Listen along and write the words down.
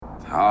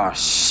Oh,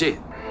 shit.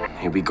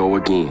 Here we go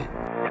again.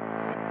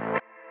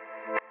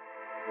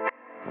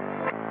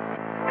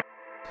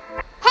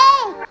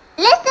 Hey,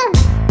 listen.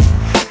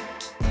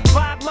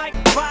 Vibe Mike,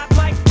 Vibe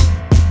Mike.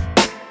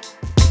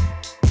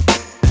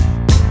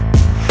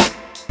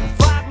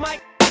 Vibe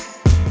Mike.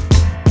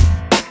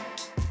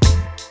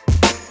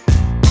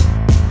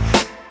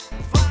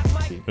 Vibe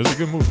Mike. It's a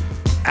good movie.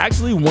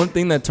 Actually, one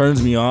thing that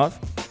turns me off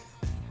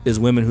is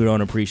women who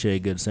don't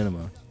appreciate good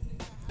cinema.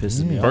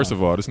 Pisses me off. First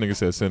of all, this nigga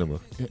said cinema.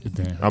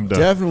 Damn. I'm done.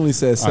 Definitely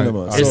says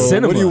cinema. It's So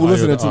cinema. what are you I hear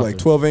listening the to? Like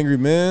author. 12 Angry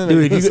Men? Dude, Are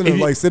you if you- listening if to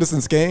you- like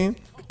Citizen's Kane?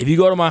 If you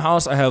go to my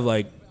house, I have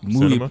like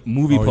movie Cinema?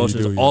 Oh, you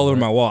posters do, all yeah, over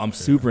my right. wall. I'm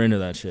super into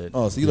that shit.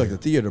 Oh, so you like the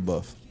theater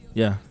buff.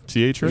 Yeah.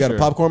 TH You got a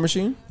popcorn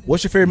machine?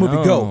 What's your favorite movie?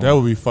 No. Go. That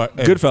would be fun.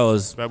 Hey,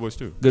 Goodfellas. Bad Boys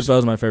 2. Goodfellas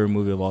is my favorite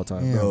movie of all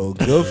time. Bro,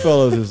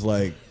 Goodfellas is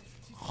like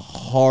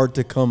hard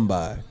to come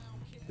by.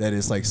 That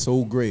is like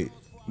so great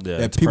Yeah,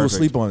 that it's people perfect.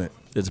 sleep on it.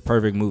 It's a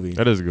perfect movie.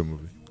 That is a good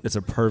movie. It's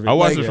a perfect. I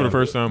watched like, it for the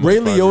first time. Ray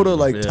like 5 years Liotta ago.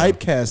 like Yeah.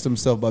 typecast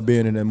himself by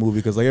being in that movie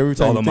because like every all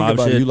time the you think mob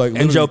about shit. it, you like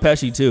and Joe literally-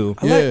 Pesci too.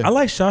 Yeah. I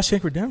like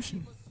Shawshank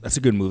Redemption. That's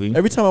a good movie.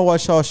 Every time I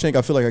watch Shawshank,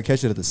 I feel like I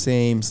catch it at the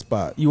same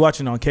spot. You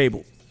watching on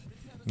cable?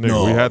 Nigga,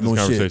 No, we had this no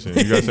shit. conversation.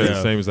 You guys say the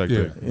Yeah. same exact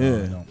Yeah.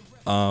 thing.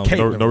 Yeah.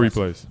 Cable. No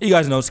replays. You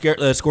guys know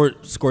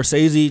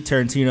Scorsese,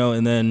 Tarantino,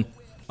 and then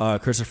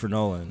Christopher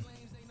Nolan.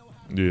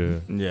 Yeah.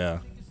 Yeah.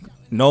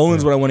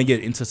 Nolan's what I want to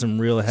get into some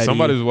real heavy.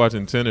 Somebody was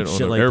watching Tenet on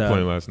shit an like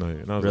airplane that. last night,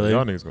 and I was Really?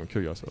 like, y'all niggas gonna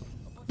kill yourself.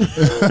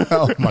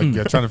 Oh my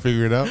god, trying to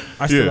figure it out.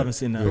 I still Yeah. haven't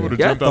seen that. Would've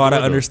Yeah, I jumped out thought the I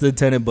window. understood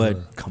Tenet,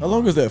 but come How on.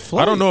 long is that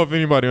flight? I don't know if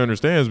anybody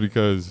understands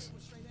because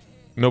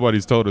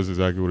nobody's told us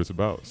exactly what it's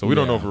about. So we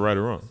don't know if we're right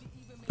or wrong.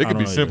 It I could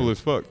be don't know simple either. as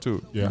fuck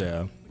too. Yeah.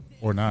 Yeah.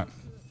 Or not.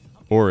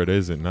 Or it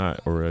isn't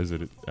not, or is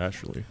it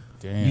actually?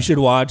 Damn. You should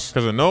watch.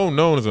 Because a known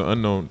known is an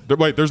unknown.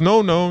 Wait, there's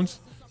known knowns.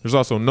 There's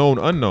also known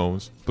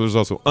unknowns, but there's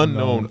also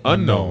unknown Unknown unknowns,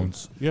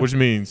 unknowns. Yeah. which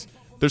means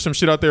there's some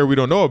shit out there we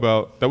don't know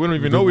about that we don't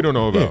even know we don't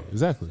know Yeah, about.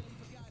 exactly.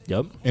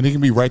 Yep. And it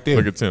can be right there.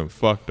 Look at Tim,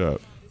 fucked up.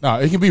 No,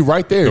 it can be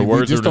right there. The We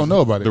words just are don't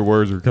know about it. The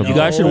words are coming. You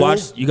guys should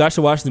watch. You guys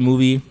should watch the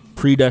movie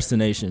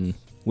Predestination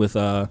with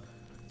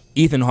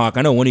Ethan Hawke.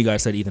 I know one of you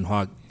guys said Ethan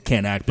Hawke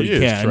can't act, but He he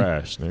is can.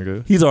 trash,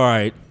 nigga. He's all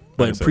right.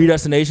 But didn't say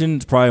Predestination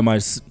is probably my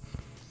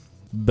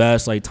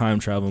best like time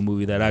travel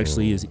movie that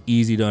actually is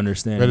easy to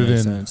understand. Better and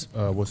makes than sense.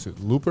 what's it?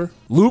 Looper?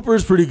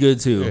 Looper's pretty good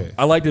too. Yeah.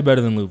 I liked it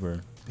better than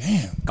Looper.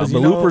 Damn. But you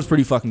know- Looper's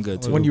pretty fucking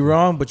good too. When you're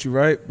wrong, but you're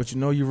right, but you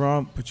know you're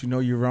wrong, but you know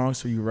you're wrong,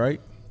 so you're right.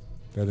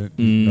 That it,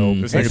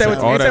 Mm. This Ain't nigga that said what,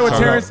 all ain't that what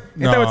time. Terrence? Ain't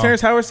that what No.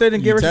 Terrence Howard said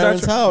in Get Rich or Die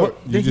Terrence Trying? Howard.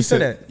 What- Did he say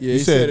that? Yeah, you he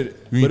said it.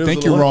 You But it was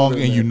think a you're lot wrong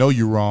than and that. you know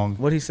you're wrong.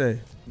 What did he say?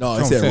 No, he That's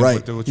what I'm said saying,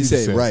 right. what He you said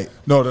just said. right.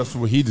 No, that's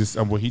what he just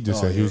said.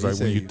 He was like,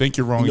 when you think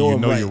you're wrong, you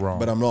I'm know right, you're wrong.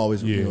 But I'm not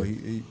always. Yeah. You know,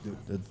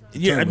 the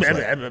Yeah, term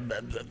was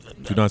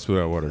like, Do not spill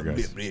that water,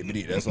 guys.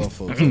 that's all,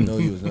 folks. I know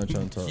you was not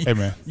trying to talk. Hey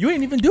man, You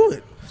ain't even do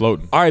it.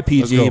 Floating. All right,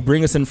 Let's PG, go.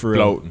 bring us in for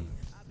real. Floating.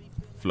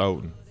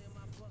 Floating.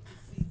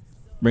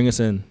 Bring us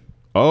in.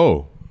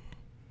 Oh.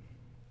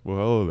 Well,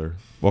 hello there.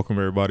 Welcome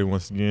everybody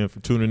once again for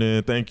tuning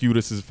in. Thank you.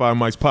 This is Five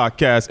Mics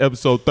Podcast,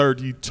 episode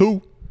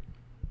 32.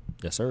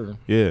 Yes, sir.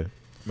 Yeah.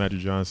 Magic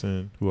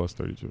Johnson. Who else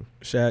 32?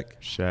 Shaq,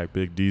 Shaq,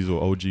 Big Diesel,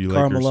 OG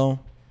Karl Lakers. Malone,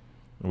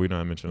 We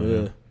not mentioning Yeah.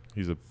 him.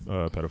 He's a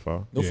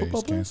pedophile. No yeah,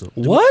 football he's player? canceled.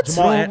 What?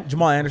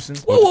 Jamal Anderson.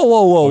 Whoa, whoa,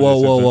 whoa, whoa, whoa,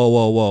 just whoa, said whoa,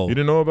 whoa, whoa. You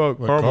didn't know about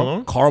Karl Karl?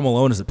 Malone? Karl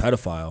Malone is a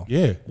pedophile.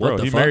 Yeah, What Bro,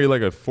 the he fuck? married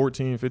like a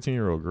 14,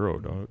 15-year-old girl,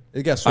 dog.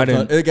 It got I swept.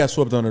 didn't- It got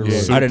swept under the Yeah.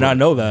 rug. Super. I did not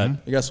know that.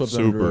 It got swept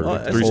under the Super.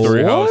 rug.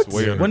 Three-story house. What?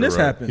 Way under When the this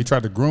rug. happened? he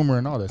tried to groom her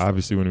and all that stuff.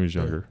 Obviously when he was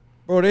younger.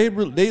 Bro,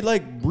 they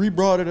like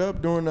re-brought it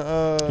up during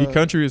the. He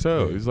country as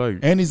hell. He's like,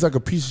 And he's like a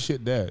piece of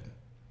shit dad.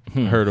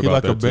 I heard He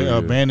about like that too. yeah.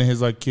 abandoned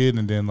his like kid,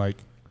 and then like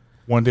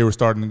one day we're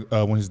starting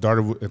when his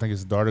daughter, I think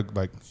his daughter,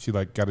 like she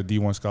like got a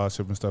D1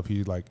 scholarship and stuff.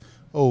 He like,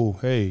 oh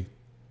hey,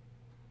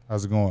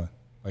 how's it going?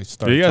 Like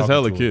started Yeah, he has talking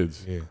hella to her.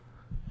 kids. Yeah,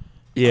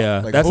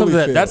 Yeah, Like that's something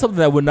Holyfield. that's something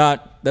that would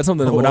not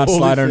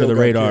slide under Holyfield the got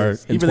radar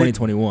kids. in He really-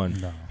 2021.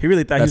 no. He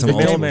really thought That's he was an the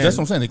old- mailman. That's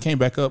what I'm saying. It came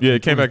back up. Yeah,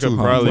 it came back up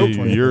 22. probably a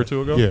 22. year or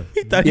two ago. Yeah,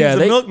 He thought Yeah, he was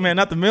they- the milkman,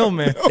 not the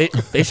mailman.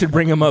 They should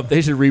bring him up.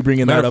 They should re-bring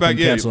that Matter up of fact, and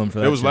yeah, cancel him for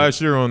that. it was shit.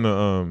 last year on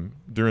the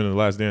during the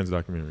Last Dance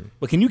documentary.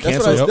 But can you That's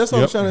cancel? what, that's what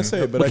I was Yep. trying to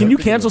say. But But can you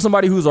cancel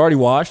somebody who's already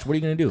washed? What are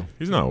you gonna do?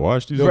 He's not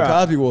washed. He's Bill Bruh.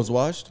 Cosby was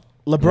washed.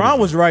 LeBron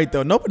was right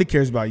though. Nobody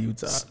cares about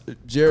Utah.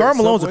 Jared Karl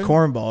Malone's a Subway?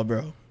 cornball,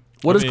 bro.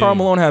 What does mean- Karl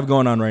Malone have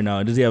going on right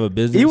now? Does he have a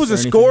business? He was or a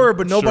anything? scorer,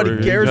 but nobody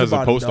Sure, cares he has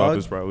about a post him, dog.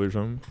 office probably or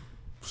something.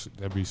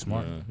 that'd be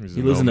smart. He's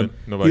He lives in a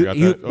Nobody got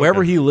that. wherever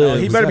Okay. he lives.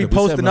 He better be gotta be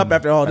posting up semi-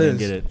 after all I didn't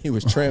this. get it. He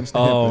was tramp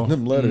stamping Oh,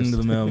 them letters.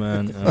 the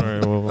mailman. All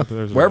right, well,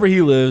 there's Wherever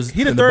he lives,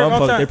 He the in third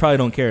bumfuck, all-time- they probably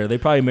don't care. They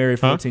probably married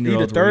Huh?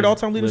 14-year-olds. He the third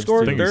all-time leading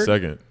scorer? I think he's Third?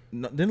 second.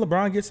 No, didn't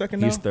LeBron get second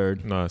now? He's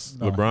third. No,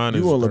 LeBron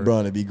is You want third.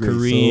 LeBron to be great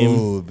Kareem.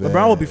 so bad.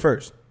 LeBron will be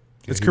first.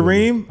 It's he will.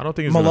 Kareem, I don't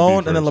think he's gonna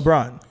Malone, be and then first.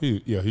 LeBron.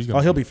 He's Oh,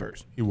 gonna. he'll be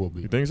first. He will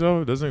be. You think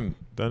so? Doesn't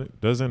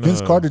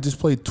Vince Carter just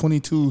played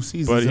 22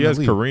 seasons. But he in has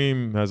the league.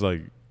 Kareem has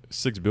like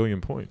 6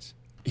 billion points.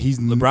 He's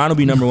LeBron will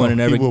be number one in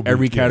He every will be.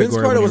 every Yeah. category. Vince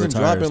Carter when he wasn't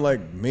retires. dropping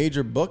like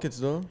major buckets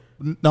though.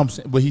 No, I'm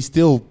saying, but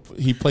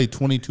he played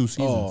 22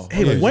 seasons. Oh.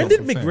 Hey, Yeah, when that's did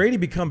what I'm saying. McGrady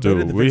become better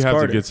Dude, than we Vince have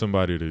Carter? to get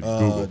somebody to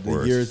Google The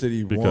for years us. that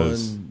he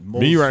because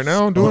won. me right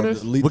now doing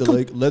this, led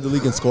the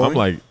league in scoring. I'm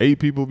like 8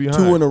 people behind.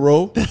 2 in a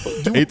row. 8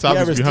 He topics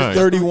averaged behind.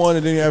 31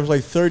 and then he averaged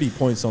like 30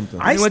 point something.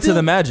 I He went to still-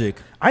 the Magic.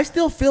 I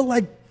still feel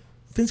like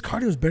Vince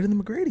Carter was better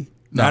than McGrady.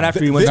 Not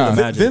after he went to the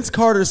Magic. Vince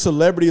Carter's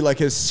celebrity, like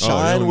his Oh, he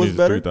shine only was needs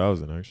better.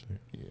 3,000 actually.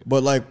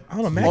 But like I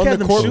don't know, Mac on had the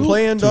them court shoes.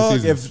 playing, 2 dog.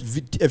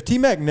 seasons. If T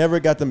Mac never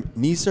got them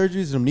knee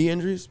surgeries, them knee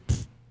injuries,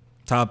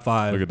 Top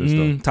 5. Look at this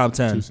stuff. Top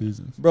 10. 2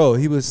 seasons. bro,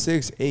 he was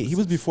 6'8". He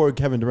was before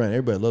Kevin Durant.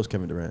 Everybody loves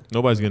Kevin Durant.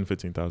 Nobody's getting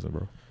 15,000,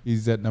 bro.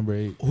 He's at number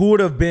 8. Who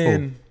would have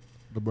been?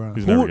 LeBron.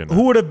 He's never Who, getting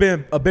who that. would have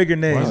been a bigger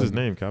name? Why is his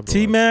name capitalized?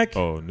 T-Mac,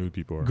 Oh, new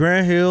people are.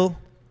 Grant Hill,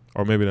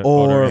 Or maybe that.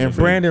 or they're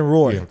Brandon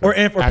Roy, Yeah, or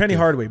Penny Active.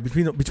 Hardaway?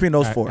 Between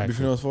those four.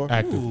 Between those four?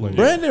 Active player.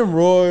 Brandon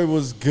Roy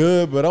was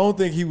good, but I don't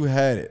think he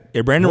had it.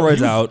 Yeah, Brandon Well, Roy's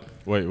he was- out.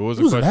 Wait, what was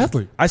He the was an question?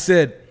 athlete. I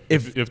said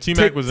If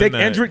T-Mac was in take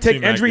that, injury, take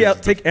T-Mac injury is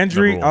out, take the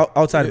injury number one.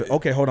 outside of it.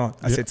 Okay, hold on.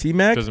 I said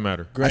T-Mac. Doesn't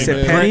matter. I said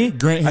Hill. Penny.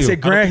 Grant I Hill. said I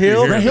don't Grant think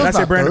Hill. you hear and Hill's I said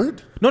not Brandon.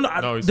 third?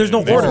 No, he's there's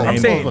no saying- order. Oh, I'm I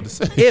was saying about to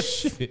say, if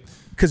shit.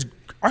 because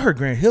I heard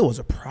Grant Hill was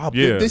a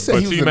problem. Yeah, They said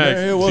but he was a Grant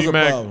Hill was a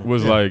T-Mac problem.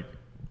 was Yeah. like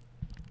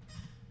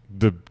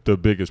the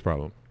biggest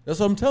problem. That's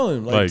what I'm telling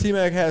him. Like, Like-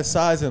 T-Mac has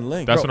size and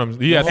length. That's Bro, what I'm.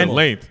 He had no. the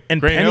length. and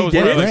Grant Penny Hill was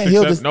did probably it? like Grant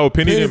Hill 6'7". just- No,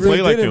 Penny Penny didn't really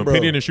play like did it, him. bro.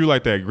 Penny didn't shoot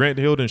like that. Grant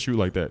Hill didn't shoot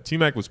like that.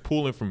 T-Mac was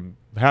pulling from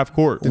half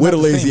court With a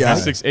lazy eye. at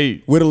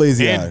 6'8". With a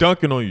lazy and eye.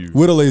 dunking on you.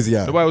 With a lazy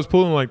eye. Nobody was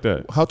pulling like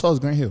that. How tall is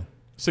Grant Hill?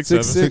 6'7".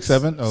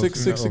 6'7"? Oh,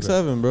 6'6", okay.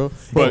 6'7", bro.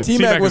 But T-Mac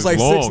T-Mac was is like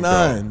long,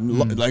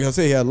 6'9". Like I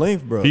said, he had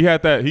length, bro. He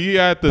had that. He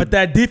had the. But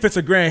that defense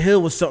of Grant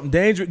Hill was something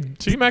dangerous.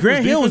 T-Mac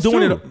Grant Hill was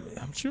doing it.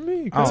 What you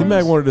mean? Oh.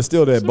 T-Mac wanted to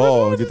steal that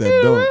ball and get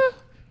that dunk.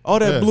 All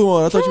that Yeah. blue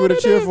on. I thought you would have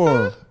cheered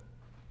for him.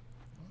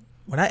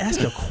 When I ask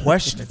a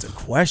question, it's a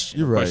question.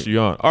 You're right. You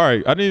on. All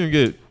right, I didn't even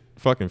get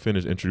fucking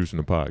finished introducing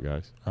the pod,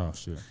 guys. Oh,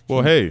 shit.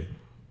 Well, hey,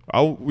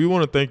 we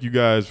want to thank you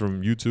guys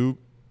from YouTube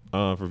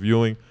for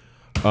viewing,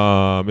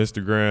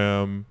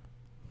 Instagram.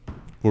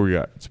 What we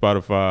got?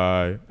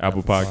 Spotify,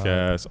 Apple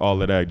Podcasts,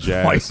 all of that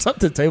Why you jazz. stuck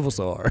the table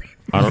so hard?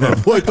 I don't know.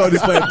 Boy thought he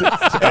was playing. I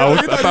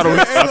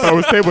thought it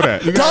was table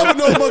that.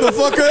 Domino,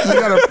 motherfucker. You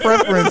got a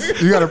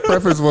preference. You got a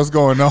preference what's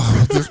going on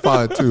with this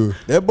pod, too.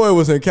 That boy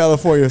was in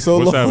California so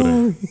What's long.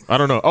 happening? I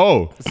don't know.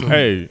 Oh,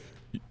 hey,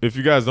 if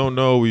you guys don't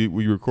know, we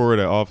record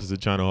at Office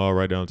at China Hall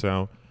right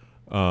downtown.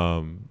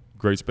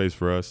 Great space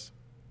for us.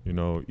 You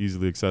know,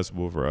 easily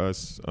accessible for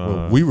us.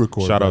 Well, we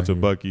record Shout out right to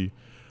here. Bucky.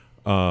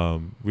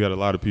 We had a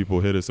lot of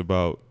people hit us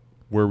about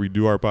where we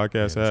do our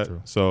podcast that's at.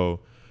 true. So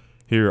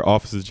here,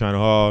 Office at China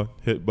Hall,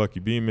 hit Bucky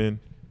Beeman.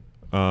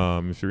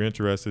 If you're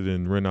interested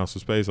in renting out some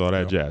space, all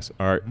that jazz.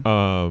 All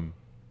right.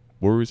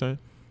 What were we saying?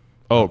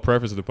 Oh,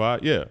 preface of the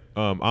pod. Yeah.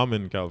 I'm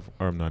in California.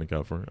 I'm not in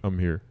California. I'm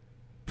here.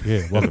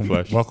 Yeah,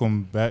 flesh.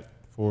 welcome back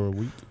for a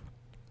week.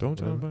 Don't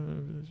tell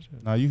me.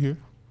 Now you here.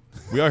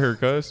 We out here,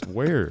 cuz.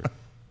 Where?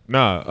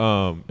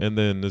 Nah. And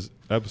then this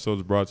episode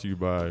is brought to you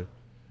by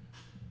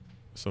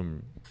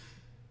some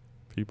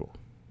people.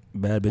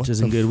 Bad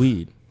bitches and good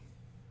weed.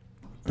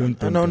 No.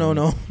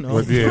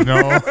 But yeah,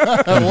 no.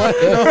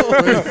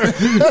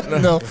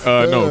 No.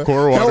 No,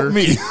 core water. Help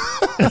me.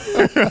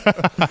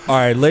 All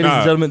right, ladies Nah.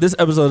 and gentlemen, this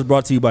episode is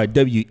brought to you by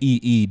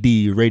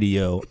WEED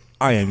Radio.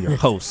 I am your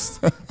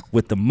host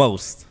with the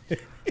most,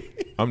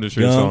 I'm just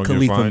here Young song you're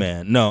Khalifa fine.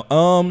 Man. No,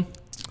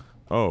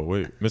 Oh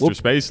wait, Mr. Whoop.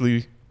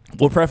 Spacely.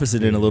 we'll preface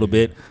it in a little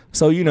bit.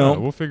 So you know,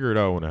 We'll figure it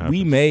out when it happens.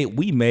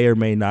 we may or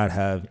may not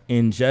have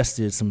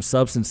ingested some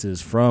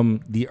substances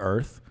from the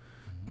earth.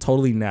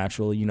 Totally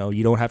natural. You know,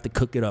 you don't have to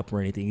cook it up or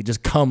anything. You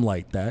just come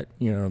like that.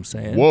 You know what I'm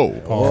saying? Whoa.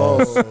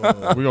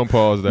 We're gonna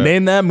pause that.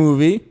 Name that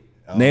movie.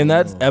 Name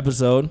that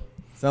episode.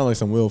 Sound like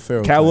some Will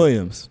Ferrell. Cat type.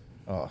 Williams.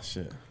 Oh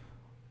shit.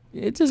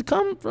 It just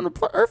come from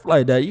the earth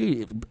like that.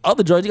 You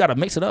other drugs, you gotta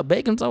mix it up.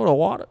 Baking soda,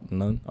 water.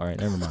 No, all right,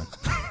 never mind.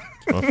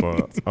 My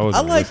fault. I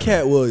wasn't like listening.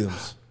 Cat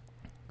Williams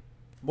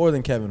more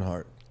than Kevin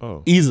Hart,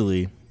 Oh,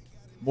 Easily,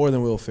 more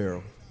than Will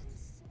Ferrell.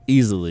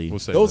 easily. we'll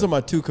say Those that. are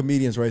my two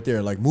comedians right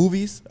there. Like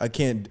movies, I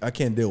can't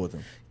deal with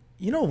them.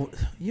 You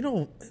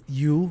know,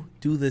 you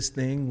do this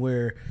thing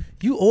where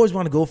you always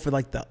want to go for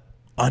like the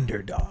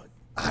underdog,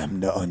 I'm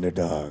the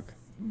underdog.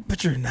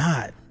 but you're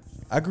not.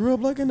 I grew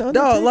up like an No,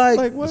 underdog.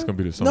 like what? It's gonna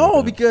be the song. No,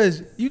 with that.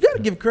 because you got to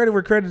give credit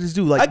where credit is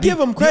due. Like I give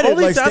him credit, The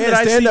only like time that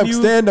I stand-up- see you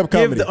stand-up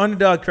give comedy. the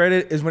underdog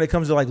credit is when it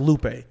comes to like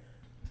Lupe.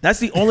 That's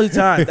the only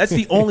time. That's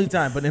the only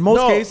time. But in most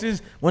No.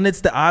 cases, when it's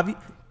the obvious,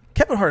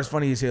 Kevin Hart is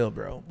funny as hell,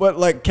 bro. But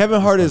like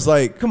Kevin Hart is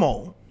like Come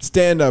on.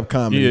 stand-up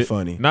comedy Yeah,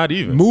 funny. not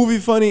even. Movie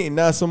funny,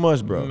 not so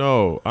much, bro.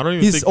 No, I don't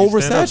even. He's think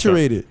stand-up stuff.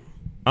 oversaturated.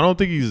 I don't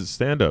think he's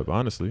stand-up.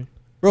 Honestly,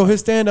 Bro,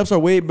 his stand-ups are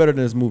way better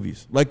than his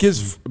movies. Like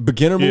his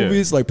beginner Yeah.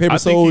 movies, like Paper I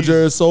think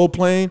Soldier, he's- Soul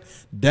Plane,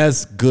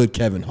 that's good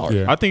Kevin Hart.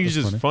 Yeah. I think he's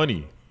That's just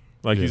funny.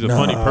 Like he's a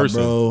funny Nah,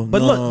 person. bro.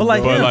 But look, but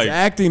like bro. him- He's But like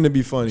acting to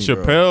be funny, bro.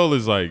 Chappelle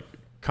is like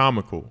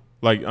comical.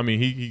 Like I mean,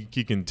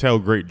 he can tell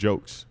great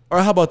jokes.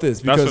 Or how about this?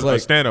 That's Because what,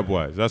 like stand-up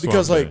wise. That's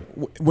because what I'm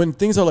like when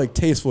things are like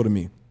tasteful to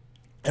me,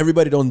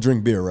 everybody don't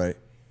drink beer, right?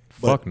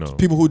 Fuck no.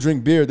 People who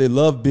drink beer, they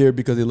love beer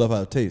because they love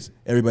how it tastes.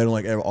 Everybody don't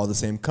like all the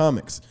same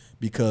comics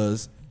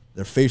because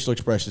their facial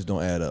expressions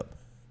don't add up.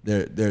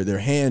 Their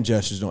hand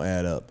gestures don't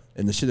add up.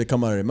 And the shit that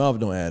come out of their mouth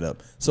don't add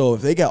up. So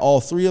if they got all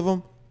three of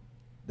them,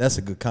 that's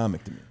a good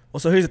comic to me. Well,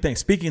 so here's the thing.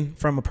 Speaking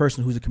from a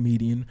person who's a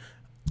comedian,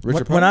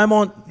 Richard when Pryor? I'm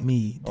on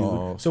me, dude.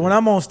 Oh, so when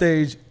I'm on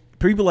stage,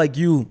 people like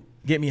you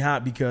get me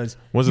hot because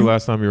When's the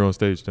last time you were on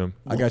stage, Tim?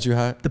 I got you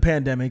hot. the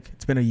pandemic.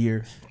 It's been a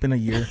year.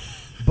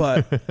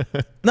 But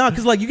no,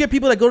 because like you get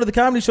people that go to the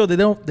comedy show, they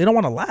don't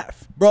want to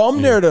laugh. Bro,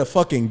 I'm there to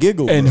fucking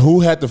giggle. And bro. who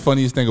had the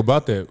funniest thing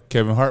about that?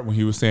 Kevin Hart, when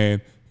he was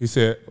saying, he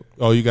said,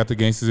 "Oh, you got the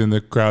gangsters in the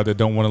crowd that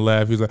don't want to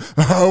laugh." He's like,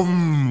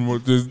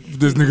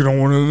 "This nigga don't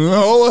want to.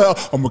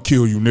 Oh, I'm gonna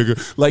kill you,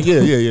 nigga." Like, yeah.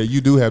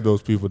 You do have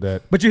those people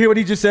that. But you hear what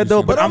he just said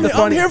though. But I'm the I'm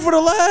funny. here for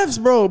the laughs,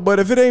 bro. But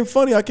if it ain't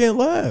funny, I can't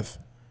laugh.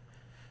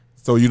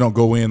 So you don't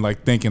go in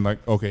like thinking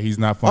like, okay, he's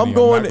not funny. I'm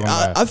going. not gonna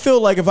laugh. I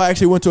feel like if I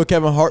actually went to a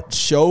Kevin Hart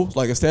show,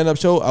 like a stand-up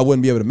show, I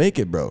wouldn't be able to make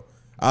it, bro.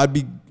 I'd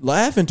be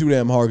laughing too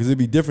damn hard because it'd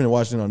be different than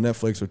watching it on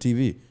Netflix or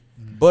TV.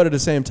 But at the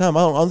same time, I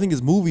don't think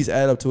his movies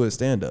add up to his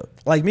stand-up.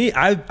 Like me,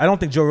 I don't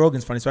think Joe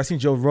Rogan's funny. So I seen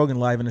Joe Rogan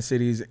live in the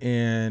cities,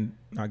 and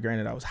now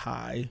granted I was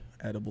high,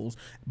 edibles,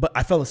 but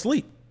I fell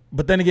asleep.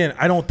 But then again,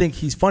 I don't think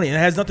he's funny, and it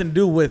has nothing to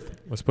do with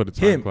Let's put a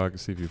time him. clock and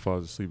see if he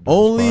falls asleep.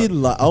 during the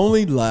spot.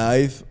 Only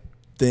live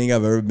thing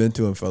I've ever been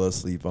to and fell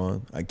asleep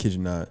on, I kid you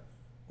not,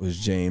 was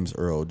James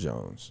Earl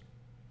Jones.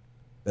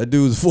 That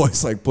dude's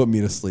voice like put me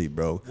to sleep,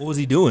 bro. What was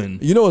he doing?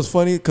 You know what's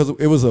funny? Because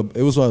it was when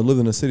I lived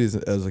in the cities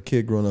as a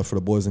kid growing up for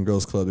the Boys and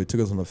Girls Club. They took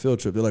us on a field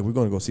trip. They're like, we're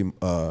going to go see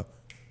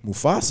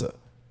Mufasa.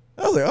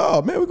 I was like,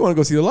 oh man, we're going to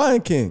go see the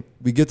Lion King.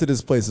 We get to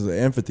this place, it's an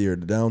amphitheater,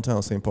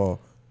 downtown St. Paul.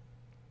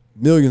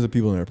 Millions of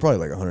people in there, probably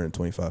like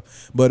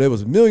 125. But it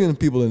was millions of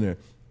people in there.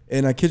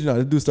 And I kid you not,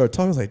 the dude started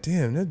talking. I was like,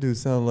 damn, that dude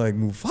sounded like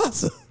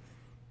Mufasa.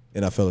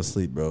 And I fell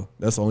asleep, bro.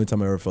 That's the only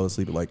time I ever fell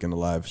asleep like in a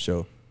live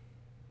show.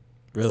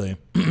 Really?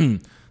 That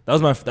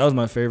was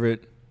my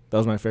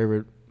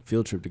favorite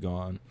field trip to go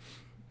on.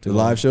 The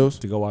live shows?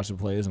 To go watch the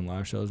plays and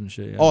live shows and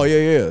shit. Yeah. Oh, yeah.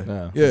 it's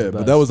Yeah, the but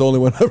best. that was the only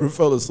one I ever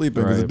fell asleep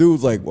in. Because the Right. dude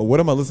was like, well, what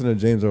am I listening to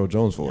James Earl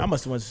Jones for? I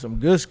must have went to some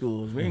good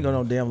schools. We ain't go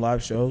no damn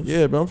live shows.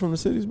 Yeah, bro, I'm from the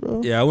cities,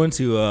 bro. Yeah, I went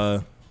to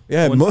Yeah,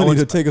 I had I money went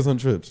to to- take us on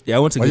trips. I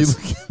went to Why you good,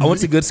 looking I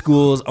went to good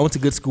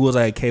schools.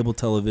 I had cable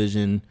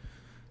television,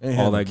 Ain't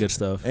all having- that good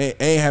stuff. Ain't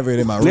have it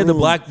in my room. We had the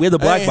black I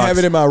ain't box. have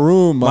it in my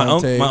room, My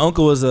Monte.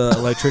 uncle was an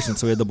electrician,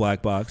 so we had the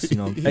black box. You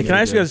know. Hey, can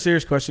I ask you guys a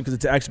serious question? Because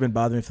it's actually been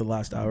bothering me for the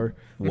last hour.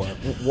 What?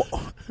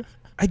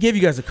 I gave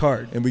you guys a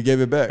card. And we gave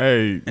it back.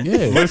 Hey,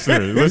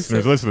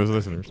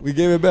 listeners. We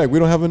gave it back. We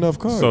don't have enough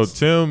cards. So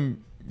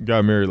Tim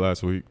got married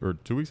last week or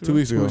 2 weeks ago. 2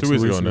 weeks ago. 2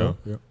 weeks ago now.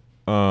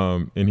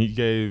 Yeah. And he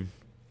gave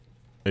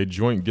a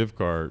joint gift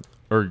card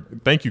or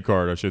thank you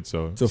card, I should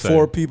say, to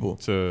 4 people.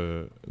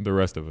 to the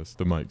rest of us,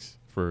 the mics.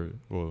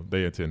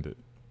 They attended.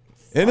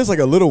 And it's like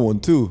a little one,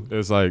 too.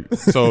 It's like,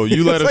 so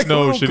you let It's us like a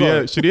know, little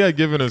card. should he have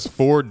given us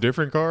 4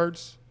 different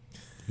cards?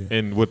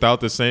 And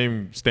without the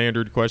same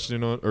standard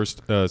question on or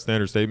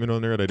standard statement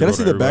on there, that Can I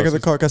see the back of the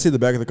card? Can I see the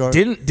back of the card?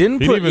 Didn't He put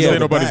didn't even yeah, say the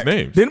nobody's back.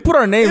 names. didn't put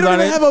our They names don't on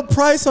even it. have a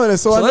price on it,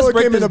 so I let's know it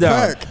break came in this the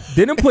down. pack.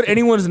 Didn't put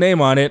anyone's name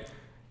on it.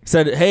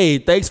 Said, "Hey,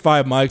 thanks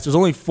 5 mics. There's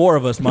only 4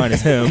 of us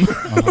minus him."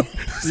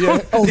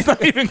 Yeah. Oh, It's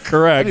not even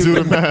correct. Do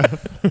the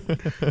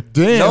math.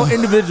 damn. No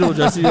individual,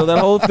 just that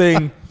whole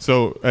thing.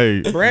 So,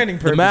 hey, Branding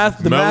The purposes.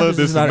 math. The Mella, math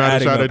this is is not not a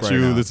adding shot up at right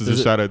you. now. This is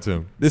a shot at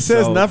Tim. This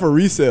says So- not for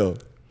resale.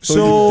 So,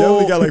 So- you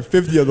definitely got like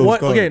 50 of those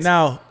cards. Okay,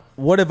 now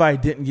what if I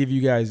didn't give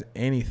you guys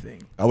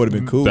anything? I would have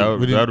been cool. That would have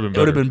been It better.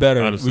 would've been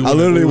better. Honestly. I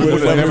literally would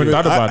have never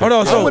thought about it. Oh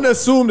no, I so wouldn't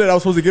assume that I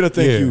was supposed to get a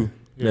thank Yeah. you.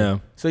 Yeah.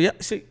 so yeah,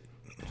 see,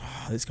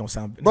 this gonna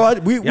sound. Bro,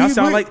 y'all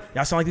sound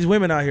like these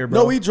women out here, bro.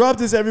 No, we drop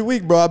this every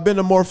week, bro. I've been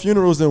to more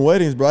funerals than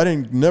weddings, bro. I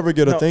didn't never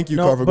get a thank you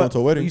card for going but to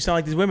a wedding. You sound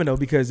like these women though,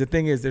 because the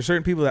thing is, there's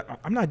certain people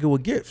that I'm not good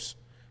with gifts.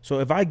 So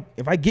if I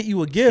get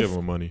you a Give gift,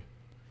 him money.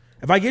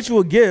 if I get you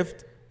a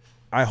gift,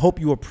 I hope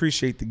you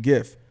appreciate the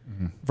gift.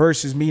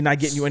 Versus me not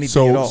getting you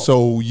anything at all.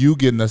 So you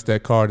getting us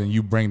that card and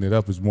you bringing it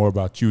up is more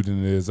about you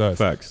than it is us.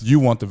 Facts. You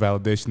want the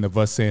validation of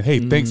us saying, "Hey,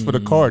 thanks for the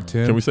card,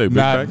 Tim." Can we say big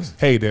Not, facts?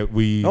 Hey, that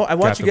we. No, I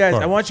want got you the guys.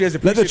 card. I want you guys to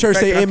Let the appreciate church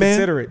fact say that I'm amen.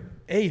 considerate.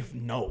 Hey,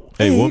 no.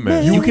 Hey, what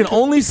man? You can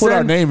only put send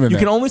our name in You there.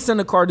 can only send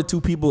a card to 2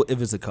 people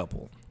if it's a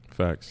couple,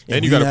 Facts. Yeah,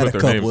 And you we got to had put a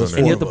their couple, names it's on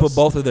and there. you have to put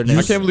both of their I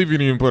names. can't believe you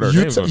didn't even put our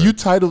You, names on you there.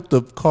 titled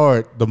the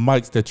card the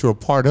mics that you're a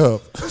part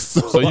of.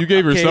 So you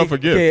gave yourself a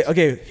gift.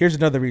 Okay. Here's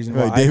another reason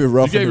why. Right, David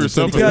Ruffin. You gave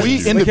yourself a Because-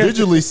 gift. We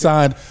individually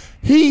signed.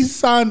 He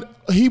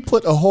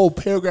put a whole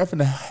paragraph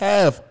and a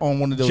half on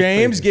one of those.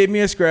 James pages. gave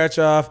me a scratch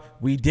off.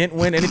 We didn't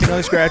win anything on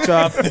the scratch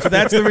off. So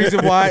that's the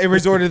reason why it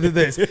resorted to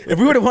this. If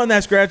we would have won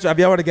that scratch off,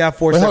 y'all would have got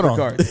 4 Wait, hold separate on.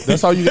 cards.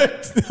 That's all you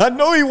got. I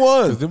know he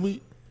won. Then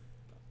we.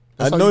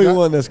 I that's all know you he got?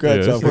 won that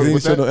scratch Yeah, off because he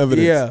what's didn't show that? no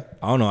evidence. Yeah.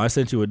 I don't know. I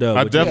sent you a dub.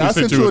 I What you- definitely I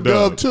sent you a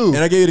dub too. And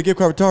I gave you the gift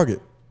card for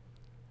Target.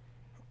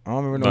 I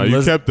don't remember No, no.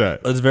 you kept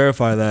that. Let's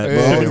verify that.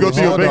 Yeah. You go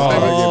to your bank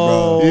statement.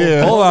 Oh.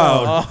 Yeah. Hold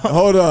on.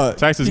 Hold on.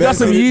 Taxes. You got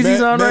some Man,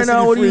 Yeezys on right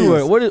now. What are you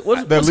wearing?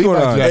 What's Levi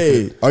going on? jacket.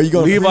 Hey, are you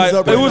going to Levi, freeze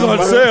up it was right on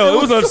now? sale.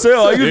 It was on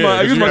sale. I used Yeah,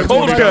 my you got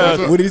cold $20 card.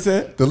 off. What did he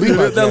say? The Levi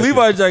That jacket.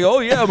 Levi jacket. Oh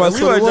yeah, my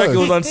That's what Levi it jacket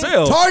was. was on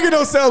sale. Target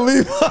don't sell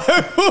Levi.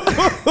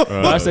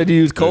 I said to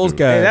use Kohl's cash.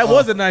 Hey, that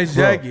was a nice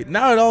jacket.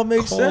 Now it all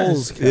makes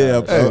Kohl's sense. cash.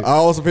 Yeah, I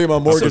also paid my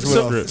mortgage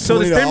So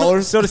with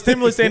the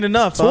stimulus ain't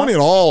enough. Huh?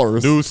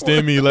 $20. New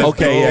stimmy. Let's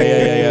Okay,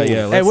 go.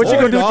 yeah. Hey, what you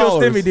gonna do with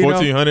your $40. stimmy, Dino?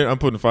 1,400. I'm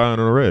putting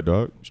 500 on red,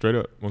 dog. Straight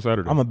up on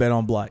Saturday. I'm gonna bet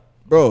on black.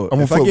 Bro, I'm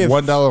if I gonna get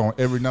put $1 on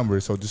every number,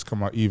 so just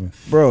come out even.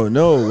 Bro,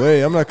 no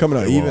way. I'm not coming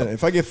out even. won't.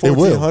 If I get It will.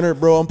 1,400,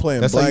 bro, I'm playing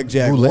That's like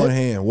blackjack roulette? one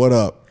hand. What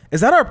up? Is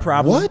that our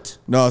problem? What?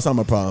 No, it's not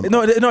my problem.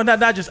 No,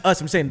 not just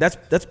us. I'm saying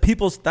that's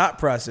people's thought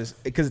process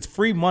because it's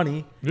free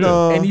money,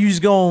 Yeah. and you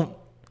just go.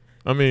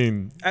 I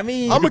mean, I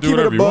mean, I'm can gonna do keep it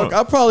a whatever you buck. want.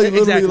 I probably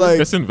literally Exactly. like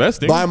it's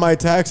investing. buy my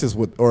taxes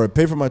with or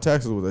pay for my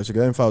taxes with that shit. I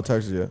didn't file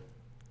taxes yet.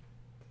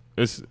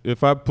 It's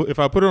if I put it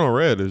on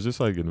red, it's just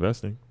like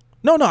investing.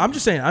 no. I'm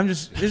just saying.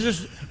 It's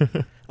just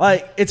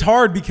like it's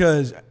hard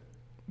because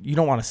you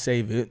don't want to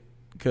save it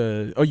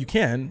or you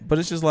can, but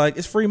it's just like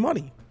it's free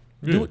money.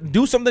 Yeah.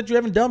 Do something that you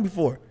haven't done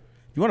before.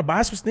 You want to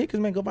buy some sneakers,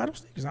 man? Go buy them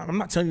sneakers. I'm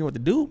not telling you what to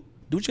do.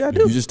 Do what you gotta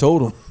do. You just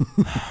told them.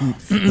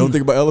 Don't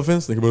think about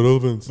elephants. Think about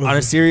elephants. On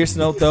a serious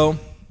note, though,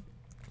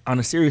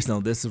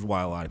 this is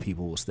why a lot of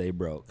people will stay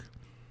broke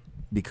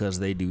because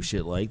they do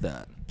shit like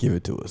that. Give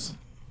it to us.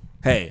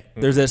 Hey,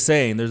 there's that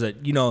saying. There's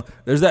that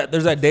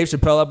Dave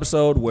Chappelle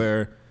episode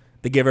where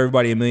they give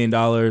everybody $1 million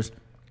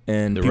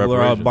and The people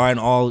are out reparations. buying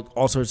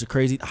all sorts of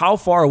crazy. How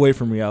far away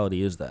from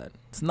reality is that?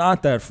 It's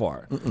not that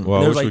far. Well,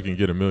 I There's wish we like- can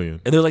get $1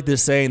 million. And there's like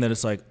this saying that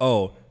it's like,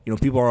 oh,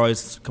 people are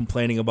always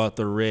complaining about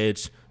the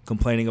rich,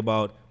 complaining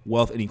about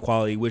wealth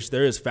inequality, which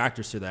there is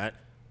factors to that.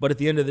 But at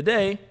the end of the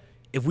day,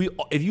 if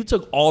you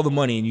took all the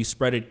money and you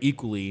spread it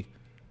equally,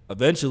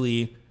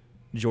 eventually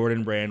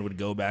Jordan Brand would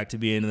go back to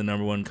being the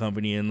number one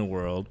company in the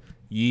world.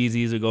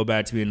 Yeezys would go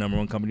back to being the number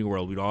one company in the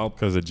world. We'd all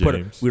 'Cause of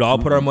James. We'd all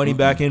put our money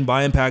back in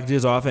buying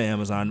packages off of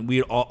Amazon.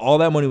 All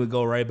that money would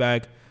go right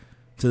back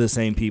to the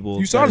same people.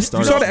 You saw that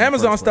started the off in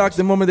Amazon first stock place.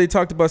 the moment they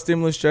talked about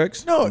stimulus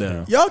checks. No,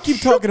 Yeah. y'all keep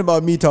talking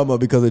about me talking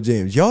about because of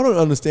James. Y'all don't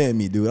understand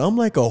me, dude. I'm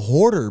like a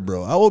hoarder,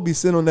 bro. I will be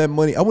sitting on that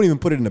money. I wouldn't even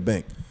put it in the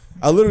bank.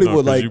 I literally No,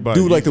 would 'cause like you buy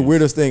do like the Yeezys.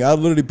 weirdest thing. I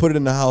literally put it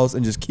in the house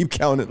and just keep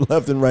counting it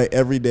left and right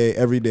every day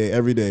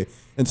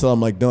until I'm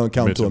like done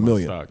counting to Mention a my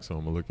million. stock, so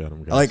I'm gonna look at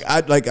them.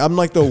 Guys. I'm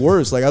like the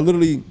worst. Like I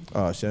literally,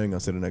 oh shit, I ain't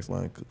gonna say the next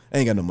line. I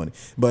ain't got no money,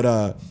 but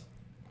I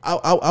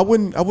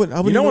wouldn't. You know know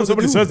when what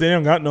somebody to do. says they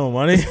don't got no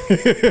money,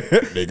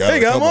 they they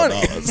got money.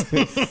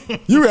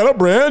 You got a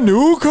brand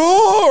new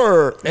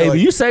car. Hey, Like, but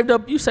you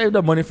saved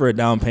up money for a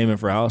down payment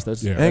for a house.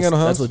 That's Yeah. ain't got no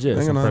house. That's legit.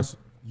 Ain't got no house.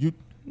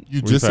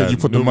 You just said you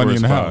put the money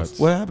in the house.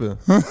 What happened?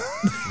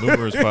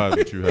 numerous pods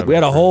that you have. We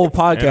had a whole And a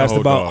podcast whole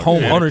about dog. home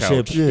And a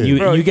ownership. couch.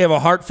 You gave a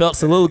heartfelt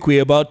soliloquy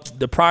about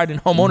the pride in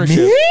home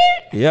ownership.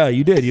 Yeah,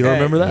 you did. You don't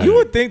remember that? You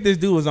would think this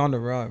dude was on the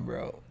run,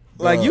 bro.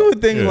 Like you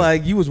would think Yeah.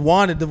 like you was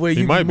wanted the way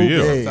He you might can be move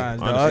ill.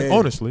 sometimes, Honestly, dog.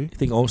 honestly. I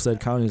think Olmsted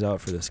County's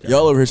out for this guy.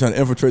 Y'all over here trying to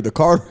infiltrate the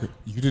car.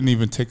 You didn't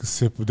even take a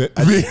sip of that.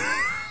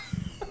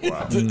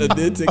 I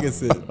did take a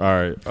sip. All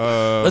right.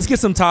 Let's get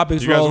some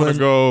topics you guys rolling. want to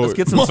go? Let's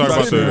get some talk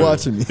about Somebody the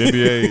watching me.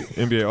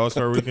 NBA All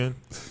Star Weekend?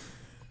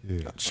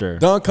 Sure.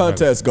 Dunk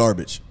contest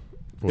garbage.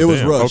 Well, It was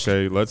damn. rushed.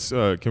 Okay, let's.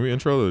 Can we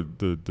intro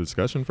the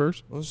discussion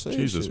first? Well, say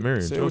Jesus, shit.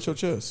 Mary, Say it with your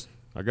chest.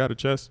 I got a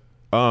chest.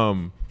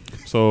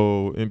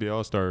 So NBA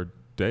All Star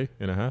Day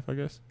and a half, I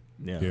guess.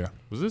 Yeah.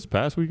 Was this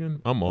past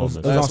weekend? I'm all messed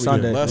was on up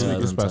Sunday. Last Yeah, week.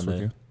 it was This past Sunday.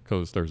 weekend.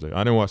 because it's Thursday. I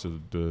didn't watch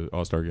the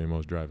All Star game. I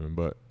was driving,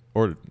 so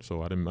I missed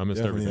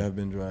Definitely everything. have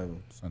been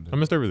driving. I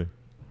missed everything.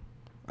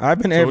 I've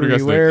been So what do you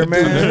guys everywhere, think?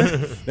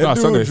 man. That No,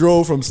 dude Sunday.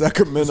 drove from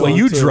Sacramento. Wait,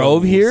 you to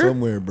drove here?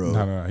 somewhere, bro.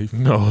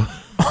 No.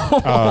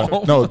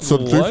 No, No, so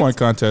the What? 3-point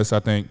contest, I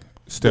think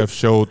Steph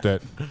showed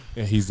that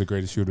he's the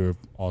greatest shooter of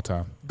all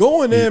time.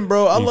 Going in,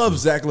 bro. I easy. love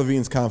Zach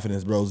LaVine's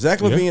confidence, bro. Zach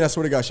LaVine, I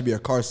swear to God, should be a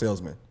car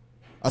salesman.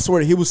 I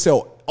swear he would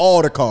sell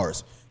all the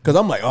cars. Because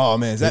I'm like, oh,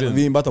 man, Zach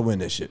LaVine about to win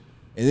this shit.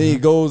 And then he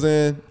goes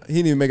in. He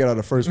didn't even make it out of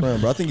the first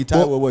round, bro. I think he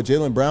tied with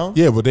Jaylen Brown?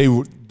 Yeah, but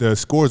the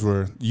scores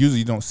were usually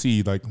you don't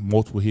see like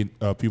multiple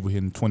people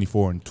hitting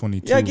 24 and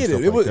 22. Yeah, I get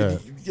stuff it. It was. like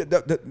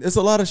that. Yeah, it's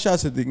a lot of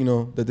shots that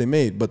that they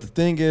made. But the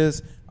thing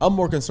is, I'm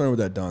more concerned with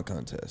that dunk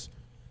contest.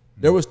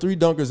 There was 3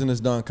 dunkers in this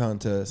dunk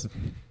contest.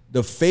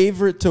 The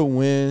favorite to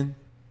win,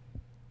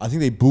 I think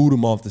they booed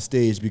him off the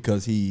stage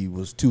because he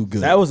was too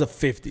good. That was a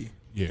 50.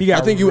 Yeah. He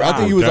got I think he was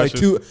like Cassius?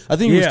 too. I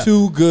think he Yeah. was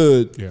too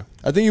good. Yeah.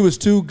 I think he was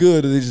too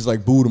good, and they just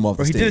like booed him off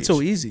Bro, the he stage. did it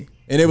so easy.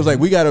 And it was like,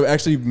 we got to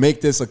actually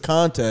make this a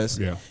contest.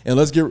 Yeah. And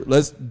let's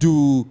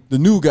do the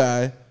new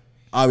guy,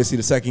 obviously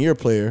the second year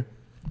player,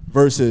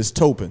 versus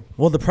Topin.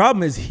 Well, the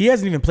problem is he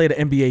hasn't even played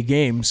an NBA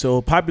game,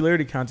 so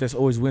popularity contest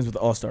always wins with the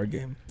All-Star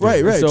game.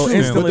 Right. So true.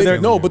 instantly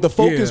But they're- but the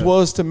focus Yeah.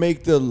 was to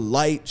make the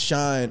light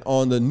shine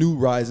on the new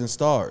rising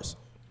stars.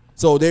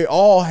 So they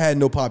all had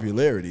no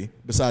popularity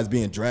besides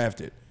being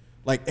drafted.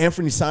 Like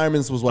Anthony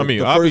Simons was like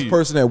the I'll first be-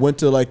 person that went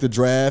to like the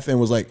draft and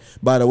was like,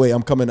 by the way,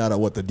 I'm coming out of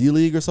what, the D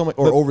League or something,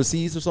 or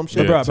overseas or some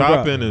shit. Yeah, bruh, but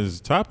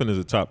bruh. Toppin is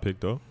a top pick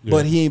though.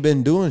 But he ain't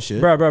been doing shit.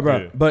 Bro.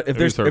 Yeah. But if Maybe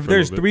there's start if for a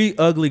there's little 3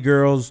 ugly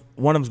girls,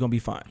 one of them's gonna be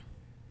fine.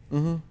 You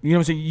know what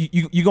I'm saying?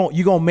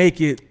 You gonna make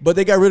it. But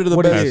they got rid of the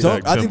What it best is.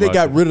 dunk. I think they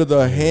got rid of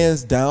the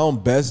hands down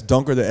best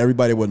dunker that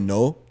everybody would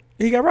know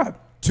He got robbed.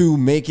 to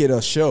make it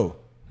a show.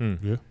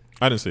 Yeah.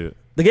 I didn't see it.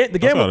 The game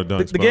saw the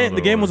dunks, but I don't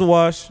the know game why. was a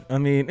wash. I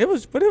mean, it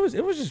was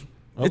just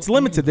it's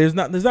limited. There's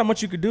not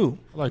much you could do.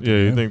 I like Yeah, that,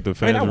 you man. think the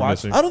fans I are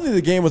watched- missing? I don't think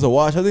the game was a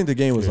wash. I think the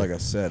game was like a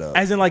setup.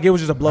 As in, like, it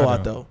was just a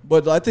blowout though.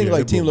 But I think Yeah,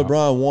 like they Team blew 'em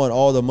LeBron won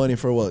all the money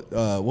for what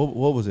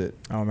was it?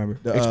 I don't remember.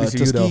 The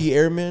HBCU though. Tuskegee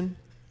Airmen,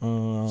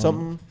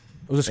 something.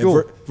 It was a And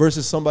school.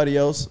 versus somebody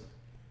else.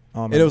 I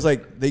don't And remember. it was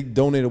like they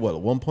donated what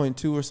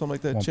 1.2 or something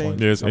like that. 1.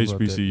 Change. Yeah, it's Something like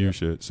that, HBCU yeah.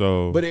 shit.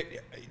 So, But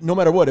no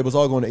matter what, it was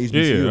all going to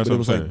HBCU. Yeah, that's but it what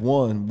was I'm like saying.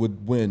 one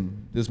would win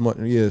this much.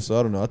 Yeah, so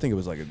I don't know. I think it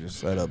was like a just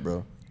setup,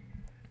 bro.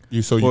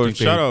 You Well, think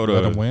shout they out,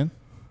 let him win?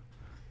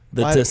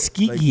 The I-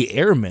 Tuskegee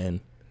Airmen.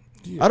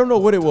 I don't know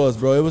what it was,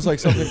 bro. It was like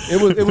something.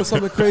 It was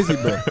something crazy,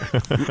 bro.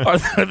 Are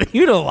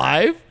they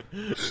alive?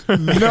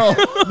 No.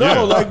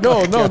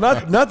 No,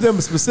 not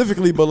them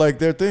specifically, but like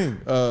their thing.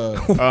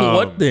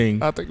 What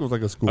thing? I think it was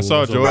like a school. I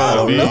saw or something. Joel I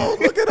don't Embiid. know.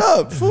 Look it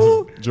up,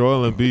 fool.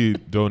 Joel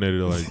Embiid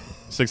donated like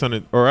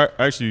 600, or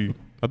actually,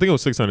 I think it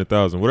was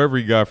 600,000. Whatever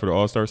he got for the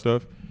All Star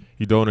stuff,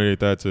 he donated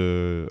that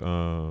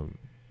to,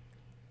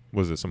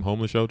 was it some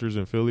homeless shelters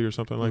in Philly or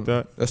something like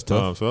that? That's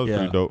tough. So that was Yeah.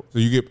 pretty dope. So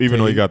you get Even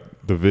though he paid? got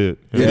the vid.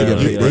 Yeah, Yeah,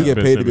 they get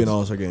Ben paid to be an Simmons.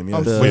 All Star game.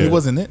 Yeah, But he Yeah.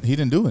 wasn't it. He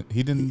didn't do it.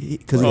 He didn't.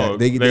 because Oh,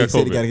 they they got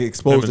said he COVID. got to get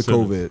exposed to Him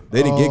and COVID. Simmons.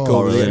 They didn't get Oh, COVID.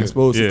 They got really?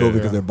 exposed to Yeah. COVID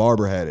because their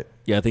barber had it.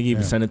 Yeah, I think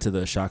he sent it to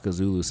the Shaka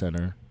Zulu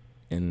Center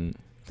in,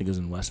 I think it was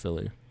in West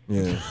Philly.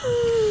 Yeah.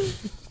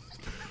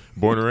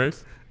 Born and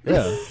raised?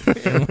 Yeah.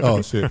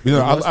 Oh shit! You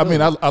know, I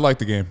mean, I like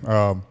the game.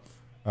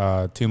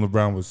 Team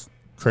LeBron was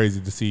crazy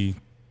to see.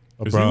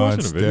 Is he LeBron,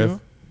 watching the video? Steph.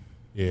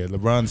 Yeah,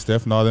 LeBron,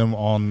 Steph, and all them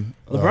on.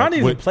 LeBron didn't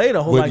even with- play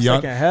the whole with like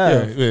Gian- second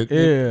half.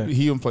 Yeah,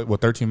 he even played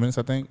 13 minutes,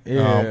 I think. Yeah.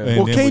 and Well,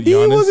 then with KD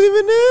Giannis- wasn't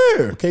even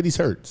there. KD's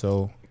hurt,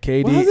 so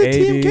KD, Why is it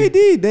Team AD.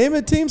 KD? Name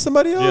it Team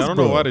somebody else. Yeah, I don't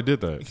bro. know why they did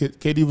that.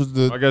 KD was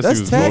the. I guess That's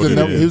he was tacky.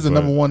 voted He was the in,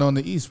 number but- one on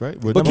the East, right?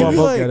 With But can Them we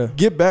all like together.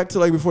 get back to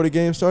like before the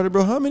game started,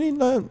 bro? How many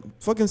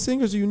fucking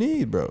singers do you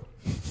need, bro?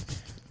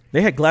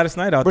 They had Gladys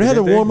Knight out But they there.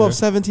 had to didn't warm up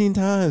 17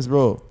 times,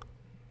 bro.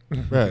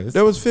 right, it's-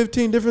 There was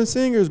 15 different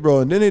singers, bro,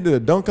 and then they did a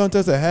dunk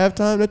contest at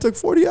halftime. That took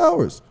 40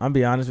 hours. I'm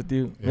be honest with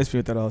you. Miss me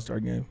with that All Star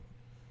game.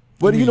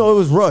 But you know, it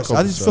was rushed.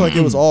 I just feel like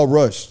it was all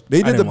rushed. They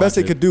did the didn't best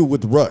they watch it. could do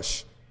with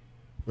rush.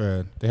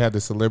 right. They had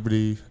the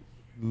celebrity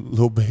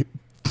little baby,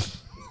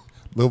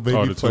 Oh,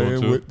 playing the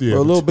 2-on-2? with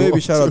Bro, little baby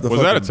shout out the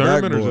Was that a fucking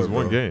tournament or backboard, just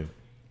one bro. game?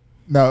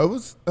 No, it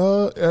was.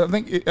 I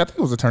think it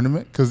was a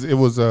tournament because it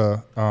was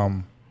who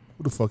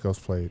the fuck else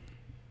played?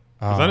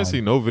 'Cause I didn't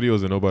see no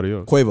videos of nobody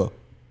else. Quavo.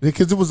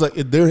 Because it was like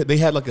they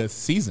had like a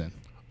season.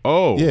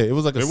 Oh, Yeah, it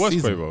was like a it was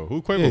season. Quavo.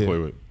 Who Quavo Yeah. play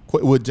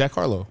with? With Jack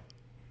Harlow.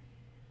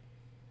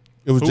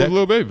 It was Who Jack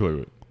Lil Baby play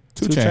with?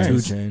 2 Two Chainz.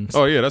 2 Chains.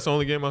 Oh yeah, that's the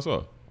only game I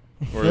saw.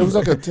 Or It was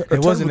like a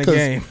It wasn't a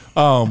game.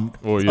 Well,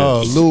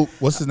 yeah. Lil,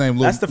 what's his name?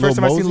 Lil, That's the first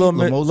time I seen Lil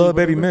Mosey,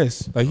 Baby whatever.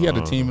 miss. Like he had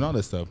a team and all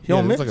that stuff. He don't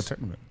it was miss? like a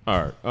tournament. all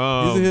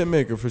right. He's a hit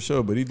maker for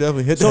sure, but he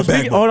definitely hit So that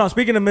speaking, backboard. hold on.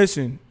 Speaking of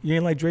mission, you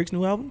ain't like Drake's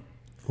new album?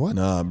 What?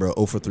 Nah, bro,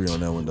 0 for 3 on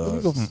that one, We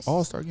dog. go from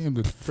All Star game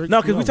to Drake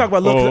No, because we talk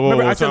about Whoa, Lil. whoa,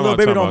 Remember, whoa, I said time Lil out,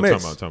 Baby time don't out,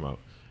 miss. Time out.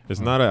 It's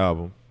not an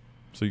album,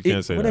 so you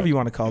can't say Whatever that. you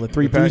want to call it.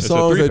 3 Three packs. a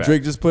songs that 3-pack.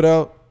 Drake just put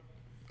out.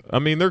 I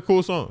mean, they're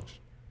cool songs.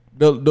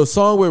 The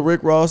song with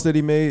Rick Ross that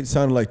he made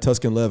sounded like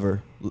Tuscan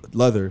Leather.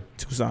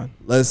 Tucson.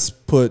 Let's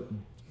put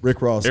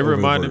Rick Ross. It over the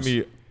reminded verse.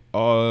 me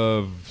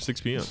of 6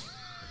 p.m.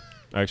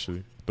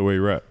 Actually, the way he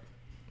rap,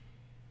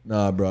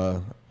 Nah,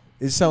 bro.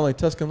 It sounded like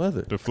Tuscan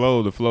Leather. the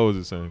flow is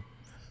the same.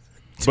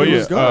 But It yeah,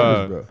 was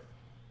garbage, bro.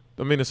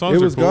 I mean the songs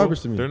It are was cool.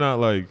 garbage to me. They're not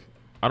like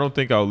I don't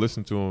think I'll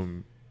listen to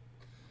them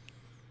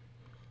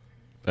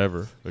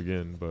ever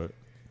again. But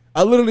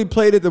I literally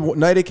played it the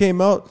night it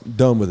came out.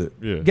 Done with it.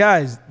 yeah,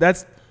 Guys,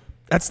 that's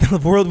the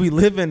world we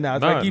live in now.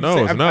 It's Nah, like you no,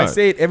 say, it's I not.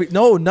 say it every.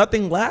 No,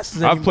 nothing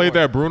lasts. I've played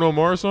anymore. that Bruno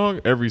Mars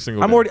song every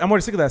single. I'm day.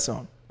 already sick of that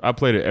song. I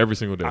played it every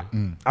single day.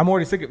 I'm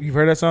already sick of. You've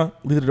heard that song?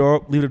 Leave the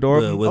door. Leave the door.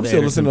 With I'm still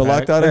Anderson listening to .Paak.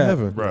 Locked Out in Yeah.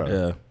 Heaven. Right.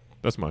 Yeah.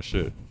 That's my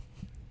shit.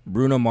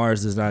 Bruno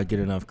Mars does not get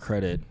enough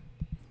credit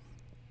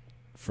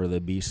for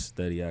the beast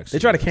that he actually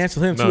They try to is.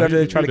 cancel him too No, after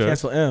they he try to does.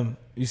 cancel M.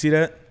 You see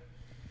that?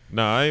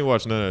 Nah, I ain't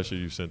watched none of that shit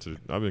you sent to.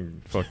 I've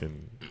been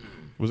fucking.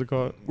 What's it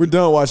called? We're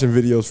done watching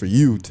videos for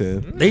you,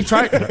 Tim. They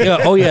tried. Yeah.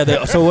 Oh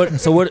yeah. So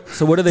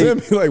what do they?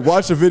 Tim, like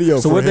watch a video.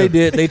 So for what him. they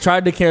did? They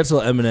tried to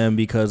cancel Eminem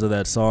because of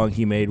that song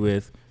he made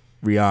with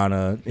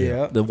Rihanna.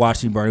 Yeah. The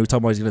Watch Me Burn. He was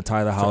talking about he's gonna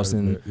tie the house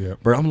and. yeah.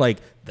 But I'm like,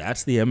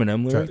 that's the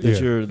Eminem lyric Yeah.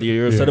 that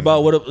you're upset Yeah.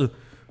 about. What?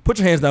 Put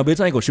your hands down,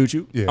 bitch. I ain't gonna shoot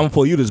you. Yeah. I'm gonna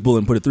pull you this bullet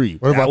and put it 3.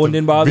 What That about one the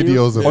didn't bother you?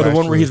 videos of Or the one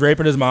where actually- he's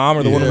raping his mom,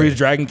 or the one Yeah. where he's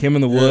dragging Kim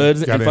in the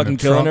woods Got and in fucking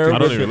the killing trunk. her. I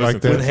don't with- even listen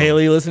like to that. with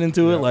Haley listening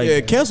to it, like Yeah,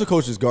 cancel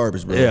culture is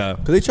garbage, bro. Yeah.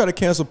 because they try to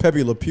cancel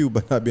Pepe Le Pew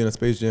by not being a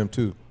Space Jam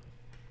 2.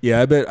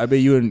 Yeah, I bet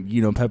you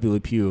and Pepe Le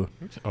Pew,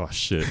 Oh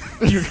shit.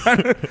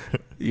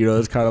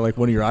 it's kind of like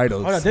one of your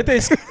idols. Oh, no, did they?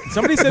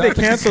 Somebody said they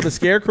canceled the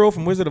Scarecrow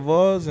from Wizard of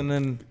Oz, and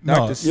then No,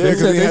 Dr. yeah, Seuss.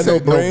 because they had no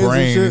brains and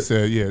They shit.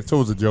 said, yeah, so it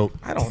was a joke.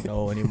 I don't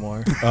know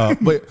anymore.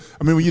 But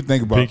I mean, when you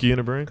think about Pinky in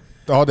the brain?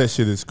 all that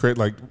shit is crazy.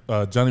 Like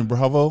Johnny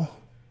Bravo.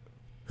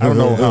 I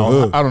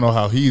don't know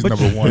how he's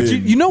number one. But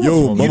you know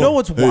Yo, what's, mama.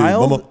 what's Hey,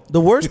 wild? mama.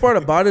 The worst part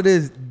about it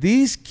is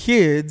these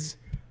kids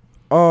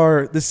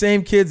are the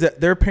same kids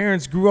that their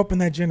parents grew up in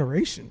that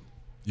generation.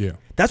 Yeah.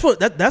 That's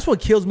what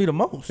kills me the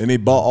most. And they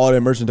bought all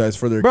their merchandise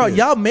for their Bro, kids.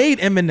 y'all made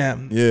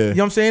Eminem. Yeah. You know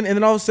what I'm saying? And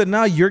then all of a sudden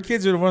now your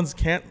kids are the ones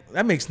can't.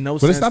 That makes no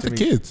But sense. it's not to the me.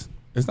 kids.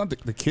 It's not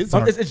the kids.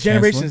 Aren't It's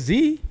Generation canceling.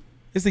 Z.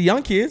 It's the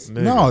young kids.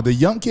 No, the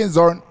young kids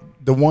aren't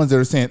the ones that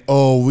are saying,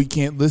 "Oh, we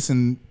can't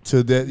listen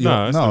to that."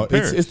 Nah, it's No, the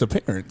parents. it's the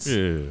parents.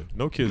 Yeah.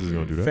 No kids is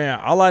gonna do that. Fam,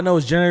 all I know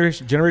is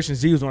Generation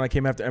Z was when I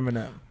came after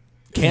Eminem.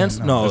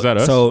 No, Is that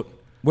us? So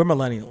We're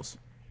millennials.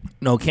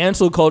 no,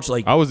 cancel culture.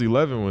 Like I was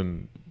 11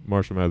 when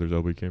Marshall Mathers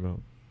LB came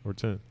out, or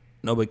 10.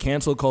 no, but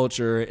cancel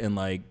culture and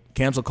like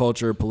cancel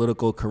culture,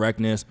 political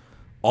correctness,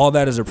 all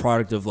that is a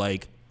product of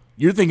like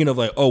you're thinking of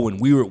like, oh, when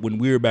we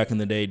were back in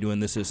the day doing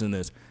this, and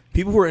this.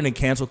 People who are into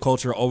cancel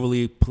culture,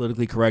 overly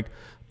politically correct,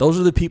 those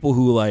are the people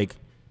who like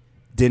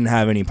didn't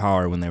have any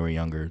power when they were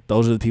younger.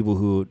 Those are the people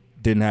who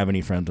didn't have any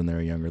friends when they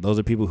were younger. Those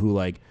are people who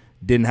like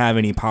didn't have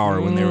any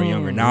power when they were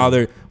younger. Now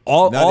they're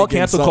Now they all getting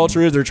cancel something.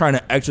 culture is they're trying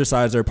to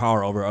exercise their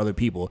power over other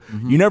people.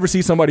 You never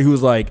see somebody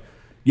who's like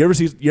you ever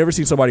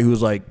see somebody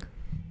who's like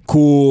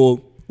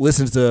cool,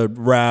 listens to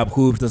rap,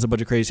 hoops, does a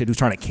bunch of crazy shit, who's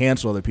trying to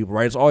cancel other people,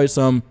 right? It's always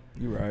some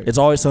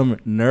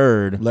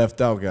nerd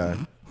Left out guy.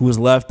 who's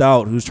left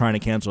out who's trying to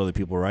cancel other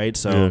people, right?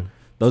 So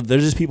they're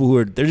just people who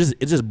are it's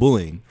just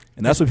bullying.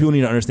 And that's what people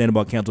need to understand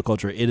about cancel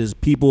culture. It is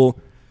people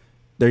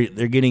they're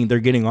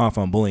getting off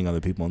on bullying other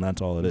people, and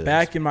that's all it is.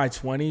 Back in my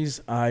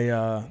 20s,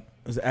 I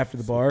was after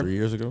the bar. 3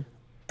 years ago.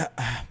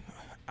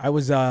 I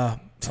was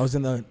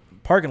in the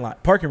parking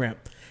ramp,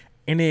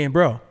 and then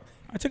bro,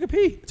 I took a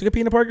pee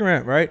in the parking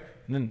ramp, right?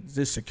 And then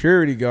this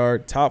security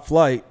guard, top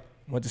flight,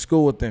 went to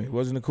school with him. He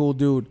wasn't a cool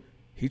dude.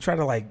 He tried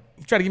to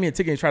give me a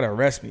ticket and try to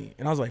arrest me,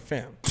 and I was like,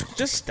 fam,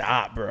 just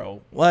stop,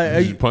 bro. Like,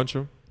 Did you punch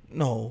him?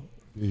 no,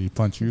 Did he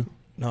punch you?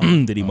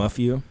 Did he muff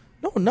you?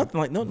 no, nothing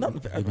like no,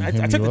 nothing. He I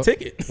hit took you the up?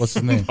 ticket, What's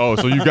his name? Oh,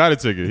 so you got a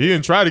ticket. He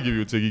didn't try to give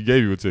you a ticket. He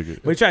gave you a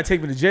ticket. but he tried to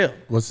take me to jail.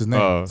 What's his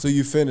name? So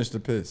you finished the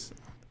piss.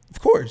 Of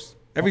course,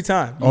 every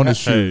time. On his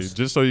Hey, shoes.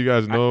 just so you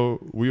guys know,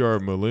 we are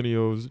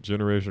millennials,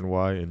 Generation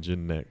Y, and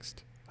Gen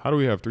Next. How do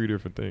we have 3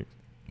 different things?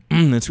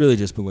 It's really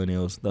just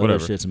millennials. The Whatever.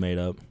 other shit's made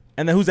up.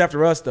 And then who's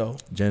after us though?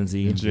 Gen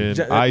Z. Gen,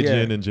 Gen- iGen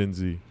yeah. and Gen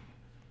Z,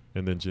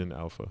 and then Gen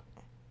Alpha.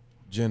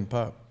 Gen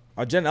Pop.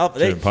 Gen Alpha.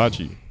 Gen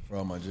Pachi. For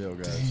all my jail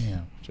guys.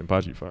 Damn, Gen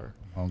Pachi fire.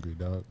 I'm hungry,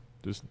 dog.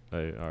 Just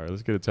hey, all right,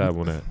 let's get a tab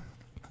on that.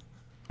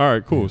 All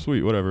right, cool,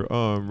 sweet, whatever.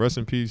 Rest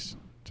in peace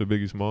to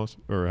Biggie Smalls,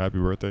 or happy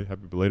birthday,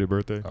 happy belated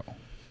birthday. Oh.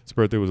 His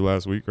birthday was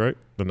last week, right?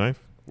 The 9th?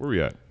 Where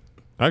we at?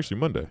 Actually,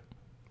 Monday.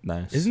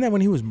 Nice. Isn't that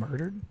when he was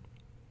murdered?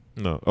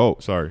 No. Oh,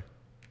 sorry.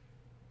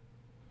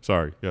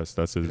 Sorry. Yes,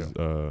 that's his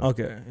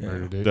Okay. Yeah.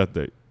 Murder date. death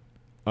date.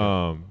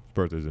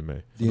 Birthday's in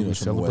May. Dino's we from the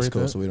West celebrate Coast,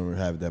 that? so we don't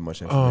have that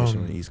much information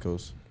on the East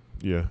Coast.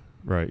 Yeah,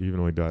 right. Even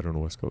though he died on the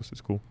West Coast,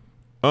 it's cool.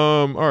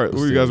 All right, what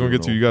do you guys Still want to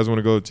get to? don't You guys want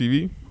to go to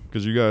TV?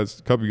 Because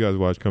a couple of you guys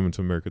watched Coming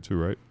to America too,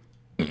 right?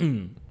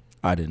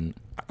 I didn't.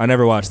 I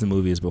never watched the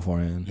movies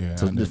beforehand. Yeah,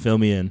 so I never. just fill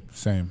me in.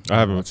 Same. I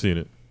haven't seen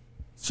it.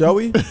 Shall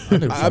we?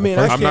 I mean,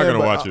 I I'm can, not gonna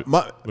but watch it.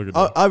 my- Look at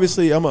that.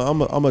 obviously, I'm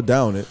a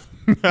down it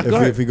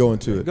if we go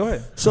into it. Go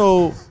ahead.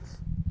 So,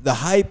 the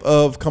hype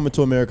of Coming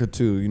to America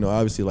 2, you know,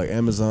 obviously like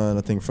Amazon,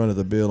 I think fronted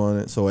the bill on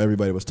it. So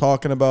everybody was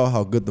talking about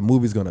how good the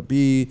movie's gonna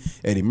be.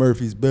 Eddie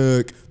Murphy's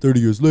back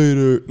 30 years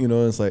later, you know,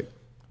 and it's like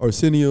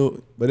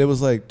Arsenio, but it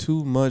was like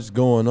too much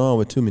going on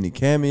with too many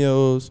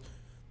cameos.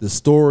 The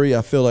story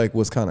I feel like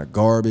was kind of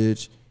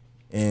garbage,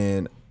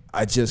 and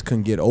I just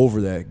couldn't get over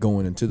that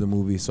going into the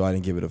movie, so I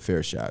didn't give it a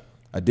fair shot.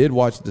 I did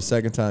watch it the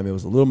second time. It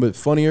was a little bit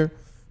funnier,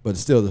 but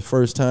still the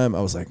first time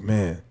I was like,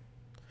 man,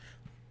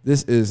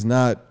 this is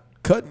not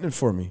cutting it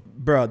for me.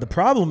 Bro, the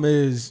problem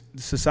is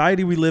the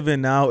society we live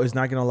in now is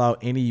not going to allow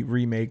any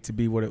remake to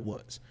be what it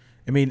was.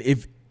 I mean,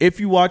 if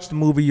you watch the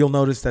movie, you'll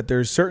notice that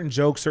there's certain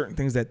jokes, certain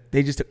things that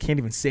they just can't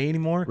even say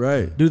anymore.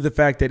 Right. Due to the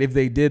fact that if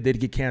they did, they'd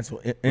get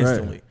canceled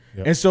instantly. Right.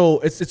 Yep. And so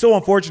it's so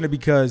unfortunate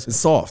because It's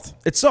soft.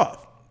 it's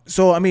soft.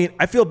 So, I mean,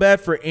 I feel bad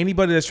for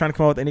anybody that's trying to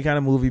come out with any kind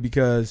of movie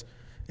because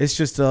it's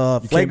just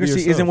can't be flagrancy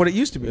yourself. isn't what it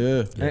used to be.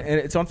 Yeah. And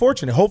it's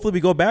unfortunate. Hopefully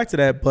we go back to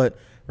that, but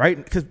right,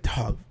 because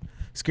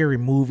scary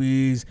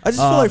movies. I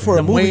just feel like for a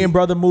the movie- Wayne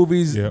brother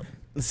movies. Yep.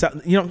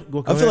 You know, go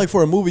I feel ahead. like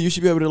for a movie, you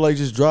should be able to like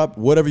just drop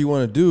whatever you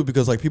want to do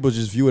because like people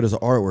just view it as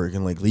artwork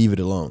and like leave it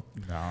alone.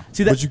 Nah.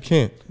 See that, But you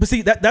can't. But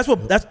see that's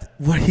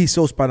what he's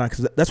so spot on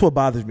because that's what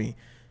bothers me.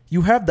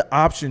 You have the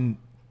option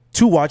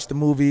to watch the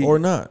movie Or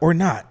not.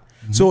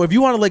 Mm-hmm. So if you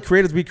want to let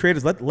creators be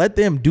creators, let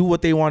them do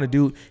what they want to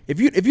do. If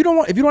you don't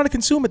want to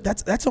consume it,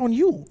 that's on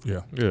you.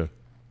 Yeah. Yeah.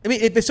 I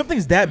mean, if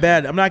something's that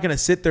bad, I'm not gonna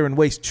sit there and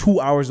waste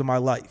 2 hours of my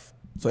life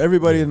So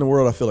everybody in the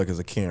world, I feel like, is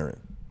a Karen.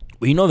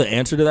 Well, you know the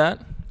answer to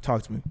that?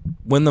 Talk to me.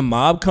 When the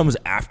mob comes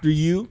after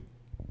you,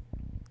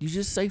 you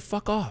just say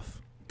fuck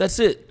off. That's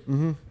it.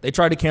 Mm-hmm. They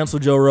tried to cancel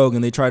Joe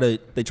Rogan. They try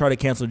to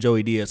cancel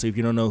Joey Diaz. So if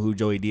you don't know who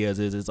Joey Diaz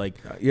is, it's like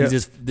Yeah.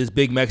 he's this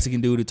big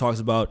Mexican dude who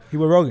talks about He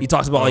with Rogan. He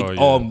talks about Oh,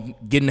 yeah. I'm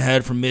getting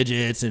head from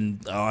midgets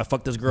and I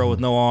fucked this girl with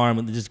no arm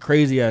and just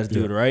crazy ass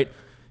dude, right?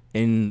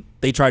 And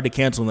they tried to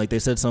cancel him. Like they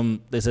said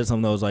something that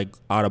was like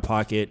out of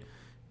pocket,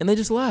 and they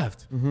just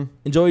laughed. Mm-hmm.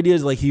 And Joey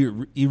Diaz like he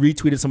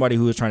retweeted somebody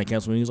who was trying to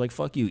cancel him. And he was like,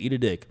 "Fuck you, eat a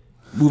dick."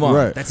 Move on.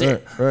 Right, That's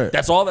it. right.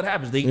 That's all that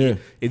happens.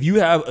 If you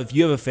have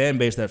a fan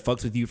base that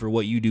fucks with you for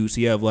what you do,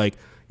 so you have like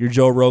your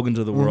Joe Rogans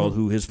of the world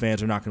who his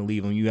fans are not going to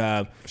leave him. You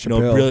have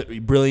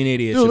brilliant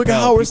idiots. Dude, look at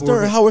Chappelle, Howard people who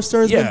Stern. are- Howard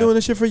Stern's Yeah. been doing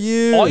this shit for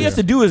years. All you have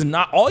to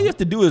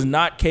do is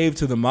not cave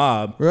to the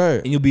mob, Right.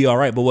 And you'll be all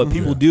right. But what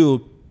people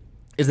do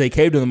is they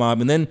cave to the mob,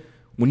 and then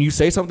when you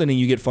say something and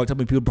you get fucked up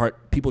and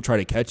people try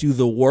to catch you,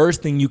 the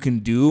worst thing you can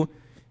do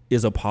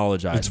is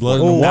apologize. It's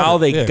blood in the water. Now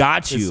they Yeah.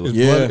 got you.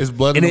 It's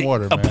blood in And the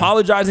water, man.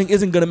 apologizing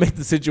isn't going to make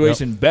the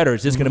situation better.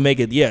 It's just going to make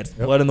it, it's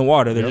blood in the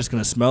water. They're just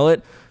going to smell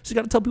it. So you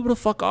got to tell people to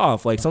fuck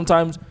off. Like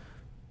sometimes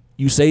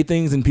you say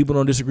things and people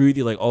don't disagree with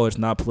you. Like, oh, it's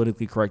not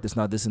politically correct. It's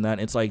not this and that.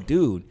 And it's like,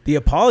 dude. The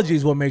apology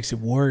is what makes it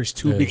worse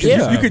too, Yeah. because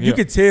Yeah. you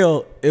could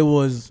tell it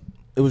was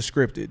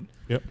scripted.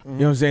 Yep. You know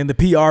what I'm saying? The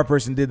PR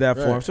person did that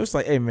for him. So it's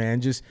like, hey man,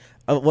 just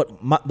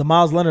the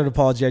Miles Leonard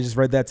apology. I just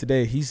read that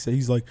today.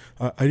 He's like,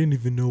 I didn't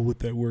even know what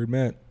that word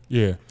meant.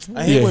 Yeah.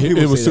 I hate when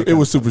people say that it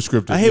was super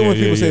scripted. I hate when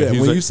people say that.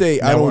 He's When like, you say,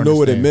 now I don't know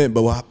what it understand. meant,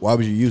 but why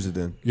would you use it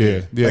then?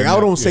 Yeah. Like, I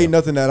don't say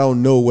nothing that I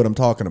don't know what I'm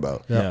talking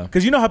about. Yeah.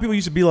 Because you know how people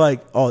used to be like,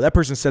 oh, that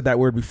person said that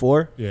word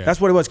before. Yeah. That's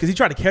what it was. Because he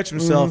tried to catch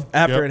himself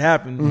after Yep. it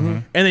happened,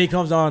 and then he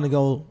comes on and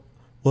go,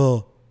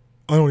 well,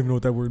 I don't even know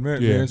what that word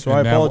meant, Yeah. man. So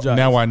And I apologize.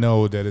 Now I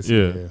know that it's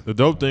Yeah. The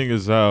dope thing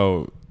is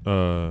how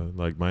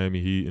like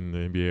Miami Heat and the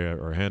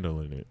NBA are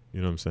handling it. You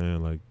know what I'm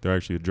saying? Like they're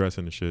actually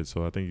addressing the shit.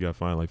 So I think he got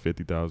fined like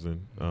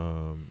 50,000,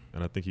 and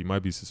I think he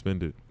might be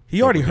suspended.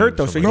 He already hurt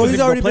though, so he No, wasn't he's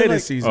going already to play been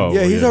this like- season. Oh,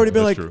 Yeah, he's already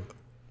been that's like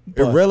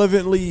true.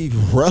 irrelevantly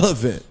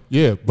relevant.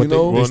 Yeah, but You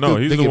know? they Well, still- no,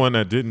 he's they the get- one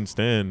that didn't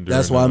stand.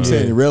 That's during why I'm the-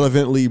 saying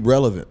irrelevantly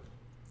relevant.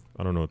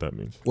 I don't know what that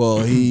means. Well,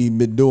 he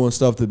been doing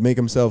stuff to make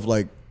himself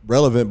like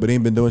relevant, but he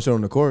ain't been doing shit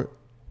on the court.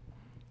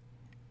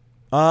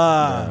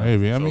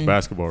 Maybe. I So mean,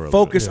 basketball relevant.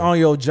 Focus on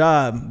your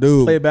job,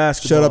 Dude, Play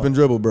basketball. shut up and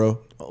dribble, bro.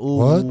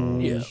 what?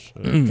 Yeah.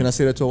 Can I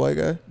say that to a white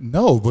guy?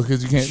 No,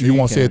 because you can't. Sure You you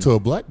won't say it can. to a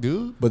black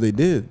dude. But they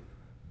did.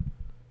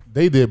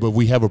 They did, but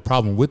we have a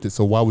problem with it.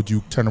 So why would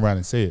you turn around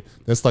and say it?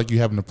 That's like you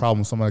having a problem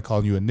with somebody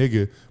calling you a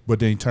nigga, but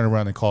then you turn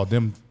around and call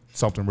them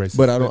something racist.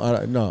 But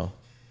I no.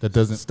 That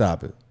doesn't.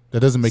 Stop it. That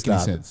doesn't make any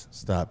Stop it. sense.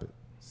 Stop it.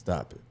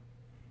 Stop it.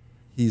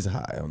 He's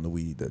high on the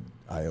weed that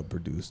I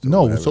produced. or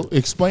No, whatever. so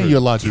explain your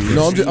logic.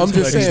 No, I'm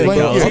just saying. Explain,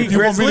 Bro. yeah, He if you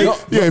want me to,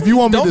 Grizzly? yeah, if you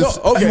want me Don't to,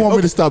 go. Okay, you want me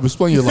okay. to stop,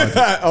 explain your logic.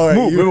 All right,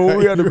 Move, remember when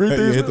we had the breathe yeah,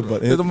 throughs? hit the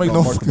button. That don't make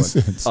no mark the fucking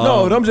button. sense.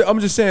 No, but I'm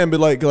just saying. But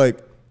like,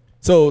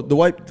 so the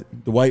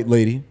white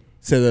lady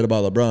said that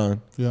about LeBron.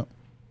 Yeah.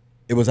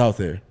 It was out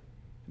there.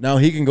 Now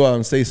he can go out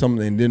and say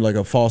something and then like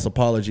a false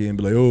apology and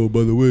be like, oh,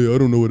 by the way, I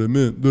don't know what it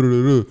meant.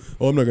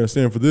 Oh, I'm not gonna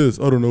stand for this.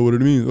 I don't know what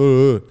it means.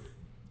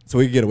 So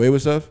he can get away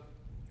with stuff.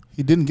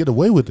 He didn't get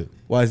away with it.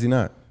 Why is he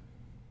not?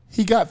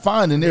 He got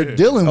fined, and they're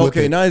dealing with it.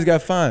 Okay, now he's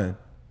got fined.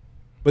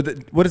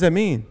 But what does that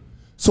mean?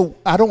 So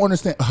I don't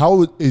understand.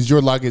 How is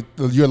your logic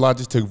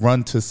to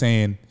run to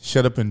saying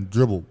shut up and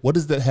dribble? What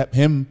does that have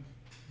him?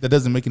 That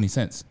doesn't make any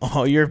sense.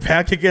 Oh, you're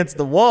back against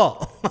the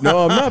wall. No,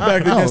 I'm not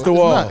back No, against the it's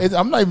wall. not.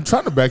 I'm not even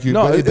trying to back you.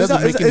 No, but it it's doesn't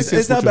not, make any sense.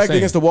 it's not back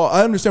against the wall.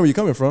 I understand where you're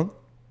coming from.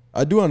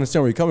 I do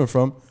understand where you're coming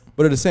from.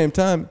 But at the same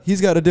time, he's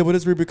got to deal with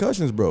his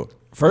repercussions, bro.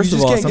 First You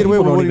of just all, can't some get away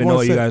people with don't what he even know wants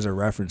what to you say. guys are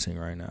referencing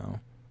right now.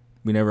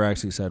 We never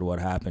actually said what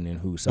happened and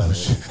who said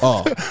it.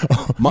 Oh,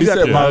 He said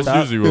Yeah, Miles-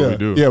 that's usually what we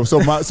do. Yeah.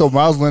 So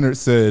Miles Leonard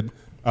said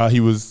he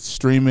was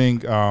streaming.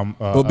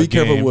 but be a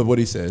careful game. with what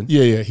he said.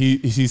 Yeah.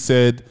 He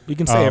said You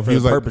can say it for he the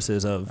was like-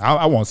 purposes of.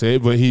 I won't say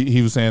it, but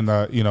he was saying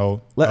Let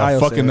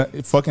Io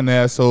say fucking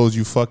assholes,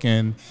 you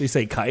fucking. They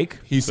say kike.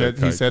 He said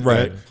kike.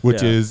 that,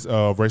 which Yeah. is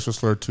racial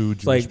slur to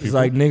Jewish people. It's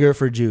like nigger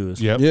for Jews.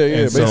 Yep. Yeah,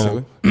 and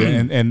basically.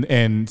 So,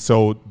 and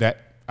so that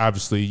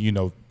obviously,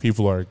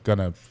 people are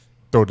gonna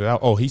throw it out.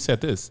 Oh, he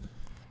said this,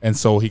 and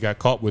so he got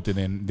caught with it,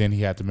 and then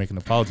he had to make an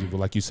apology. But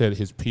like you said,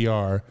 his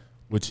PR,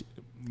 which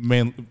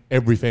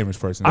every famous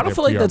person, I don't their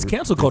feel like PR that's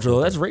cancel culture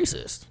though. That's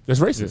racist. That's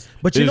racist.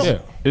 But you know,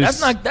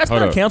 That's not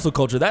hold up. cancel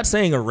culture. That's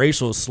saying a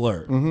racial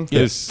slur.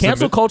 It's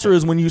Cancel submi- culture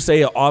is when you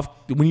say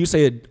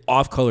an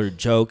off-color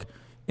joke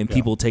and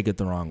people take it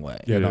the wrong way.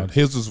 Yeah, no,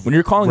 his was When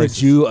you're calling racist.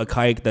 a Jew a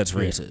kike, that's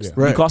racist. yeah.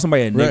 When you Right. call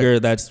somebody a nigger,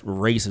 Right. that's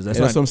racist. That's And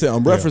not. that's what I'm saying.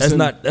 I'm referencing.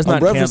 That's I'm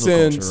not cancel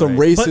referencing culture, some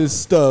right? racist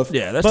stuff.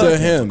 Yeah, that's to not him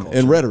cancel culture.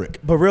 and rhetoric.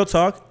 but real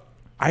talk,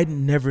 I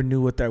never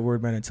knew what that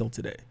word meant until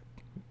today.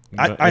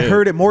 I Yeah,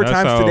 heard it more that's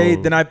times how- today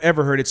than I've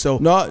ever heard it. So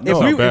No, if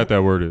no. How we- bad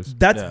that word is.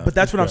 But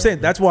that's what I'm saying.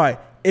 That's why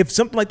if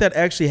something like that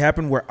actually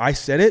happened where I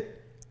said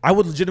it, I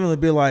would legitimately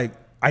be like,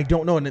 I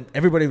don't know, and then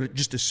everybody would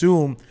just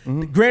assume.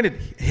 Granted,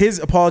 his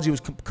apology was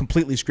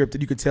completely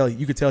scripted. You could tell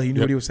he knew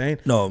what he was saying.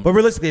 No. But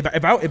realistically,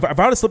 if I would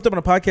have slipped up on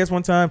a podcast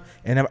one time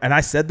and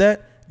I said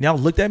that, and y'all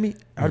looked at me,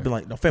 I would have been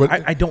like, no, fam,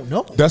 But I don't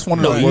know. That's one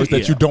of No, those words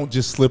that yeah. you don't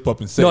just slip up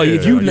and say. No,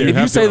 if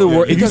you say the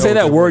word, if you say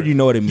that word, you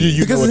know what it means. you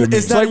know Because what it it's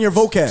means. not in your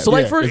vocab. So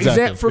like Yeah, for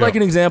exactly. like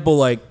an example,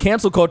 like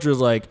cancel culture is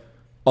like,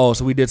 oh,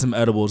 so we did some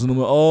edibles, and I'm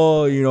like,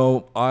 oh, you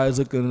know, eyes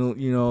looking,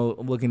 you know,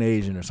 looking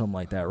Asian or something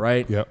like that,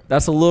 right? Yep.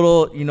 That's a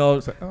little, you know,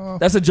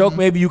 that's a joke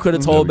maybe you could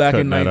have told back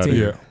in cutting that out of 19.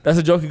 here. That's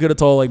a joke you could have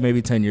told like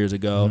maybe 10 years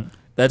ago.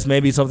 That's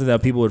maybe something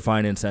that people would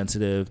find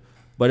insensitive,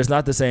 but it's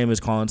not the same as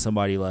calling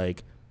somebody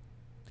like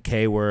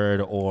K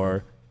word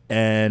or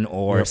N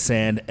or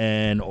sand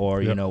N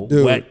or you know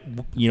Dude. wet,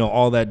 you know,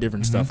 all that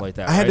different stuff like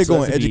that. I had right? to So go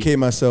that and to be- educate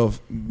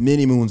myself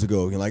many moons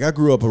ago. You know, like I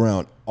grew up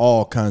around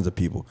all kinds of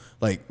people,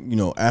 like you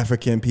know,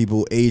 African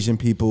people, Asian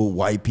people,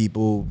 white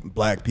people,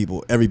 black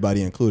people,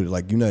 everybody included,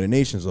 like United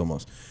Nations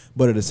almost.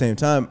 But at the same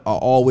time, I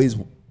always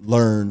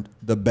learned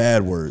the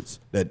bad words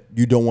that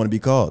you don't want to be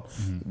called.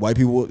 White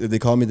people, if they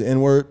call me the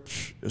N word,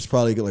 it's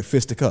probably like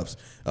fisticuffs.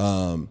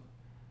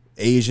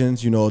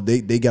 Asians, you know,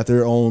 they got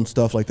their own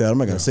stuff like that. I'm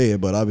not gonna say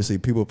it, but obviously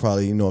people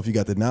probably, you know, if you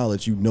got the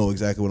knowledge, you know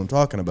exactly what I'm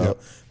talking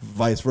about.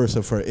 Vice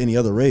versa for any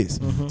other race.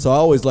 So I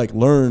always like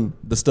learn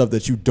the stuff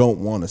that you don't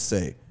want to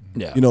say.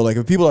 Yeah. You know, like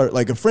if people are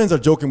like if friends are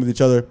joking with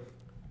each other,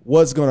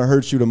 what's gonna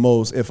hurt you the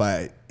most if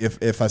I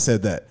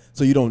said that?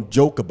 So you don't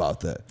joke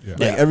about that. Yeah.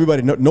 Like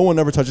everybody, no one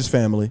ever touches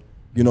family.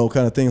 You know,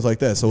 kind of things like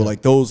that. So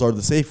like those are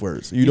the safe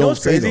words. You know don't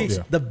what's say crazy? those.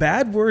 Yeah. The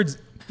bad words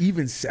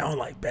even sound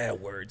like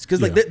bad words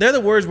because like Yeah. they're the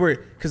words where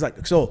because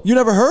like so You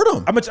never heard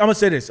them. I'm gonna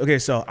say this. Okay,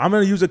 so I'm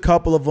gonna use a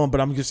couple of them,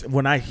 but I'm just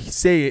when I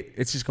say it,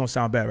 it's just gonna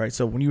sound bad, right?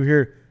 So when you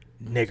hear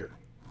nigger,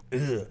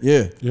 ugh.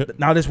 Yeah.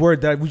 Now this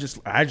word that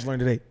I just learned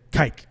today,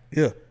 kike,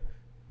 yeah,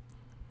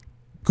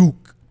 gook.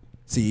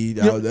 See,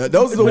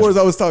 those are the words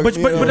I was talking. But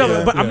you know, no,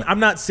 yeah. but I'm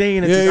not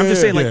saying it. Yeah, I'm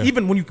just saying like yeah.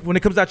 even when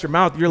it comes out your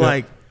mouth, you're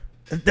like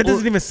that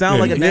doesn't even sound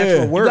like a yeah.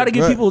 natural word. You gotta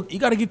give Right. people. You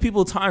gotta give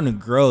people time to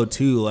grow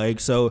too. Like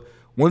so,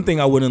 one thing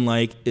I wouldn't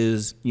like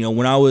is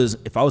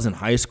if I was in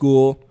high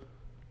school,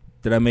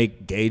 did I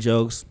make gay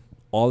jokes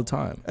all the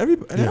time?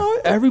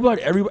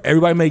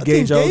 Everybody made gay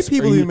think gay jokes.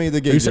 people Or even made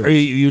the gay or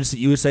jokes.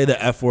 you would say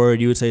the F word.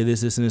 You would say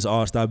this and this.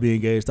 Oh, stop being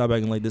gay. Stop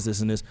acting like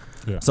this and this.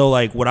 Yeah. So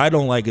like, what I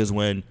don't like is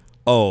when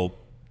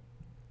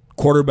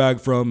quarterback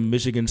from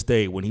Michigan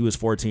State when he was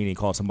 14 he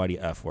called somebody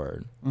F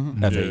word, Yeah,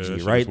 that FAG,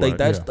 shit right? is Like whack.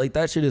 that's Yeah. like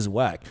that shit is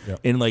whack. Yeah.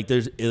 And like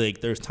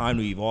there's time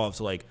to evolve.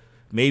 So like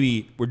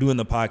maybe we're doing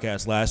the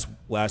podcast last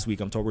week.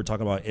 We're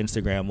talking about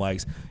Instagram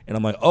likes, and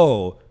I'm like,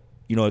 oh,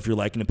 if you're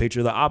liking a picture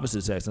of the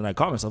opposite sex, and I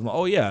call myself, I'm like,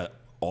 oh yeah,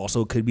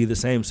 also could be the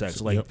same sex.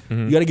 So like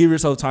you got to give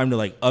yourself time to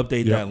like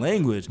update that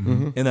language,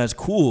 and that's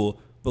cool.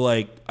 But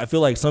like I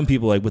feel like some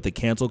people like with the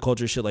cancel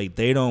culture shit, like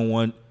they don't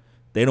want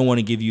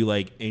to give you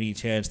like any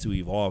chance to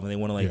evolve, and they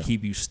want to like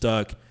keep you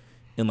stuck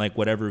in like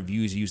whatever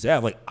views you used to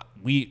have. Like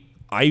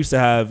I used to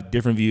have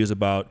different views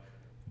about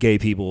gay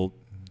people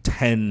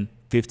 10,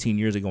 15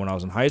 years ago when I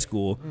was in high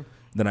school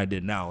than I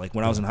did now. Like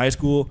when I was in high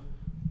school,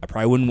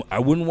 I wouldn't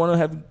want to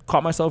have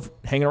caught myself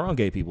hanging around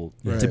gay people.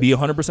 To be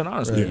 100%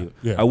 honest with you,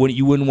 Yeah.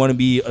 you wouldn't want to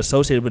be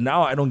associated. But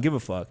now I don't give a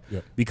fuck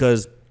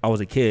because I was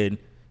a kid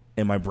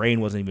and my brain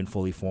wasn't even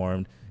fully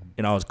formed,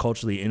 and I was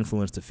culturally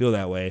influenced to feel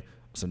that way.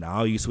 So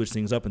now you switch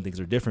things up and things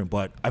are different.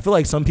 But I feel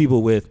like some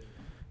people with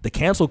the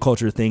cancel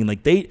culture thing,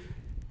 like the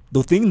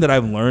thing that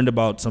I've learned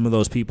about some of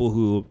those people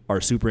who are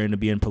super into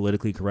being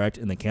politically correct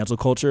in the cancel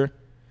culture,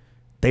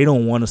 they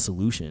don't want a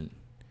solution.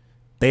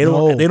 They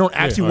don't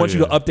actually want you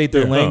to update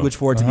their language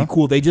for it to be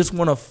cool. They just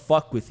want to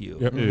fuck with you.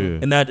 Yep. Yeah.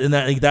 And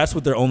like, that's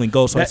what their only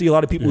goal. So I see a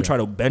lot of people who try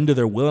to bend to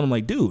their will, and I'm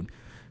like, dude,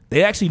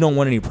 they actually don't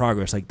want any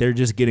progress. Like they're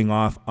just getting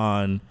off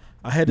on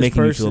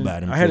making you feel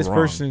bad. And I had feel this wrong.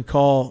 person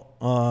call.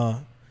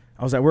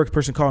 I was at work.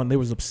 Person called and they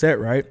was upset,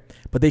 right?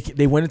 But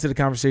they went into the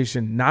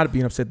conversation not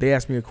being upset. They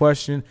asked me a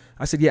question.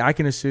 I said, "Yeah, I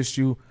can assist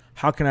you.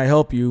 How can I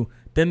help you?"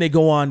 Then they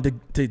go on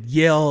to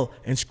yell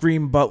and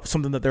scream about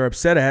something that they're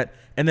upset at,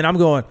 and then I'm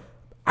going,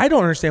 I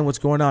don't understand what's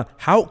going on.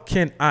 How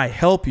can I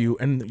help you?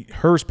 And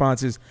her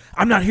response is,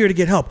 I'm not here to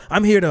get help.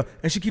 I'm here to,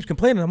 and she keeps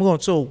complaining. I'm going,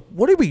 so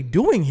what are we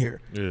doing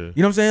here? Yeah. You know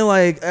what I'm saying?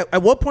 Like,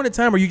 at what point in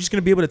time are you just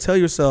going to be able to tell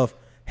yourself,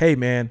 hey,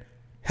 man,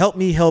 help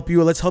me help you,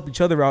 or let's help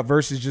each other out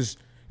versus just,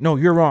 no,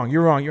 you're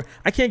wrong.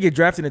 I can't get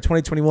drafted in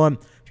 2021.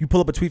 If you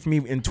pull up a tweet from me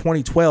in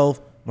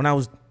 2012 when I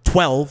was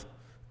 12,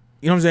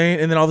 you know what I'm saying?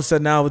 And then all of a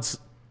sudden now it's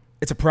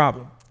a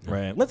problem.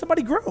 Right. Let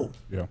somebody grow.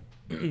 Yeah.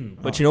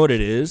 But you know what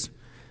it is?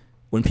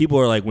 When people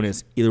are like, when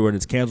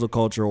it's cancel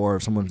culture or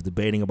if someone's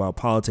debating about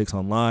politics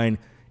online,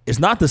 it's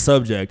not the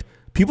subject.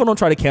 People don't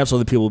try to cancel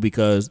the people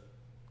because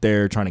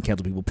they're trying to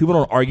cancel people. People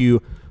don't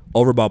argue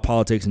over about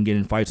politics and get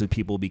in fights with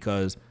people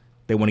because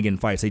they want to get in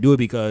fights. They do it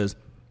because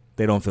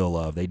they don't feel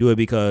love. They do it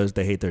because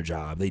they hate their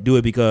job. They do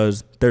it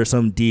because there's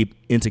some deep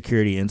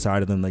insecurity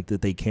inside of them, like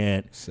that they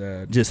can't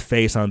just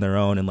face on their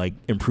own and like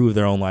improve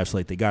their own life. So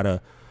like they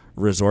gotta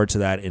resort to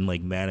that and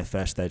like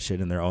manifest that shit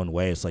in their own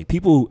way. It's like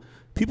people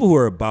who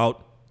are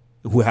about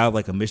who have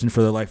like a mission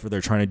for their life where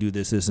they're trying to do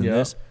this, and Yeah.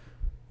 this.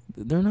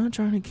 They're not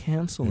trying to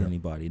cancel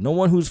anybody. No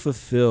one who's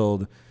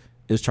fulfilled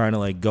is trying to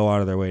like go out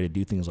of their way to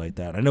do things like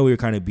that. I know we were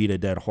kind of beat a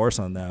dead horse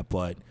on that,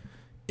 but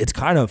it's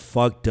kind of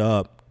fucked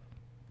up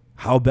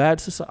how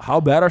bad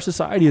our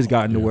society has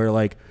gotten to where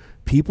like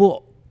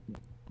people,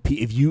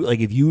 if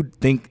you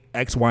think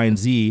X, Y, and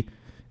Z,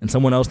 and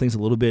someone else thinks a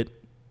little bit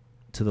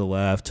to the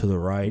left, to the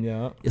right,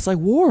 it's like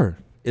war.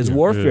 It's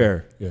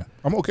warfare. Yeah,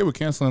 I'm okay with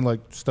canceling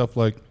like stuff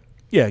like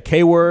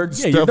K word.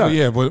 Yeah, you're stuff. done.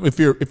 Yeah, but if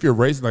you're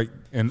racist, like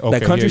and okay,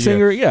 That country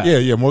singer,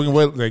 Morgan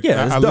Wallen. Like,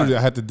 Yeah, I it's literally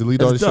done. had to delete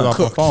It's all this shit done. off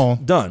my Cooked.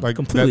 phone. Done. Like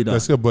Completely done.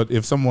 That's good. But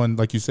if someone,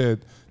 like you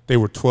said, they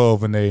were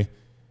 12 and they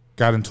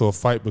got into a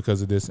fight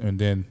because of this, and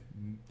then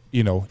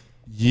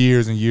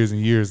years and years and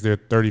years, they're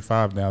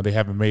 35 now. They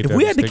haven't made. If that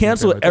we had to mistake and shit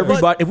cancel like that.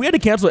 everybody, if we had to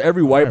cancel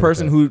every white with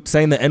person that. who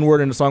sang the N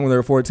word in a song when they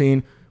were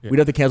 14, we'd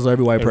have to cancel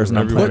every white person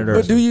on every planet white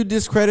Earth. But do you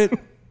discredit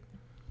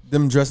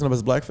them dressing up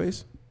as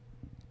blackface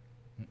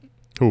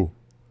Who?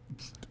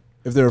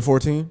 if they're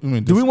 14? I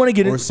mean, Do we want to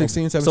get Or into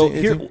 16, so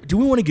 17, here? 18? Do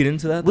we want to get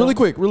into that? Really though?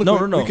 quick, really no,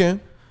 quick. No, no, We can.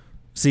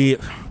 See,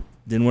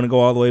 didn't want to go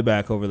all the way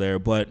back over there,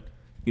 but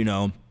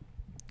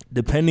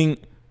depending,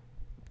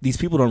 these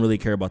people don't really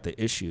care about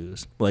the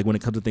issues. Like when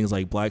it comes to things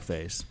like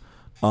blackface,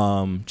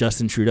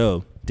 Justin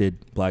Trudeau did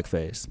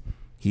blackface.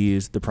 He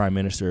is the Prime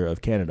Minister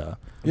of Canada.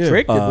 Yeah.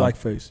 Drake did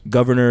blackface.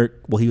 Governor,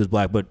 well, he was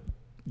black, but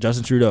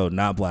Justin Trudeau,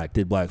 not black,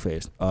 did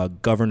blackface.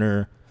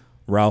 Governor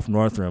Ralph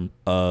Northam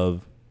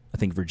of, I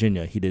think,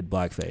 Virginia, he did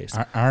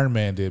blackface. Iron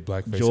Man did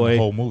blackface in Joy- the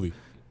whole movie.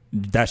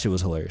 That shit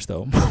was hilarious,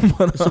 though.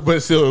 But it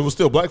was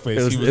still blackface.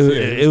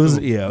 It was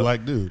still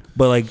black dude.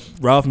 But like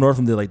Ralph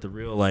Northam did like the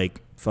real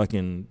like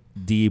fucking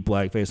deep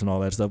blackface and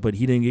all that stuff, but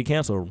he didn't get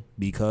canceled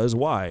because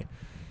why?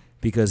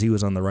 Because he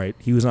was on the right.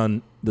 He was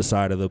on the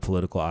side of the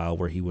political aisle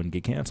where he wouldn't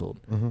get canceled.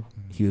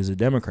 He was a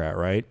Democrat,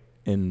 right?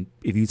 And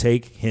if you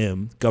take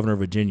him, governor of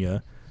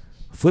Virginia,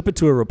 flip it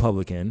to a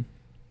Republican,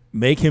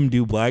 make him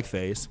do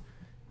blackface,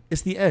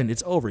 it's the end.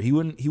 It's over. He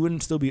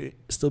wouldn't still be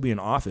in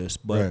office,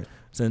 but Right.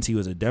 since he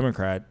was a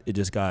Democrat, it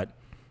just got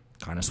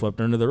kind of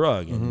swept under the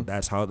rug, and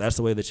that's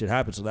the way that shit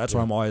happens. So that's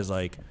why I'm always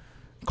like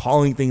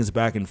calling things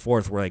back and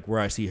forth. Where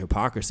I see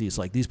hypocrisy, it's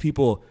like these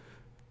people.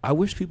 I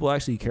wish people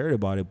actually cared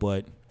about it,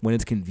 but when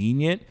it's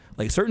convenient,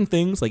 like certain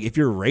things, like if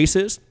you're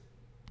racist,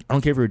 I don't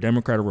care if you're a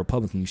Democrat or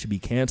Republican, you should be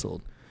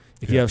canceled.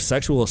 If you have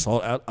sexual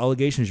assault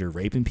allegations, you're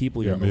raping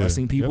people, you're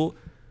molesting people.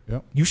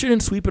 Yep. You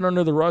shouldn't sweep it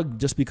under the rug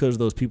just because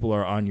those people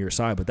are on your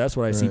side. But that's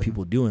what I see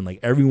people doing. Like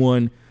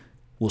everyone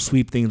will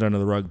sweep things under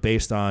the rug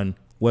based on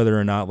whether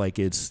or not like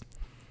it's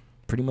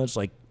pretty much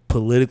like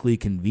politically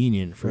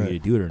convenient for you to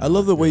do it or not. I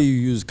love the way you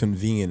use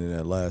convenient in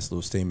that last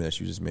little statement that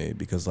you just made,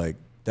 because like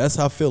that's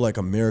how I feel like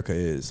America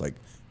is. Like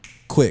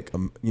quick,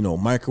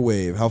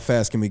 microwave. How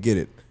fast can we get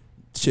it?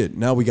 Shit.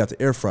 Now we got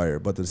the air fryer,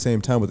 but at the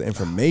same time, when the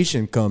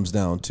information comes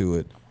down to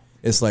it,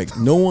 it's like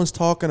no one's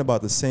talking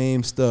about the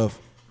same stuff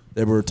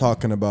that we were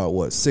talking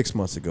about 6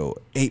 months ago,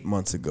 8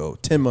 months ago,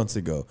 10 months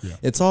ago. Yeah.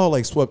 It's all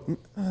like swept.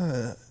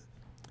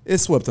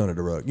 It's swept under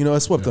the rug.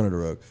 It's swept under the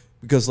rug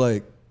because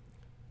like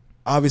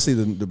obviously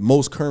the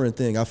most current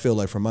thing I feel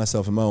like for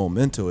myself and my own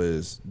mental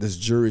is this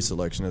jury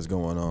selection that's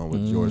going on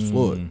with George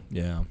Floyd,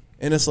 Yeah.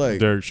 and it's like,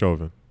 Derek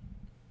Chauvin.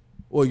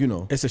 well,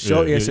 It's a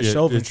show. Yeah, it's a yeah,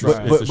 Chauvin it's-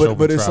 trial. it's a Chauvin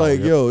but it's trial, like,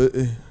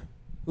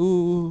 yeah.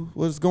 ooh,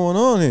 what's going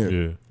on here?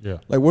 Yeah. Yeah.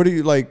 Like,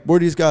 where are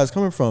these guys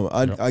coming from?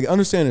 I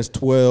understand it's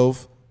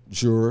 12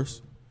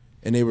 jurors,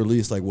 and they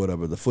released like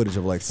whatever the footage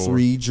of like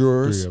 3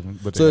 jurors. 3 of them,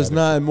 but So they it's added-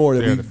 9 more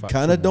they that we added 5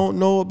 kind of more. don't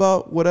know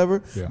about,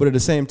 whatever. Yeah. But at the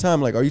same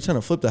time, like, are you trying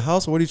to flip the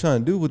house, or what are you trying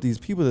to do with these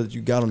people that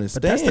you got on this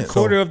But stand? that's the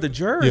quarter of the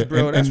jurors, Yeah,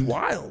 bro. That's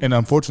wild. And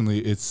unfortunately,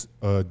 it's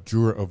a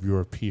juror of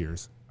your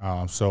peers.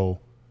 So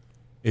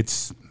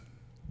it's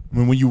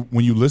when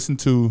you listen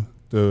to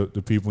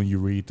the people, when you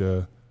read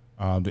the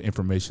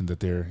information that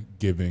they're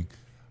giving,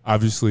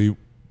 obviously,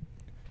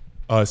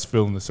 us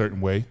feeling a certain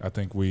way. I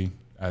think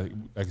I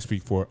can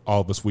speak for all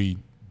of us. We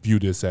view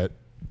this at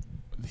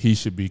he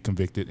should be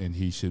convicted and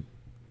he should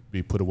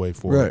be put away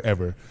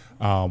forever.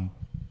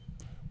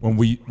 When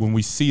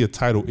we see a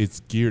title, it's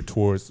geared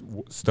towards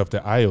stuff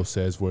that Io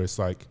says, where it's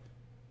like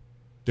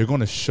they're going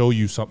to show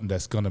you something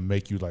that's going to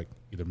make you like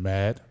either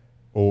mad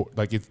or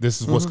like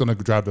this is what's going to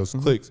drive those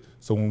clicks.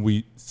 So when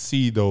we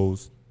see the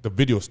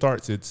video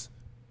starts, it's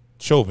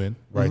Chauvin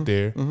right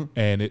there,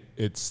 and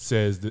it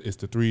says that it's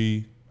the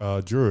 3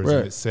 jurors, Right.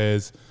 and it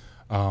says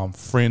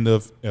friend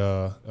of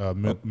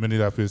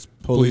Minneapolis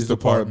Police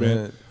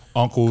Department,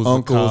 uncles,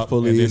 the cop,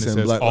 police, and then it and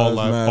says Black all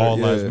Lives Matter, all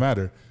lives yeah.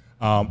 matter.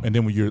 And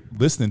then when you're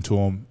listening to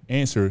them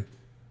answer,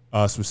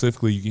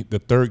 specifically you get the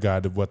third guy,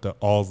 what the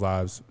all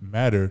lives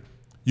matter,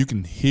 you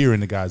can hear in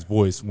the guy's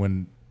voice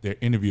when they're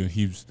interviewing,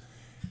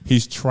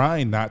 he's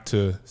trying not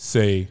to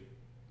say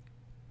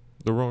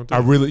The wrong thing.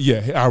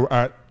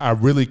 I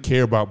really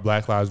care about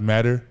Black Lives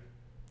Matter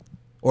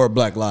or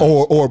Black Lives.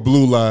 or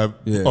Blue Lives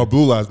Yeah. or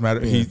Blue Lives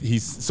Matter. Yeah.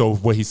 He's so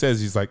what he says,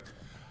 he's like,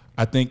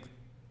 I think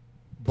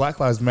Black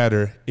Lives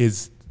Matter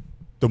is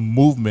the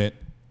movement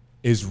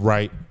is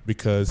right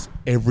because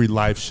every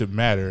life should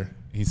matter.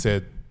 He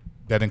said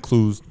that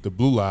includes the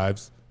Blue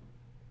Lives,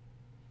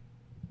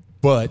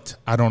 but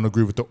I don't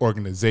agree with the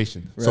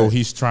organization. So Right.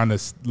 he's trying to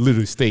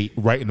literally state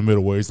right in the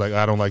middle where he's like,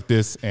 I don't like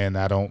this and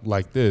I don't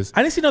like this.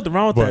 I didn't see nothing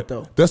wrong with that But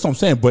though. that's what I'm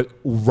saying. But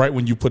right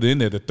when you put it in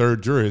there, the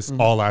third juror is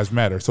all lives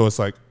matter. So it's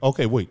like,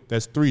 okay, wait,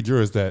 that's 3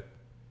 jurors that.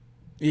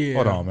 Yeah.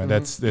 Hold on, man.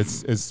 That's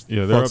it's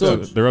Yeah, they're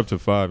fucked up to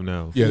 5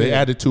 now. Yeah, they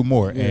added 2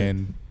 more,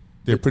 and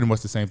they're pretty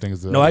much the same thing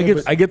as the. No, I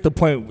get the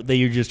point that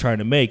you're just trying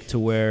to make, to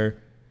where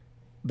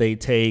they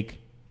take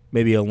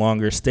maybe a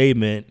longer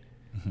statement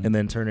and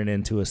then turn it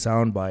into a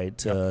soundbite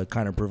to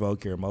kind of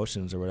provoke your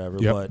emotions or whatever.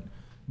 Yep. But Yeah,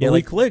 yeah, we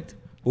like clicked.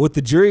 with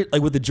the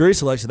jury,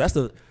 selection, that's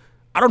the.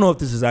 I don't know if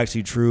this is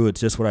actually true. It's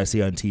just what I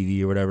see on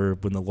TV or whatever.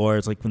 When the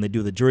lawyers, like when they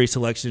do the jury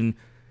selection,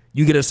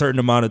 you get a certain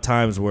amount of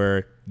times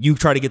where you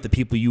try to get the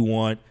people you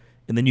want,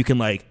 and then you can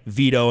like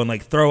veto and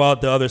like throw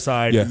out the other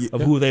side Yeah.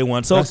 of who they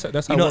want. So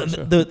That's how you know,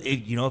 it works,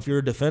 if you're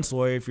a defense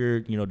lawyer, if you're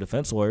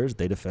defense lawyers,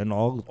 they defend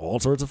all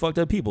sorts of fucked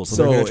up people. So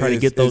they're gonna try to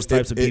get those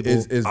types of people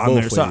it's on both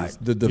their ways. side.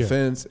 The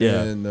defense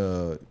Yeah. and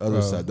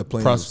other side, the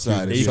plaintiff prosecutor.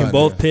 side. You is can trying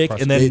both to- pick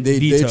and then They're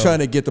veto. trying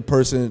to get the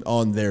person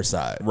on their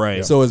side.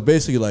 Right. So it's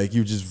basically like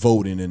you just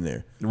voting in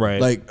there. Right.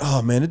 Like,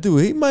 oh man, the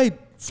dude, he might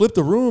flip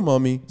the room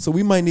on me, so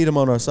we might need him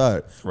on our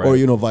side. Right.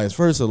 Or, vice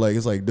versa. Like,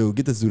 it's like, dude,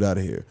 get this dude out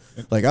of here.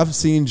 Like, I've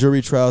seen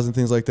jury trials and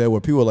things like that where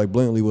people like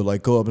blatantly would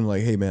like go up and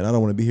like, hey man, I don't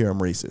want to be here, I'm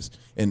racist.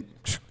 And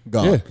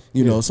gone.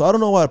 So I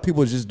don't know why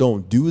people just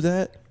don't do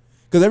that.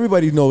 Because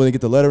everybody know when they get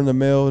the letter in the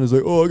mail and it's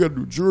like, oh, I got to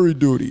do jury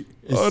duty.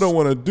 I don't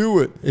want to do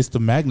it. It's the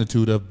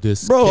magnitude of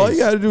this. Bro, all case.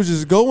 you got to do is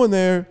just go in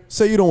there,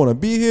 say you don't want to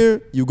be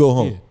here, you go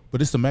home. Yeah.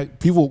 But it's the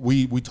people.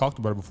 We talked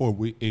about it before.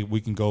 We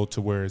can go to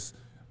where it's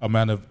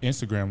amount of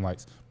Instagram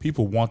likes.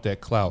 People want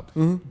that clout.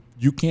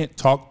 You can't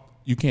talk.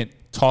 You can't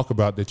talk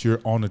about that you're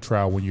on the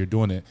trial when you're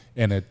doing it,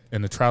 and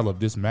a trial of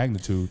this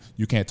magnitude,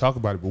 you can't talk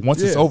about it. But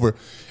once it's over,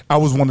 I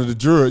was one of the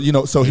jurors.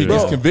 So he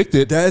gets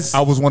convicted.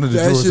 I was one of the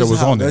jurors that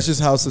was on there. That's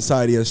just how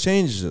society has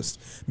changed us.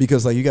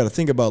 Because like you got to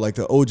think about like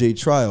the OJ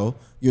trial.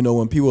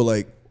 When people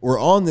like were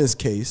on this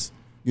case,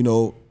 in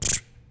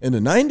the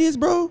 90s,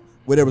 bro,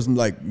 where there was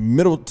like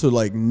middle to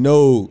like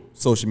no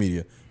social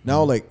media.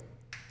 Now like,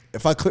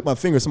 if I click my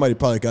finger, somebody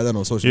probably got that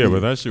on social media. Yeah,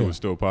 but that shit was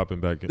still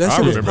popping back in. That I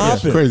shit was remember that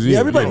popping. shit. Crazy. Yeah, Yeah,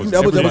 everybody. yeah,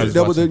 That was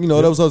watching.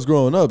 that was us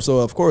growing up. So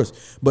of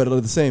course, but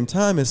at the same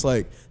time, it's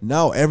like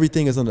now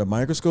everything is under a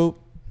microscope.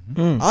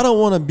 I don't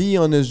want to be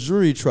on this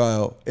jury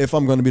trial if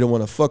I'm going to be the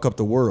one to fuck up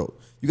the world.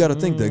 You got to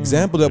think the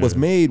example that was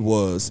made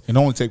was It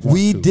only take one,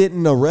 we two.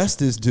 didn't arrest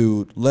this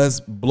dude. Let's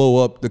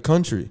blow up the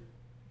country.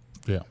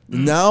 Yeah.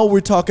 Now we're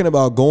talking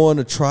about going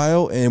to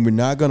trial and we're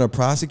not going to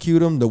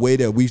prosecute him the way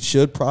that we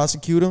should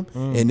prosecute him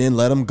and then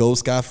let him go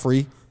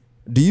scot-free.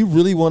 Do you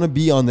really want to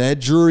be on that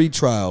jury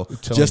trial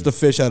just to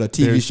fish out a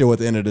TV there's- show at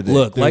the end of the day?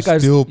 Look, There's like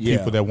still yeah.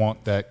 people that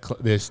want that.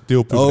 There's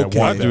still people that Okay.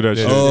 want I do that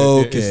shit.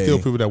 It's Okay. still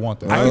people that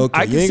want that.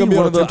 Okay, you ain't see gonna be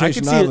one on of the-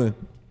 Temptation Island.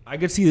 I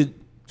could see the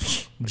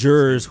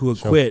jurors who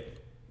acquit,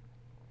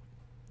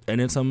 and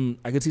then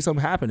I could see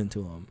something happening to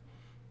them.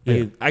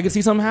 Yeah. I could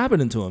see something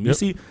happening to them.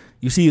 Yep.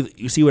 You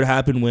see what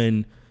happened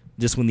when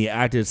the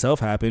act itself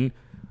happened.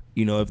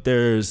 If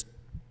there's,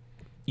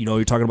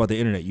 you're talking about the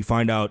internet. You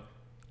find out,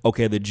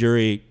 okay, the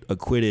jury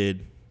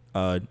acquitted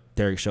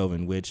Derek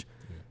Chauvin, which,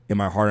 in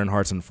my heart and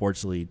hearts,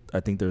 unfortunately, I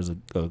think there's a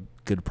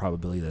good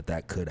probability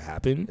that could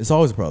happen. It's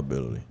always a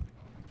probability.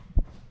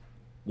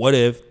 What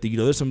if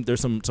there's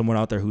someone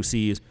out there who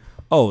sees,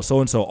 oh, so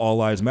and so, all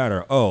lives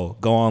matter. Oh,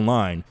 go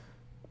online,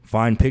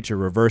 find picture,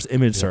 reverse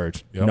image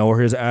search, Yep. know where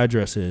his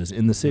address is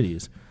in the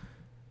cities.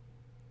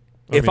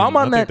 I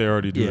think they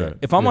already do that.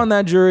 If I'm on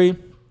that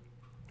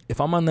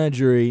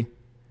jury,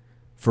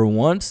 for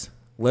once,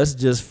 let's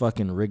just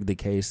fucking rig the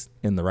case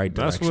in the right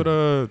direction.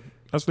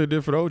 That's what they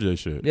did for the OJ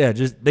shit. Yeah,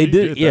 they He did.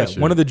 did Yeah, that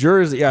one shit. of the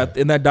jurors. Yeah,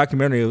 in that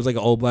documentary, it was like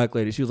an old black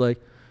lady. She was like,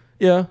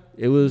 "Yeah,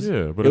 it was.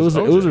 Yeah, but it it's was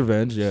OJ.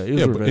 revenge. Yeah, it was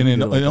Yeah, but, revenge.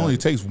 and Shit like it only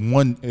that. takes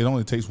one. It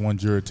only takes one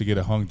juror to get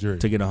a hung jury.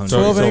 To get a hung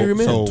 12 angry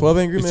men. 12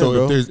 angry men, So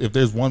bro. if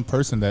there's one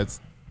person that's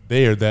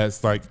there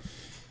that's like,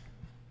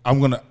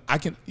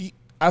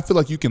 I feel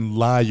like you can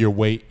lie your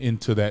way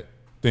into that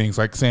things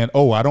like saying,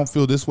 oh, I don't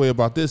feel this way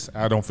about this.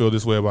 I don't feel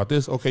this way about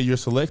this. Okay, you're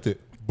selected.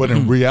 But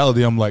in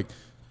reality, I'm like,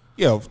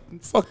 yeah,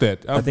 fuck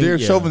that. think,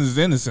 Derek yeah. Chauvin is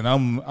innocent.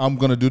 I'm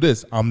gonna do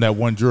this. I'm that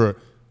one juror.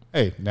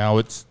 Hey, now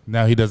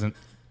he doesn't.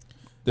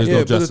 There's Yeah, no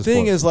but the justice.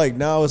 thing for him. is, like,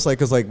 now it's like,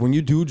 because, like, when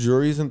you do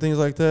juries and things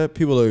like that,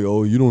 people are like,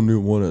 oh, you don't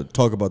even want to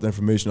talk about the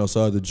information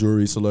outside the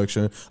jury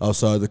selection,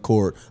 outside the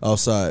court,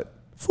 outside.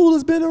 Fool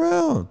has been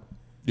around.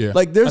 yeah,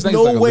 Like, I there's think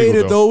no it's like way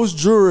illegal, that though. those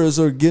jurors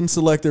are getting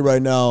selected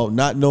right now,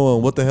 not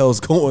knowing what the hell is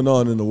going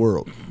on in the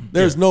world.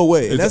 There's no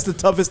way. And that's the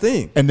toughest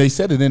thing. And they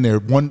said it in there.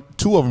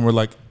 Two of them were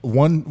like,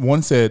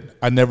 one said,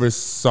 I never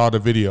saw the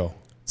video.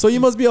 So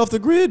you must be off the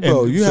grid,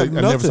 bro. And You said, have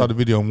I nothing. never saw the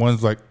video. And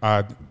one's like,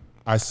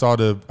 I saw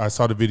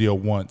the video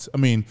once. I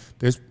mean,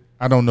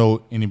 I don't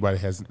know anybody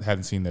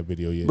hadn't seen that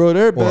video yet. Bro,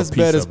 their Or a best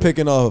piece bet is of it.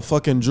 picking a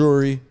fucking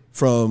jury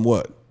from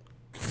what?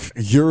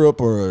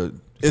 Europe or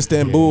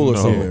Istanbul or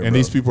No. somewhere. and bro.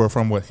 these people are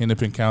from what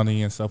Hennepin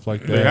County and stuff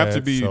like that. They have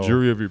to be so-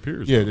 jury of your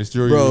peers. Yeah, though. this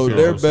jury. Bro, of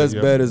their peers. best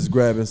Yep. bet is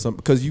grabbing some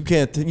because you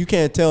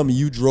can't tell me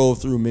you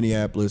drove through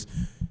Minneapolis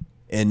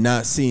and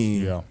not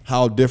seeing Yeah.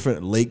 how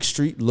different Lake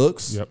Street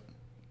looks Yep.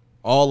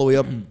 all the way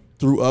up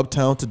through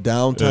uptown to And,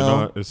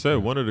 downtown. it said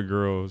one of the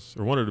girls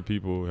or one of the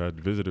people had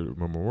visited a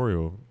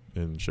memorial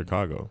in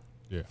Chicago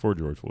for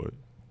George Floyd.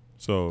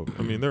 So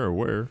I mean, they're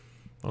aware.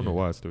 I don't know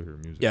why I still hear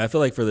music. Yeah, I feel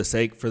like for the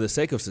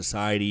sake of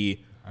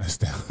society, I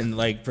understand. and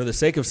like for the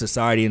sake of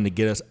society, and to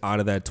get us out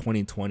of that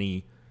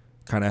 2020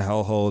 kind of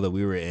hellhole that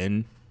we were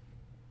in,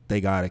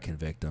 they gotta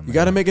convict them. You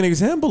got to make an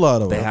example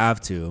out of They it. have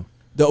to.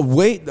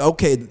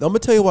 Okay, I'm gonna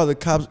tell you why the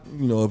cops.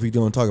 You know, if we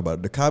don't talk about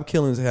it, the cop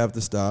killings have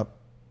to stop.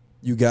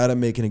 You got to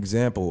make an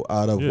example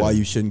out of why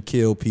you shouldn't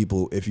kill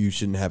people if you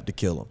shouldn't have to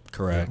kill them.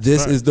 Correct.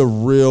 This is the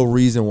real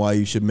reason why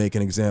you should make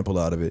an example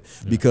out of it.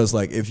 Because,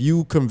 like, if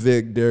you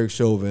convict Derek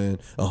Chauvin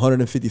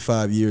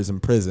 155 years in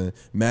prison,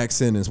 max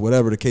sentence,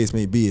 whatever the case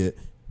may be,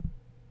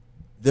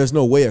 there's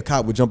no way a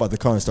cop would jump out the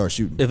car and start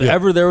shooting. If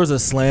ever there was a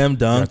slam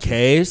dunk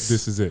case,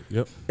 This is it.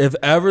 Yep. if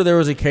ever there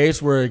was a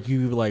case where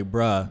you be like,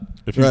 bruh,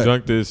 If you Right.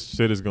 dunk this,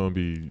 shit is gonna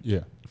be Yeah.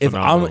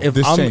 phenomenal.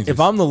 This if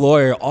I'm the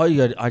lawyer,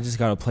 I just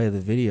gotta play the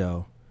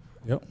video.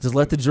 Yep. Just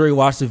let the jury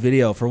watch the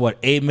video for what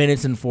 8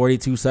 minutes and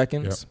 42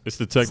 seconds. It's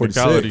the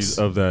technicalities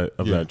 46.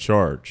 of that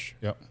charge.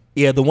 Yep.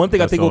 Yeah, the one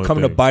thing I That's think the will only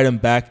come to thing. bite him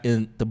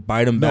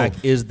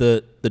back is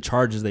the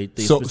charges they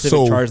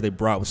specific charge they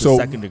brought with the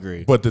second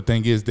degree. But the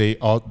thing is,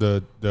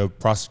 the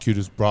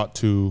prosecutors brought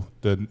to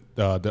the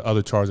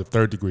other charge of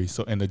third degree.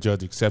 So and the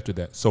judge accepted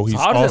that. So he's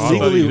How does also it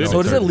legally? did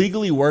So does it third.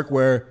 legally work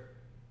where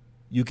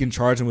you can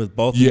charge him with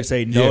both? Yeah, You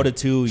say no yeah. to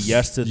 2,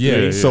 yes to 3. yeah.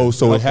 yeah. So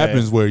Okay. it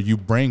happens where you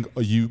bring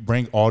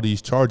all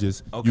these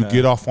charges. You Okay.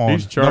 get off on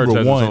Each charge number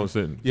has its one. own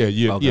sentence.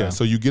 Yeah. Okay.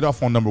 So you get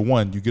off on number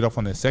one. You get off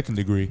on that second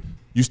degree.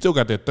 You still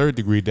got that third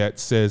degree that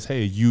says,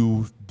 hey,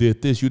 you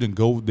did this. You didn't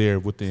go there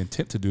with the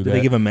intent to do Did that.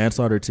 they give him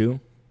manslaughter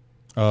too?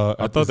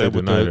 I thought they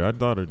denied it. I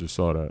thought I just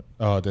saw that.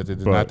 That they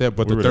did But not that,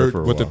 but we the were there third,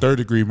 for a with the while. third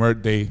degree murder,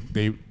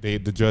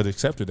 the judge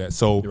accepted that.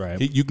 So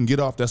Right. you can get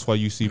off. That's why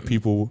you see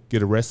people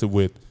get arrested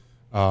with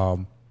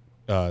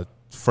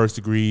first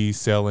degree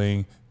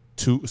selling,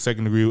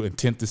 second degree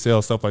intent to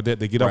sell, stuff like that.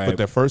 They get off Right. with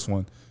that first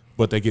one,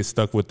 but they get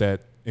stuck with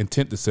that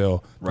intent to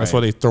sell. That's Right. why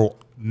they throw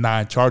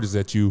 9 charges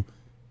at you,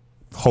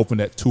 hoping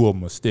that 2 of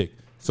them will stick.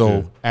 So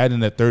Yeah. adding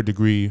that third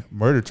degree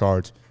murder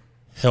charge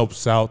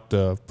helps out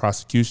the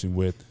prosecution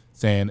with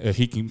saying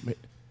he can.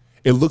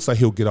 It looks like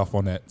he'll get off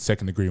on that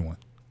second degree one.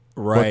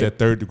 Right. But that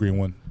third degree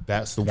one,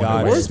 that's the one. Got that it.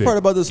 The will worst stick. part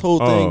about this whole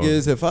thing Oh.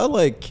 is if I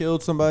like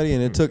killed somebody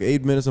and it took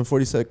 8 minutes and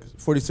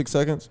 46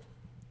 seconds,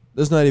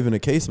 there's not even a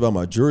case about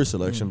my jury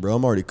selection, bro.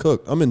 I'm already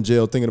cooked. I'm in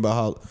jail thinking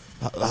about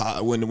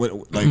how when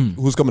like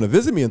who's coming to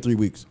visit me in 3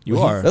 weeks. You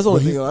are. That's the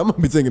only thing I'm gonna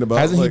be thinking about.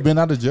 Hasn't like, he been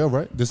out of jail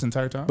right this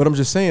entire time? But I'm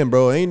just saying,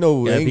 bro. Ain't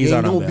he's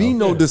on no bail. be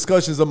no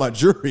discussions of my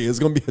jury. It's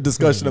gonna be a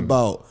discussion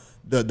about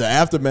the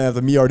aftermath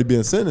of me already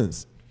being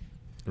sentenced.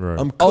 Right.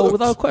 I'm Oh,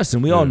 cooked. wuthout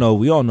question, we all know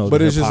But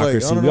the it's just like, I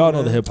hypocrisy. don't we know, all know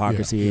the man.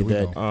 hypocrisy Yeah, we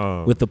that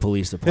know. with the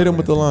police Hit department. him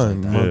with the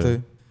and things line, like that.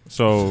 Monte.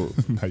 So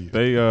Not yet.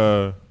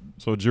 they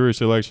so jury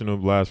selection will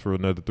last for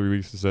another 3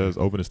 weeks. It says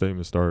opening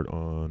statements start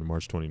on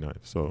March 29th,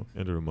 so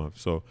end of the month.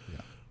 So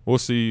we'll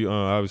see.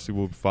 Obviously,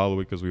 we'll follow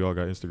it because we all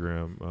got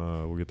Instagram.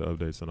 We'll get the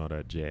updates and all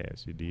that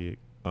jazz. You dig?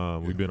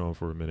 We've been on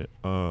for a minute.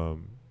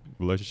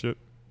 Relationship.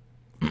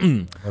 Up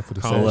for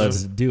the So session.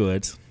 Let's do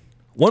it.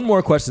 One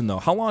more question though: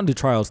 how long do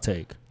trials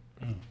take?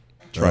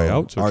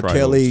 Tryouts or R. trials?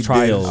 Kelly.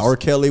 Trials. R.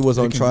 Kelly was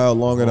on can- trial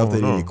long enough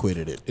that no. he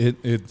quitted it.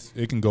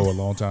 It can go a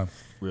long time.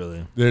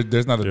 Really?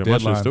 There's not a Yeah, my deadline.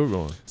 shit's still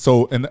going.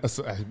 So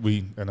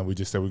I know we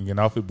just said we can get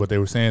off it, but they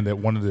were saying that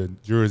one of the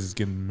jurors is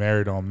getting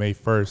married on May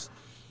 1st,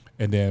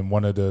 and then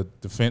one of the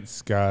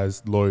defense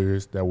guys,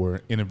 lawyers that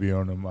were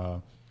interviewing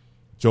him,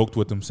 joked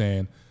with him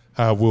saying,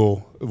 "How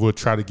we'll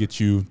try to get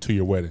you to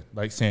your wedding,"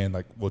 like saying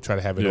like we'll try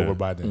to have it Yeah. over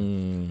by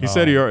then. He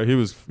said he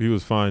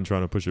was fine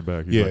trying to push it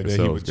back. He's Yeah, like a that he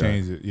sales would guy.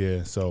 change it.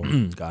 Yeah, so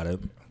Got it.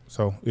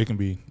 so it can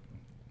be.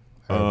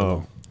 I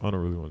don't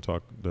really want to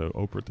talk the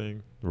Oprah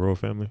thing, the royal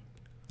family.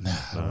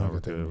 Nah,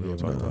 okay, we don't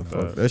talk about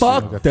that. That shit-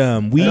 Fuck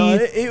them. We No,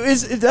 that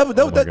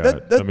Oh my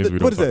God. That means we what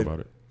don't is talk that? about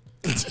it.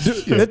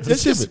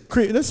 That's just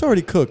that's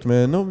already cooked,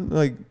 man. No,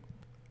 like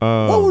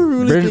what would we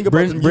really think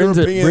about the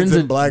Europeans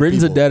and black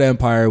Britain's a people? dead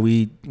empire.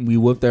 We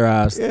whooped their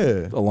ass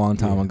Yeah. a long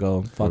time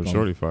ago. Fuck Oh, 'em.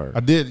 shorty fire. I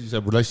did. You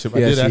said relationship.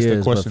 Yeah, I did she ask the is,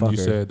 but question. fuck You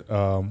her. said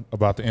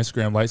about the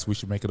Instagram likes. We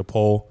should make it a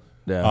poll.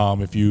 Yeah.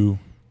 If you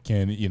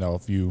can,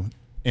 if you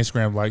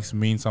Instagram likes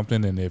mean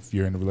something, and if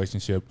you're in a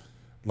relationship,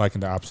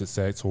 liking the opposite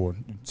sex or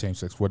same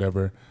sex,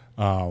 whatever,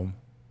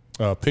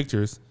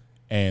 pictures,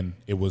 and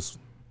it was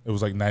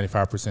like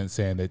 95%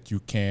 saying that you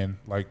can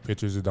like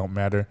pictures. It don't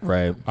matter.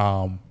 Right.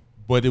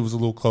 But it was a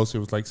little closer.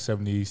 It was like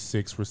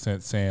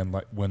 76% saying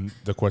like when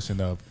the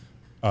question of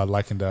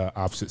liking the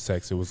opposite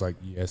sex, it was like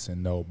yes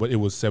and no. But it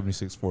was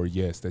 76 for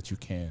yes that you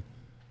can.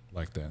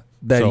 like that.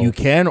 That So- you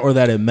can, or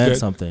that it meant that-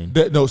 something.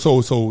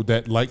 So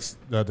that likes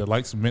the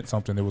likes meant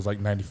something. It was like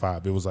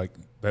 95. It was like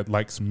that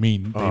likes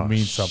mean Oh,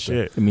 mean something.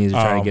 shit. It means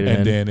you're trying to get it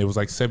and in. then it was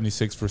like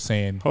 76 for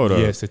saying Hold up.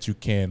 yes that you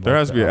can. There like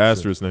has to the be an opposite.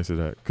 asterisk next to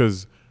that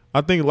because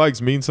I think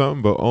likes mean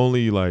something, but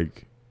only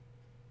like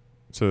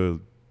to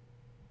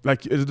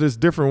like there's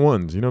different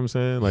ones. You know what I'm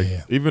saying? Like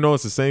Yeah. even though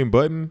it's the same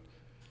button,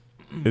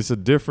 it's a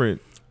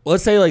different.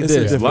 Let's say like It's a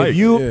this: different- if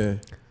you yeah.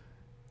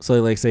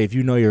 so like say if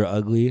you know you're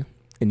ugly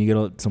and you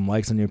get some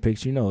likes on your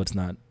picture, you know it's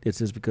not. It's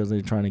just because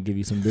they're trying to give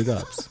you some big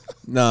ups.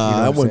 Nah, You know I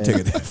what I'm wouldn't take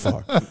saying? it that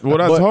far. Well,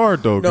 that's But-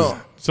 hard though. 'Cause no.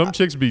 some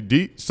chicks be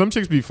deep, some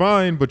chicks be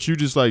fine, but you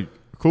just like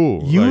cool.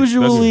 Like, that's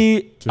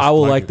Usually, just I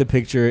will like like it. the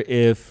picture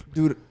if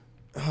Dude,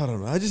 I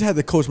don't know. I just had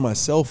to coach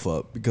myself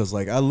up because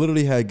like I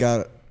literally had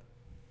got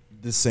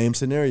the same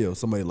scenario.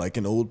 Somebody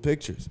liking old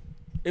pictures,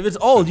 it's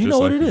old. You Just know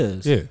what like it it.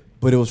 is. Yeah.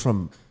 but it was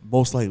from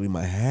most likely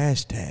my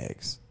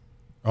hashtags.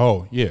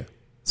 Oh yeah.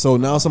 So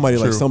now somebody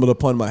like True. stumbled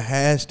upon my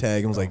hashtag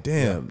and was like,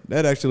 "Damn,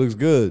 that actually looks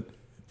good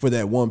for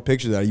that one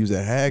picture that I use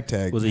that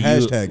hashtag." Was it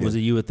hashtag you? Was it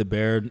you with the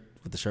bear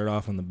with the shirt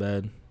off on the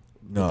bed?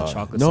 No, the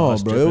chocolate no,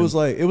 sauce bro. dripping? It was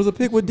like it was a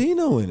pic with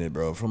Dino in it,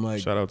 bro. From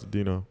like Shout out to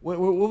Dino. what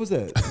was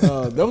that?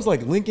 That was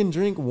like Lincoln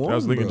Drink One. That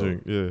was Lincoln bro.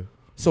 Drink. Yeah.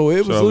 So it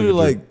was Shout out literally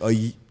Lincoln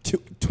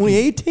like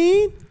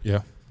 2018. Yeah.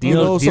 You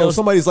know, so Dino's-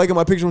 somebody's liking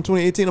my picture from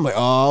 2018. I'm like,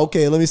 oh,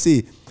 okay, let me see.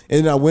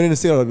 And then I went in and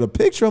see the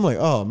picture. I'm like,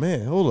 oh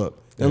man, hold up.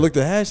 And I looked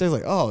at the hashtag.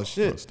 Like, oh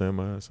shit. Stand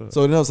my ass up.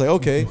 So then I was like,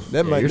 okay,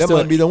 that you're might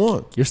still- be the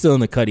one. You're still in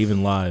the cut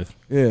even live.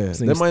 Yeah, This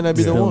thing that is might not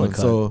be the still in the one. cut.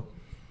 So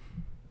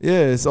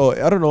yeah, so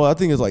I don't know. I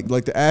think it's like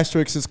the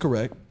asterisk is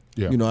correct.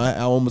 Yeah. You know, I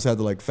almost had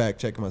to like fact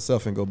check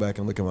myself and go back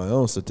and look at my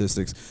own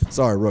statistics.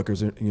 Sorry,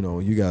 Rutgers. You know,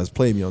 you guys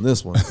played me on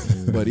this one.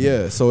 But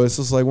yeah, so it's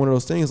just like one of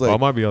those things. Oh, I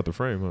Like might be out the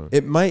frame, huh?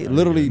 it might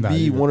literally Not be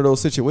either. one of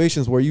those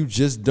situations where you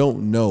just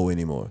don't know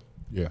anymore.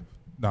 Yeah.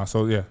 No,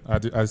 so yeah, I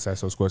just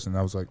asked those questions.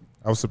 I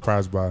was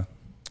surprised by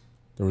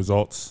the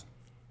results.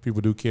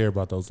 People do care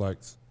about those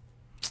likes.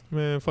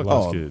 Man, fuck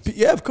Oh, those kids.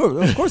 yeah, of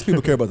course,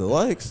 people care about the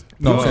likes.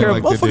 No, People I'm saying,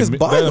 like, that motherfuckers they,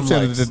 buy I'm them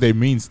saying likes. that they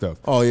mean stuff.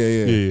 Oh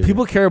yeah.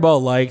 People care about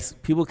likes.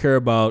 People care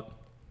about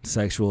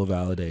sexual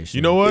validation.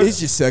 You know what? It's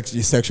just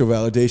your sexual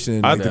validation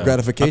and like the Yeah.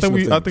 gratification. I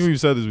think of things. we've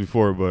said this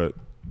before, but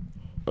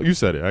you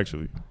said it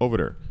actually over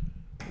there.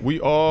 We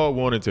all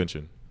want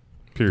attention.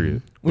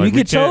 Period. When you we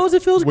get can't- chose,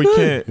 it feels we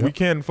good. We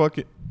can't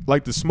fucking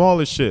like the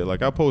smallest shit.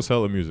 Like I post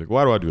hella music.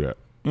 Why do I do that?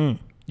 You want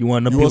You people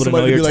want to know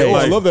somebody to your be like, taste. oh,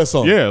 I love that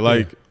song. Yeah,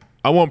 like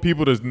I want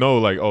people to know,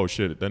 like, oh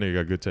shit, that nigga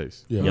got good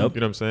taste. Yeah. Yep. You know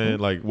what I'm saying?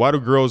 Like, why do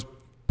girls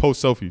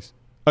post selfies?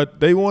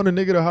 They want a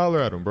nigga to holler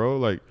at them, bro.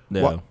 Like,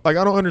 Yeah. like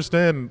I don't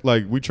understand.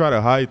 Like, we try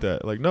to hide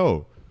that. Like,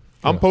 no,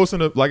 I'm posting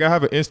like I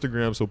have an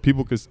Instagram so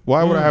people could.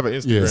 Why would I have an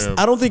Instagram? Yes.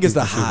 I don't think it's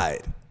the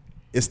hide.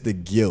 It's the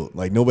guilt.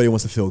 Like nobody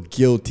wants to feel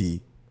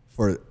guilty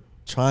for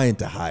trying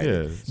to hide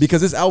it Yeah.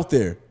 because it's out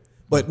there.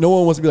 But no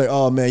one wants to be like,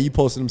 oh man, you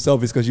posted them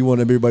selfies because you want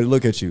everybody to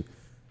look at you.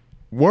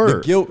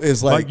 Word. The guilt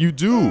is like, you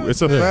do.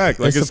 It's a fact.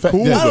 Like It's a it's, fact.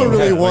 cool. Yeah. I don't though.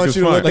 really Like, want it's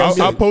you to fine. look at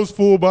me. I post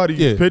full body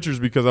Yeah. pictures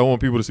because I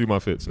want people to see my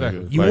fits. Nigga.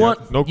 Exactly. You Like,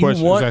 want no you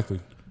question. want- Exactly.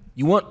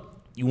 You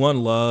want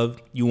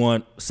love. You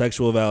want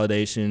sexual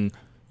validation.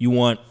 You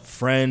want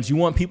friends. You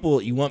want people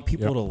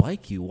to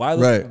like you.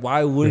 Right.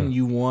 Why wouldn't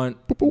you want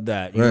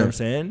that? You know what I'm Right.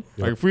 saying?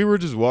 Like if we were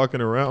just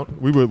walking around,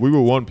 we would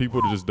want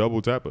people to just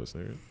double tap us.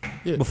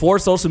 Nigga. Before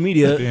social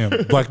media,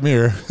 Damn, Black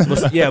Mirror.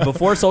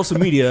 before social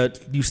media,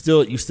 you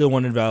still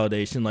wanted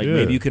validation. Like Yeah.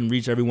 maybe you can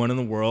reach everyone in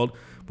the world,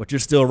 but you're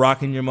still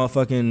rocking your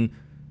motherfucking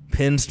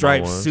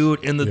pinstripe No ones.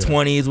 suit in the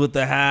 20s with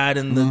the hat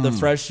and the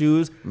fresh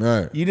shoes.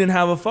 Right. You didn't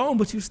have a phone,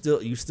 but you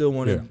still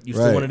wanted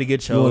right. wanted to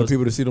get You wanted chose.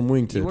 people to see them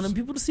wingtips. You wanted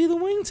people to see the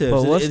wingtips.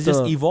 But what's It's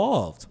just the-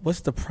 evolved.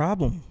 What's the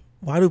problem?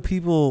 Why do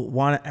people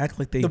want to act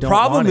like they The don't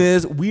problem want it?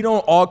 is we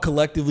don't all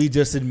collectively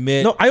just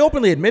admit. No, I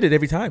openly admit it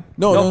every time.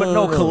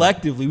 No,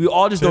 collectively we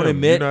all just don't Tim,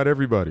 admit. you're not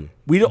everybody.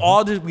 We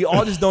all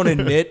just don't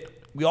admit.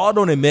 We all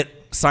don't admit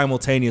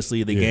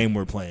simultaneously the game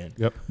we're playing.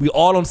 Yep. We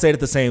all don't say it at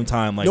the same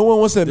time. Like No one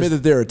wants to admit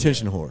that they're a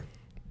attention whore.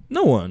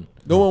 no one.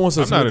 No one wants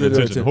to I'm not admit an that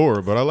they're attention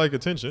whore, but I like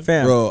attention.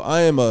 Fam, Bro,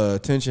 I am a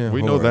attention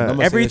We whore. know that. I'm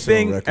gonna say that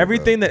shit on record,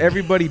 everything bro. that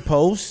everybody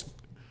posts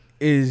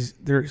is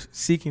they're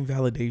seeking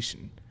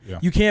validation. Yeah.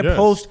 You can't Yes.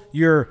 post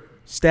your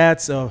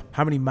stats of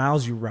how many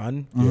miles you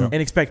run Yeah. and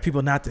expect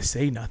people not to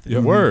say nothing. Yeah.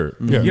 Word.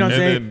 Yeah. You know what I'm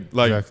and saying? then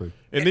like, Exactly.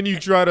 and then you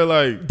try to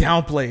like,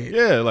 Downplay it.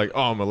 yeah, like,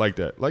 oh, I'm gonna like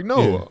that. Like,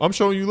 no, Yeah. I'm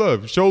showing you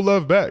love. Show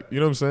love back. You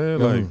know what I'm saying?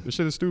 Like, this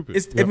shit is stupid.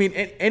 It's, I mean,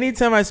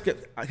 anytime I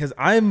skip, because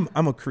I'm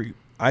a creep.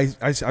 I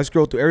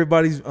scroll through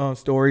everybody's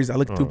stories. I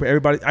look through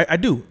everybody. I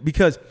do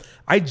because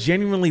I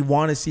genuinely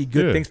want to see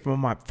good Yeah. things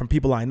from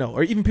people I know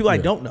or even people I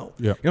don't know.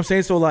 Yeah. You know what I'm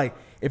saying? So like,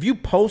 if you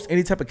post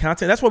any type of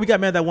content, that's why we got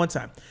mad that one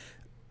time.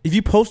 If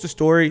you post a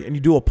story and you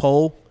do a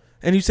poll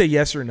and you say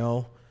yes or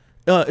no,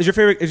 is your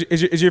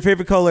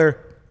favorite color?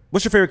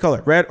 What's your favorite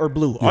color? Red or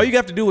blue? All you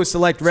have to do is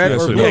select red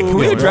Yes, or sir. blue. Yeah, can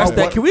we Yeah, address right.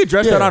 that? Can we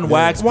address Yeah, that on yeah.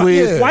 wax, Why-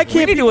 please? why can't we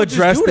need to people just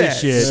address do this that?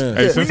 shit? Yeah.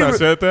 Hey, since I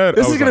said that,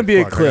 This I is was gonna like, be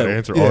a fuck, I gotta clip.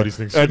 answer Yeah. all these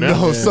things. I shit now.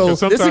 know, so-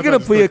 This is gonna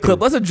be a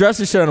clip. Let's address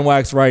this shit on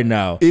wax right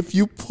now.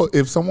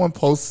 If someone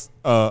posts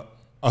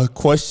a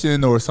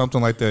question or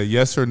something like that,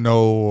 yes or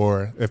no,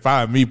 or if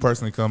me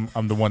personally,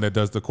 I'm the one that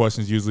does the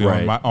questions usually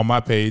on my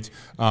page,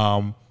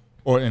 and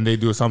they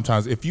do it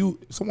sometimes. If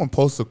someone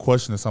posts a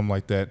question or something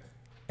like that,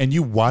 and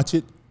you watch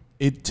it,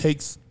 it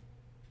takes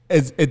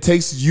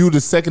you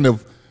the second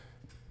of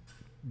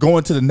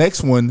going to the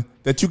next one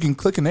that you can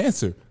click and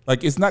answer.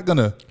 Like it's not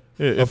gonna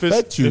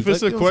affect you. If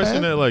it's like, a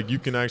question that like you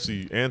can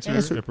actually answer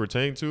and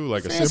pertain to,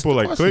 like a simple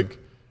like click,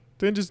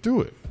 then just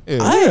do it.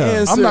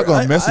 Yeah. I'm not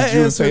gonna message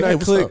you and say, "Hey,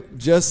 what's click up?"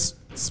 just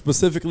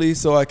specifically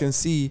so I can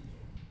see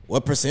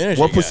what percentage.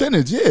 What you got.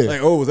 percentage? Yeah.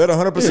 Like, oh, was that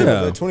 100%?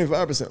 Yeah. Was that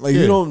 25%? Like,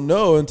 you don't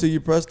know until you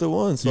press the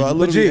one. So I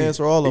literally Legit.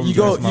 answer all of them. You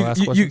go, That's my last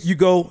you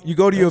questions.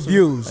 go to your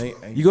views. Ain't-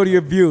 You go to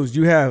your views.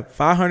 You have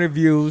 500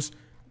 views,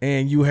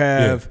 and you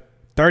have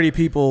 30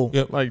 people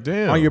Yep. Like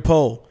damn, on your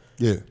poll.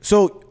 Yeah.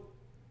 So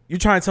you're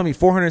trying to tell me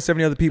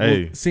 470 other people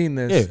Hey. seen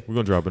this? Yeah. we're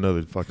gonna drop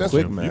another fucking. That's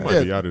gem. what- You might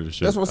yeah. be out of the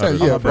shit. That's what out I'm of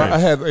saying. the Yeah, bro. frame. I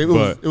had But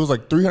it was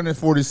like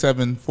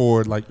 347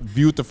 for like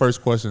viewed the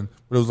first question,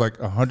 but it was like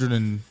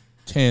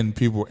 110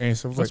 people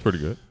answered. I was that's like, pretty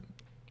good.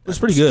 It's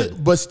pretty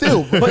good. but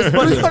still, 300,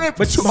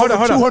 hold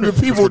on. 200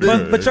 people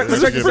didn't. But check That's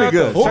this pretty out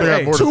good. though. Check out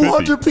Hey, more than 50.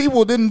 200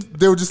 people didn't.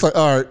 They were just like,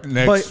 all right,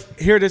 next. but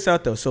hear this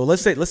out though. So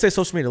let's say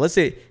social media. Let's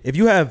say if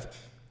you have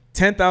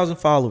 10,000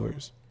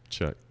 followers,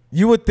 Check.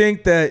 you would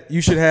think that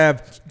you should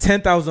have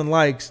 10,000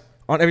 likes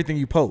on everything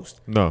you post.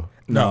 No.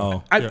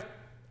 No.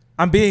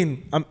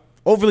 I'm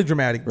overly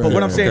dramatic, but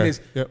what I'm saying okay.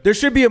 is Yep. there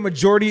should be a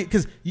majority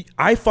because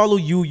I follow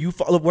you, you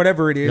follow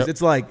whatever it is. Yep.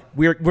 It's like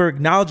we're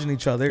acknowledging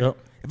each other. Yep.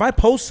 If I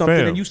post something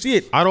Fam, and you see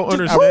it, I don't I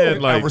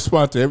understand. Like,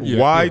 respond to every. yeah,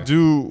 why yeah.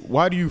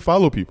 do you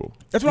follow people?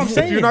 that's what I'm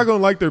saying. If you're not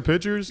gonna like their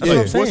pictures, That's what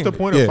I'm like, what's saying. the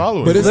point Yeah. of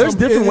following? But them? There's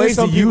different ways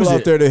some to people use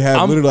out it. there that have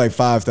I'm- literally like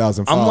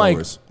 5,000 I'm like-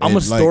 followers. I'm a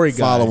and, like, story guy.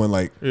 following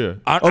like yeah.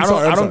 I I'm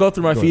sorry, don't I'm go sorry.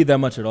 through my Go feed that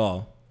much at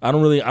all. I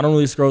don't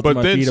really scroll through But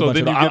my then, feed a so bunch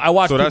then at you all. get, I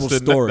watch so people's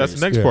stories. That's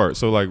the next Yeah. part.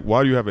 So like,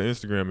 why do you have an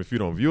Instagram if you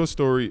don't view a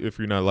story if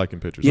you're not liking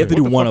pictures? You have to Like,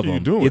 do what the one fuck of are them.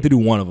 You doing? You have to do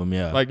one of them.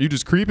 Yeah. Like you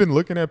just creeping,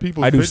 looking at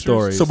people's I do pictures?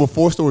 stories. So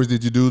before stories,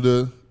 did you do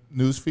the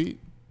news feed?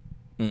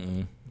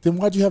 Then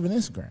why'd you have an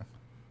Instagram?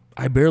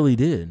 I barely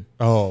did.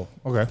 Oh,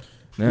 okay.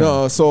 Yeah.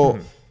 No, so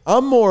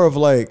I'm more of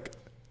like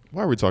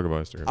Why are we talking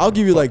about Instagram? I'll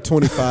give you like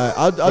 25.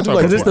 I'll do talking like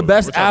Because it's the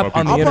best We're talking app about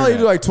on the I'll internet. probably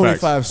do like 25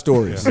 Facts.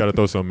 stories. You gotta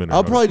throw something in there.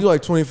 I'll right? probably do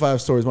like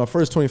 25 stories. My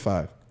first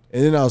 25,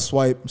 and then I'll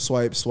swipe,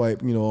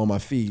 you know, on my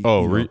feed.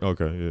 Oh, you know.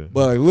 okay, yeah.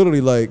 But like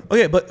literally, like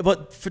Okay,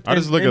 but for, I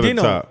just look at the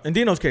top. In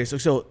Dino's case,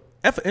 so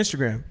F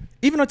Instagram,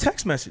 even a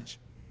text message.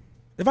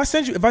 If I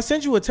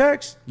send you a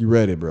text, you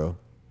read it, bro.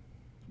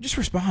 just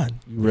respond.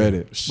 You read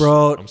it.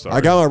 Bro, I'm sorry.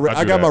 I got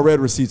do my that. red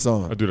receipts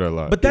on. I do that a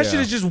lot. But that shit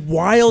is just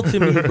wild to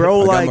me,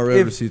 bro. I got like, my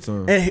red receipts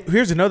on. And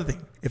here's another thing: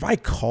 if I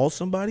call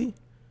somebody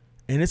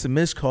and it's a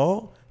missed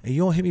call and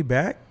you don't hit me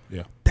back,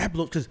 Yeah. that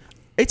blows because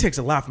it takes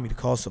a lot for me to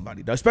call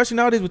somebody, dog. Especially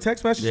nowadays with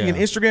text messaging Yeah. and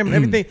Instagram and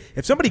everything.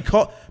 If somebody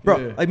call,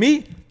 bro, like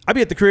me, I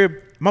be at the crib.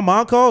 My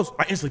mom calls,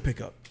 I instantly pick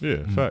up.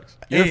 yeah, facts.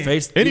 your And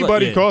face.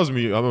 Anybody yeah. calls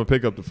me, I'm gonna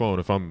pick up the phone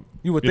if I'm.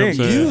 You would know what I'm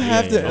think. saying? You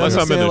have to Unless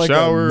I'm in understand the like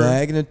shower. a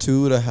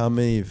magnitude of how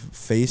many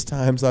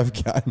FaceTimes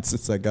I've gotten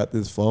since I got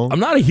this phone. I'm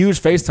not a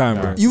huge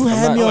FaceTimer. You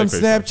had me I on like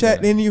FaceTime.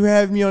 Snapchat, then you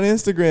have me on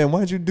Instagram.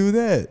 Why'd you do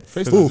that?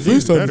 FaceTime Oh, is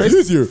easy. FaceTime is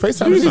easier.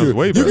 FaceTime is easier.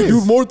 way You better. can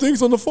do more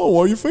things on the phone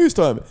while you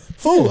FaceTime.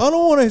 Fool, I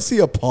don't want to see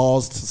a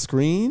paused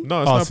screen.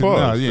 No, it's Oh, not see, no,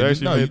 paused. yeah, They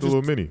actually no, you made the just-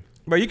 little mini.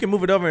 Bro, you can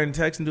move it over and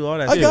text and do all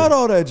that. I shit. got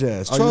all that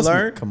jazz. Oh, you Trust me.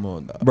 learned? Come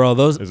on, dog. Bro,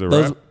 those Is it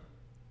those rap?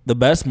 the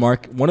best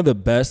one of the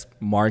best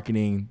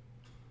marketing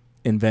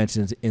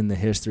inventions in the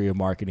history of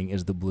marketing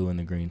is the blue and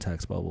the green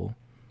text bubble.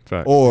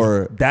 Facts.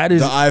 Or That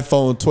is- the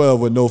iPhone 12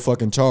 with no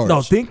fucking charge.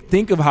 No,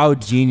 think of how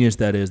genius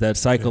that is. That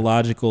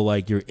psychological,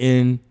 like you're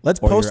in. Let's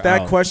or post you're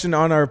that out. question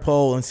on our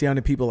poll and see how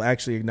many people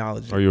actually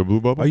acknowledge it. Are you a blue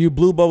bubble? Are you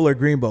blue bubble or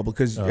green bubble?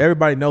 Because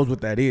everybody knows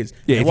what that is.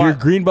 Yeah, And if why- you're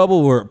green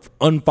bubble, we're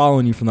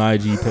unfollowing you from the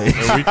IG page.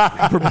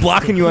 We're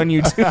blocking you on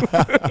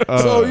YouTube.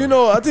 So, you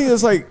know, I think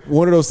it's like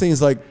one of those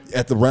things like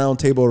at the round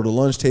table or the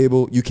lunch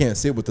table, you can't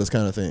sit with those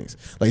kind of things.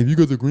 Like if you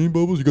got the green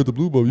bubbles, you got the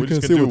blue bubble, you We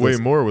can't just sit can do with way us.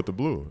 more with the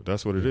blue.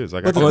 That's what it is.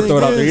 Like, But the I'm gonna thing throw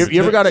it out there. is,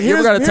 You ever got a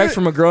here's- text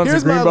from a girl in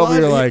here's the green my bubble?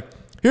 You're logic. like,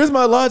 here's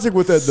my logic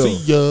with that though.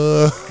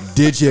 Yeah.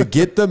 Did you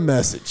get the I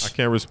message?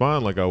 can't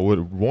respond like I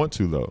would want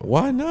to though.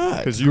 Why not?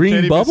 Because you Green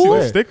can't even see bubble?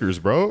 the stickers,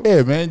 bro.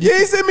 Yeah, man. You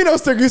ain't sent me no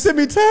sticker. You sent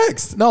me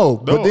text. No,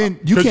 but No, then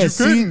you 'cause can't you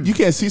see couldn't. you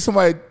can't see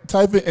somebody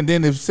type it, and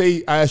then if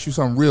say I ask you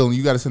something real and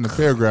you got to send a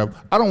paragraph,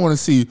 I don't want to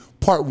see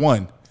part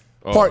 1,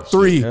 part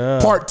 3,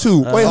 part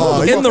 2. Wait,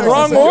 hold on. in the You're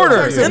wrong texting- order.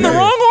 you're texting In the me.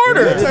 wrong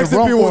order. You're In the texting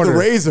wrong people with order. a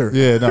razor.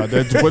 Yeah, no,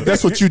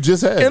 that's what you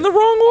just had. in the wrong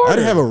I order.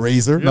 didn't have a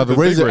razor. no, the the big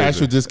razor razor.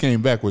 actually just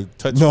came back with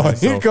touch. No, I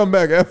screen, didn't come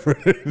back ever.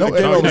 No, It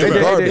came no, out with it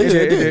did. garbage. It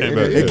did. It came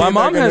back, yeah. My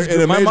mom in a- has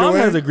in a my major mom way.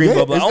 has a green Yeah,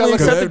 bubble. I it's got only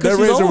like accept That, it because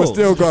that she's razor was old.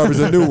 still garbage.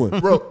 A new one.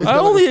 bro. it's I got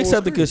like only a full accept it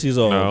screen. because she's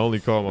old. No, I only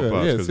call my pops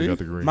yeah, because he see? got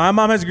the green. My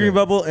mom has a green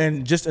bubble,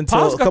 and just until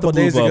Pop's a got couple the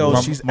blue days ago,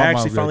 bubble. she's My mom's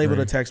actually got finally able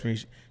green. to text me.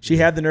 She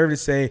had the nerve to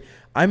say,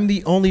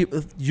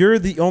 "You're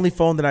the only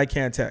phone that I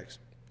can't text."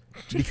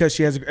 because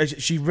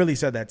she really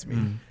said that to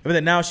me. But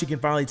then now she can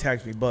finally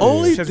text me. But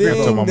Only she has great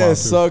thing phone. that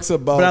sucks But I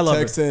about love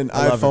her. texting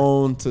I love her.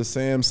 iPhone to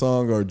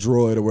Samsung or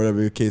Droid or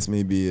whatever the case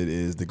may be, it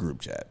is the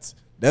group chats.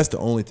 That's the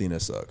only thing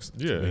that sucks.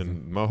 Yeah,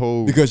 and my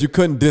whole Because you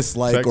couldn't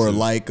dislike or Texas.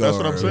 like That's or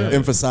what I'm saying.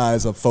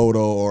 emphasize a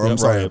photo or I'm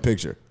sorry, a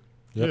picture.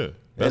 yeah, And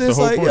that's the it's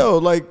whole like, point. yo,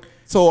 like,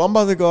 so I'm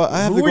about to go. I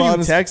have Who to were go you out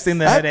and texting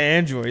that I- had an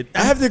Android?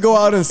 I have to go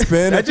out and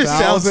spend That just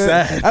sounds $1,000.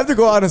 sad. I have to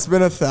go out and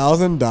spend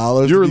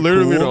 $1,000. You're to be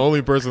literally cool. the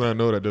only person I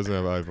know that doesn't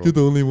have an iPhone. You're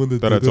the only one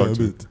that I did talk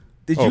to. it.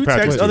 Did Oh, you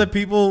Patrick text too. other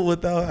people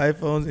without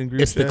iPhones in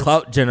group It's the chats?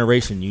 clout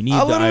generation. You need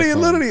I the iPhone.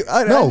 literally,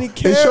 I No, didn't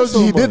care it shows so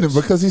you he much. didn't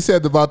because he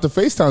said about the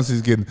FaceTimes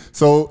he's getting.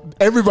 So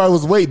everybody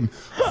was waiting.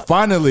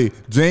 Finally,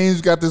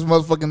 James got this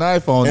motherfucking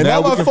iPhone. And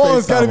now we my can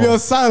phone's got to FaceTime be him. on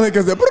silent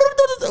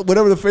because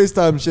whatever the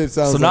FaceTime shit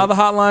sounds So like. now the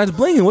hotline's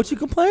blinging. What you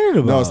complaining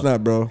about? No, it's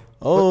not, bro.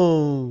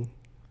 Oh,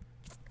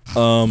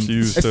 She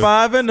used it's to-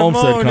 5 in the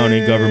Homestead morning.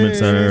 County Government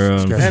Center.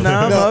 And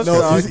I'm No, up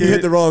no, you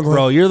hit the wrong one.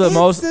 Bro, you're the It's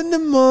most. in the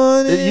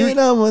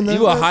morning.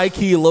 You a high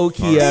key, low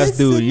key ass It's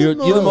dude. in You're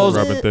the the most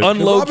Robin Thicke.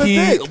 unlow Robin key.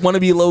 Thicke. Want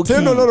to be low key.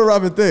 Tim don't know the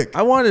Robin Thicke.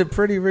 I wanted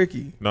Pretty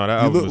Ricky. No, that You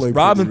album look was like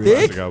Robin Pretty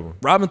Ricky. Thicke. album.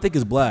 Robin Thicke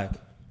is black.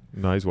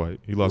 No, he's white.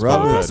 He lost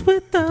Robin- Paula Lost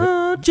Patton.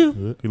 without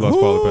you. He lost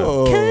Paula Patton.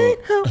 Oh.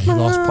 Can't help He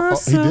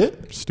lost. He myself.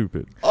 did.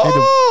 Stupid.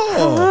 Oh.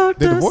 How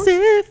They does divorced?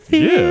 it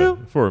feel Yeah,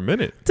 for a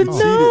minute. to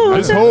know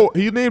His that whole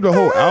he named a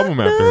whole album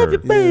after her.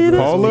 baby.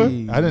 Paula. I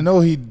didn't know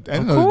he. I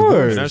didn't know he course.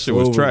 divorced. That shit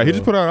was over, trash. He bro.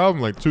 just put out an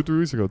album like 2-3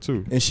 weeks ago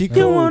too. And she You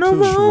cold wanna too.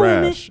 roll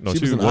Trash. No, She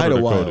she was was an one of the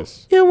Idlewild.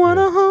 coldest. You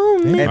wanna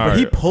hold me. Hey, but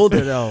he Alright. pulled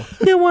it though.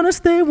 You wanna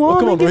stay warm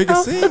come on, and bro. He get can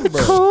out sing, of the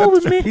bro. cold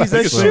with me. He's He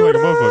a can sing like a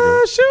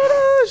motherfucker.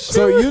 shooter.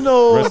 So you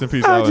know, Rest in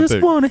peace, I Alan just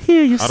Thicke. wanna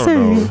hear you I don't say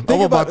know. it.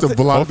 I'm about to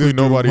block Hopefully this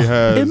dude. nobody It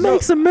has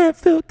makes a man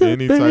feel good,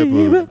 any type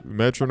baby. of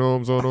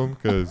metronomes on them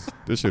because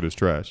this shit is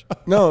trash.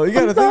 no, you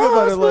got to think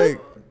about it. Like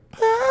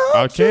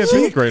I can't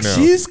think right now.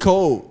 she's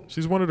cold.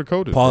 She's one of the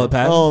coldest. Paula bro.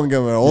 I Patton. don't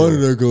give a one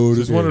of the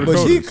coldest. She's one of the but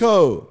she coldest.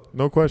 cold.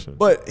 No question.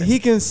 But he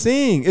can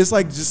sing. It's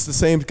like just the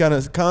same kind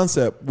of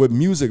concept with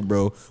music,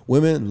 bro.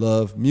 Women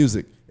love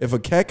music. If a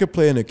cat could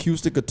play an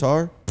acoustic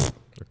guitar,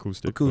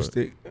 Acoustic.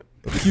 Acoustic.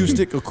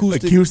 acoustic.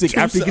 Acoustic.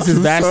 After he gets his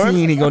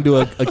vaccine, he gonna do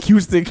a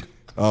acoustic.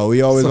 Oh,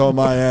 we always on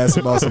my ass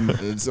about some.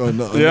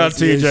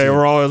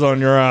 we're always on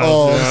your ass.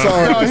 Oh,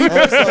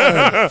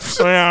 I'm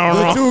sorry.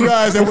 The two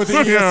guys that went to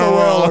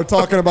ESOL are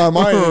talking about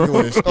my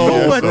English.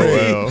 Oh, went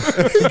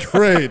great.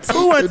 Great.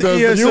 Who went to It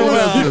does- You ESOL?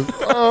 was,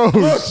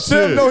 Oh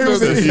Tim know he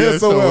was in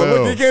ESOL.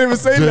 Look, he can't even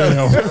say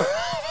that.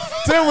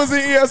 Tim was in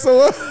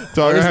ESOL.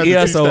 Talk, Where's I had to teach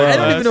ESOL? that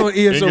I don't even know what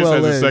class. English ESOL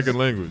as a is. second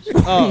language.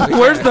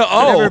 Where's the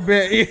Never O?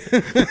 been.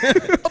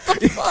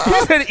 He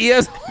said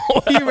ES.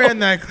 He ran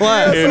that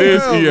class. It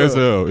is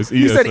ESL. It's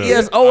ESL. said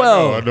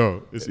ESOL. I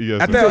know. It's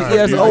ESL. I thought it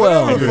was ESOL.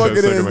 Whatever the fuck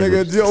English it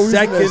as is,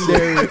 second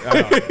language. nigga. Yo, we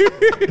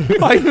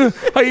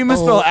Secondary. How you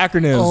misspell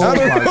acronyms? Oh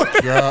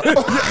my god!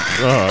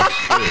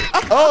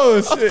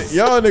 Oh, shit.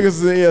 Y'all niggas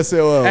is in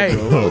ESOL. Hey.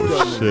 bro.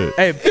 Oh shit.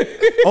 Hey,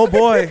 oh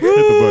boy. Hit the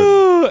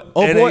button.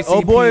 Oh boy.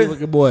 Oh NACP, boy.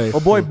 looking boy. Oh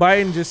boy,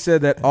 Biden just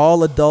said that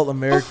all adult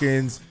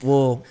Americans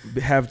will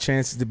have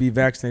chances to be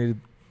vaccinated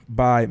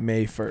by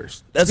May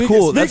 1st. That's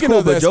cool. That's speaking cool.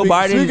 of But that, Joe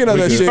Biden. speaking of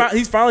that He's, shit,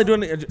 he's finally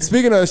doing it.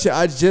 speaking of that shit,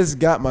 I just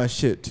got my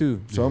shit too,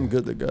 so I'm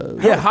good to go.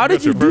 Yeah, how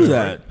did you do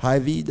that?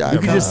 Hy-Vee. You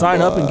can just sign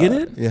up and get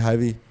it? Yeah,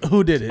 Hy-Vee.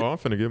 Who did it? Oh, I'm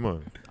finna get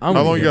mine. I'm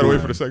How gonna long you get gotta mine.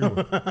 wait for the second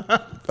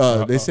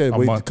one? They said a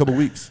wait a month. couple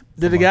weeks.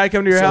 Did the guy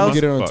come to your So I'm house?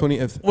 gonna get it on Fuck.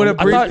 20th. With a I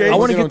thought briefcase? I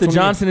want to Get it get the on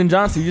Johnson and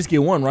Johnson. You just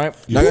get one, right?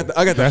 I got the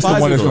That's the Pfizer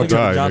one that's one. gonna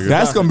die, Johnson. nigga.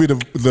 That's gonna be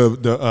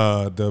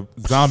the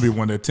zombie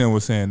one that Tim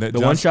was saying. That The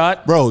Johnson, one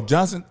shot? bro.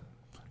 Johnson,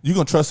 you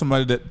gonna trust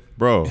somebody that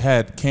Bro.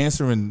 had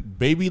cancer and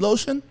baby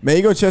lotion? Man,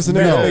 you gonna trust a nigga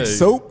that No. makes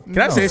soap? Can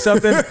I say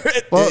something?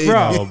 Well,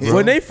 bro, No, bro.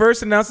 when they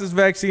first announced this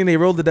vaccine, they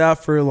rolled it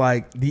out for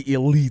like the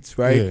elites,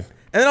 right? Yeah. And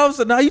then all of a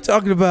sudden, now you're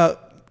talking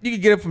about you can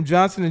get it from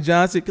Johnson and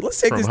Johnson. Let's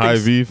take From this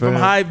Hy-Vee, thing from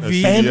fam.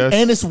 Hy-Vee. That's- And Yes.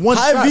 and it's one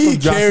shot Hy-Vee from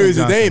Johnson carries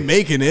it. Johnson. They ain't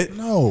making it.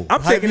 No, I'm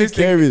taking Hy-Vee this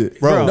thing, carries it,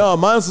 bro. No,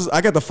 mine was. I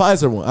got the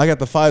Pfizer one. I got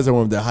the Pfizer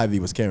one that Hy-Vee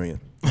was carrying.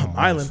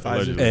 Island Pfizer.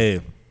 Allegedly.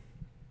 Hey,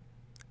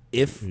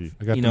 if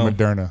I got you the know,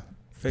 Moderna.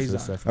 Phase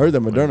That's the on. second I heard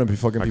that Moderna be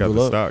fucking I got people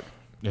the up. stock.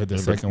 Yeah, the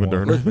And second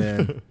Moderna. one.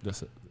 man,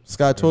 That's it.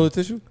 Sky toilet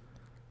tissue.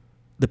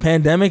 the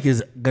pandemic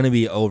is gonna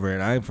be over,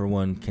 and I, for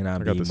one,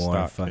 cannot I got be the more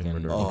stock fucking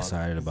in Moderna.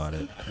 excited about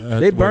it.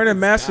 They burning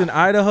masks in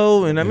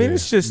Idaho, and I mean, Yeah.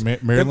 it's just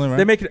Maryland, They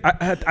right? make it.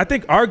 I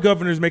think our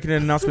governor's making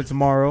an announcement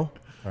tomorrow,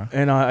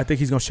 and I think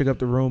he's gonna shake up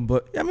the room.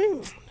 But I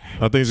mean,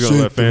 I think he's gonna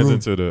Shit, let fans the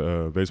into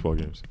the baseball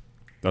games.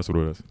 That's what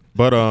it is.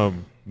 But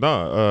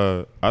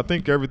I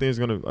think everything's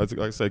gonna. Like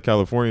I said,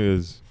 California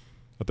is.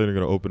 I think they're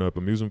gonna open up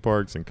amusement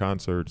parks and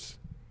concerts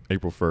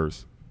April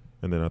 1st,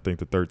 and then I think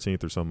the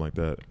 13th or something like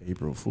that.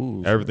 April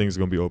Fools. Everything's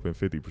gonna be open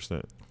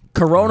 50%.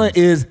 Corona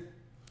is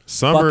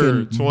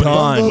Summer Fucking 20.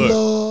 done.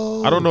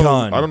 Look, I don't know.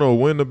 Done. I don't know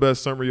when the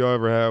best summer y'all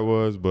ever had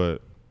was,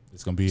 but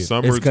It's gonna be it.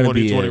 summer It's gonna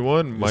be it.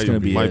 2021 It's might gonna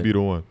be might it. be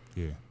the one.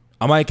 Yeah.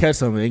 I might catch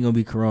something. It ain't gonna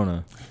be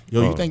Corona.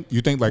 Yo, Oh. you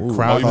think like Ooh,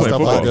 crime you and playing stuff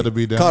football. like that'll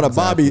be down? Caught a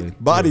Exactly.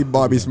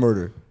 Bobby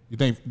murder. You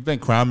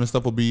think crime and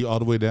stuff will be all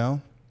the way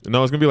down?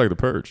 No, it's gonna be like the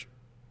Purge.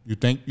 You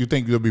think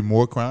there'll be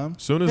more crime?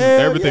 As soon as Hell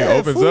everything yeah,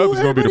 opens fool, up, it's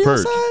gonna be the everybody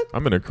purge. outside.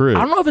 I'm in a crib.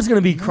 I don't know if it's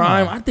gonna be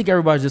crime. I think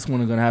everybody's just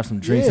gonna have some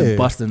drinks Yeah, and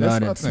bust a that's nut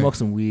what I and think. smoke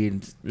some weed.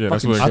 And Yeah,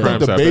 that's fucking what I shit. think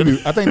the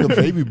Crimes happen. I think the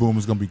baby boom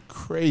is gonna be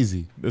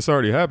crazy. It's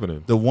already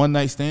happening. The one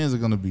night stands are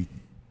gonna be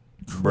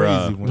crazy.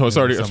 Bruh. when- No, it's in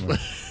already. the summer.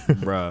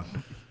 bruh,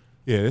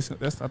 Yeah, that's I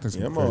think it's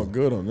Yeah, I'm gonna be all crazy.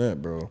 good on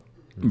that, bro.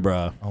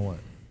 bruh. On what?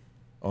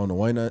 On the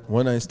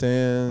one night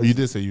stand. You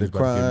did say you the was about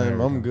to get crime.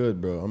 married, I'm huh?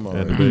 good, bro. I'm all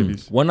And the right.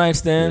 babies. One night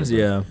stands,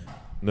 yeah.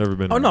 Never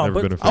been. Oh, no, never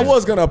but been a I fan.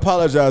 was gonna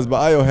apologize, but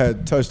Io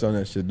had touched on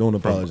that shit. Don't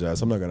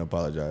apologize. I'm not gonna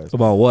apologize.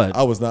 About what?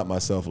 I was not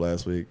myself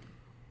last week.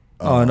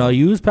 Oh no,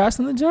 you was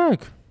passing the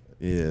jack.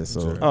 Yeah,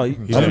 so Oh, He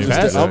I'm didn't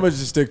pass gonna it.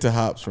 just stick to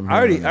hops from I here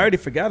already on out. I already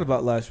forgot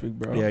about last week,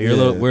 bro. Yeah,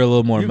 Yeah. we're a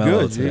little more You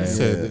mellow good, G? today. He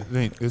said it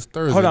ain't- it's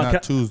Thursday, Hold on, not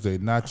can- Tuesday,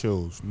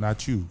 nachos,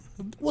 not you.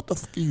 What the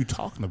fuck are you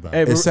talking about?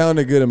 Hey, It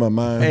sounded good in my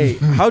mind. Hey,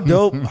 how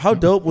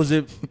dope was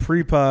it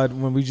pre-pod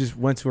when we just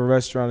went to a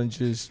restaurant and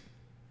just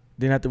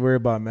didn't have to worry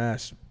about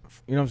masks?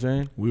 You know what I'm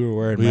saying? We were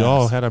wearing we masks.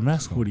 all had a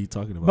mask on. What are you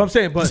talking about? But I'm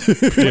saying, but Yeah,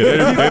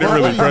 they didn't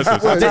really press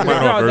us. They took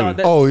mine off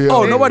early. Oh yeah.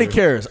 Oh, nobody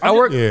cares. I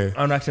work. Yeah.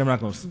 I'm not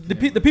going to.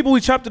 the people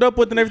we chopped it up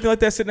with and everything like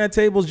that sitting at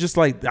tables, just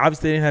like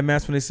obviously they didn't have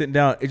masks when they sitting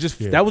down. It just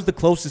Yeah. that was the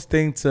closest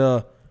thing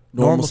to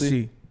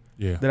normalcy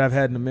Yeah. that I've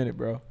had in a minute,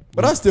 bro.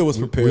 but I still was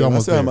We prepared. I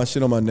almost still had there. my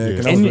shit on my neck, Yeah.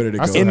 and I was In- ready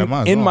to I go. still have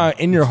mine.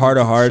 In your heart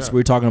of hearts,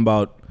 we're talking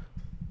about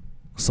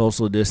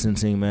social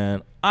distancing,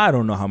 man. I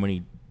don't know how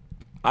many.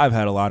 I've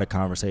had a lot of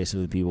conversations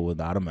with people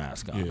without a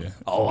mask on. Yeah.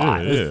 A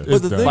lot. Yeah, yeah. But the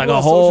It's thing done. Like a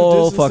about whole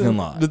social distancing- fucking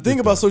lot. The thing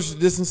about social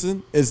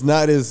distancing is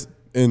not as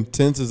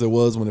intense as it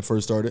was when it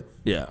first started.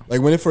 Yeah.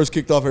 Like when it first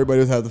kicked off, everybody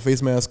would have the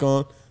face mask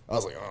on. I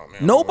was like, oh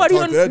man. Nobody, I don't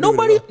wanna talk to that dude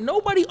nobody, at all.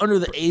 nobody under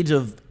the age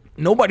of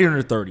nobody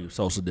under 30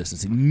 social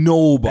distancing.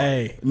 Nobody.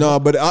 Hey, No,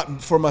 but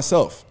for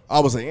myself, I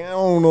was like, I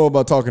don't know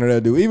about talking to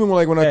that dude. Even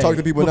when I talk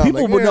to people now, people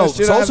I'm like, would yeah, know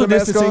shit, I have social the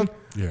mask distancing.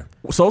 on.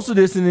 Yeah. Social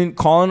distancing,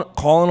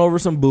 calling over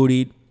some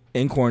booty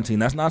in quarantine.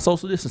 That's not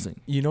social distancing.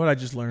 you know what I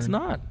just learned? It's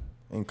not.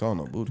 Ain't calling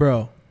no booty.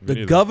 Bro, the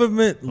neither.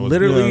 government Yeah,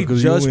 literally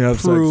 'cause you just only have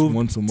sex proved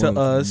once a to month.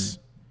 us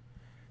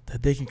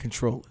that they can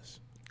control us.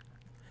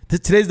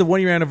 Today's the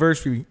 1 year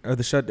anniversary of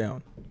the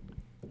shutdown.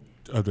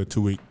 Of the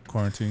 2-week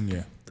quarantine, yeah.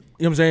 You know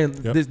what I'm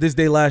saying? Yep. This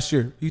day last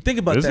year. You think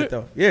about Is that it?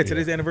 though. Yeah,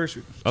 today's the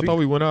anniversary. I thought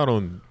we went out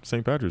on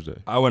St. Patrick's Day.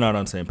 I went out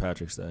on St.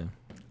 Patrick's Day.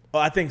 Oh,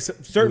 I think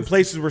certain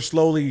places were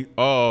slowly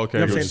Oh, okay.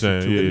 you I know get what I'm what you're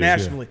saying, saying. Yeah, yeah.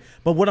 nationally.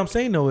 But what I'm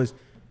saying though is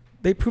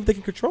they proved they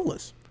can control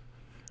us.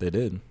 They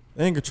did.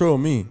 They ain't control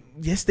me.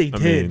 Yes, they I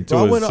did. mean,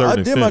 So To a I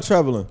certain did my extent.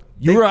 traveling.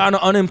 You were on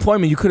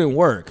unemployment. You couldn't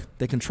work.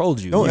 They controlled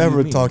you. Don't What do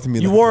ever mean? talk to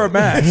me. You like wore a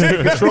that. mask.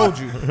 They controlled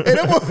you. Hey,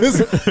 that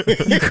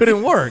was, You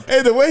couldn't work.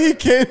 hey, the way he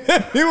came,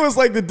 he was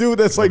like the dude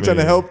that's like trying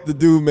to mean, help the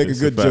dude make a it's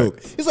good a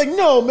joke. fact. He's like,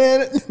 no,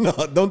 man, no,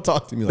 don't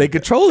talk to me They like that.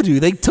 controlled you.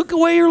 They took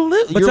away your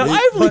your tell-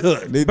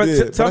 livelihood. They But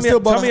did. tell I me-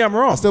 still bought tell me I'm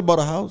wrong. I still bought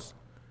a house.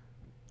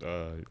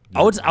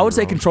 I would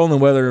say controlling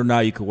whether or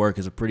not you could work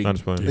is a pretty I'm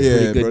just playing. Yeah,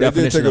 pretty bro. good They did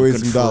definition take away of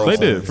some control. dollars.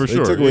 They did for They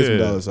sure. took away some yeah.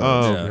 dollars.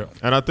 Yeah.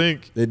 And I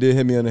think They did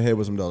hit me on the head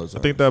with some dollars. I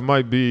think that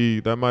might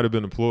have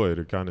been a ploy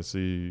to kind of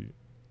see.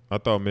 I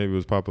thought maybe it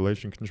was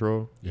population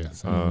control, Yeah.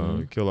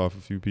 kill off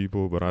a few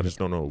people, but I just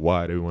don't know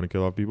why they want to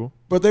kill off people.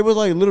 But they were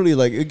like literally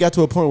like it got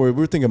to a point where we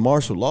were thinking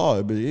martial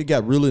law, but it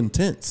got real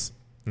intense.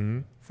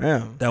 Fam.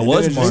 That And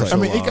was then it's just martial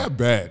I mean, law. it got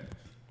bad.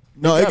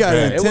 No, it got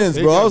bad. intense,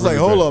 It bro. I got was like,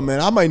 really hold bad. on,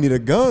 man. I might need a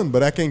gun,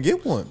 but I can't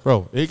get one.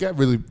 Bro, it got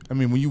really. I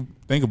mean, when you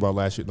think about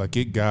last year, like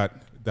it got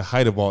the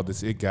height of all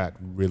this, it got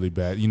really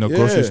bad. You know,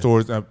 grocery Yeah.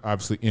 stores are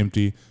obviously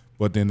empty,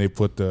 but then they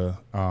put the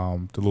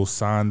little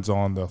signs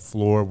on the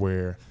floor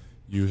where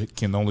you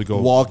can only go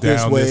Walk this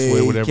down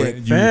way, whatever.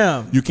 can't-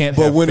 Fam. You can't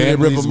But have when did they rip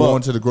families them up?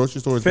 going to the grocery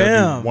store. It's gotta be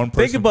Fam, one think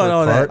person about per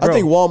all that. cart. I Bro.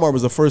 think Walmart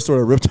was the first store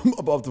that ripped them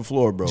up off the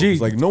floor, bro. Gee.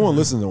 It's like no one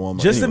listens to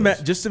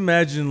Walmart. Just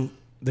imagine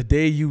the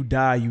day you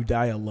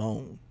die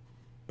alone.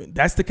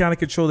 That's the kind of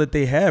control that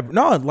they have.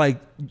 No, like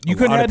you A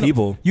couldn't lot have of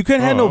people. You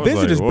couldn't have Oh, no I was like,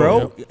 visitors, whoa. bro.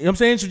 Yep. You know what I'm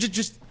saying? So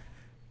just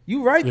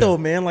you right though,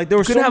 man. Like there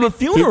were couldn't so have a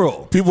many,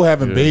 funeral. People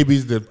having Yeah.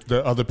 babies,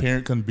 the other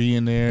parent couldn't be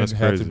in there. That's and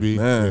had to crazy. be.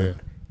 Man. Yeah.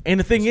 and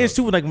the thing is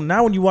too, like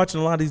now when you're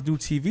watching a lot of these new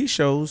TV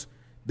shows,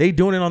 they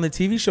doing it on the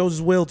TV shows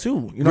as well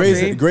too. You know what I'm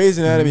saying? Grey's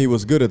Anatomy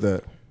was good at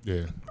that.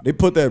 Yeah. They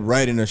put that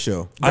right in the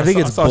show. I think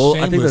I it's saw bull.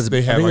 I think Shameless, that's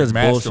they had, I think like, that's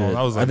masks bullshit. on.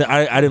 I was like-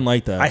 I didn't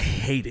like that. I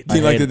hate it. Do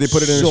you like that hate they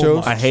put it in the so shows?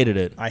 much. I hated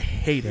it. I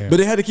hate it. But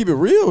they had to keep it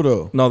real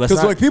though. No, that's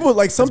because not- like people,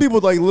 like some people,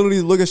 like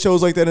literally look at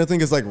shows like that and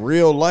think it's like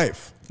real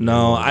life,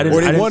 No, I didn't. or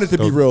I they didn't, want it to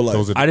be Those- real life.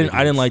 those are the I didn't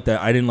idiots. like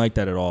that. I didn't like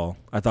that at all.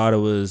 I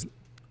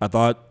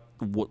thought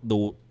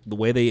the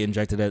way they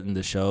injected it in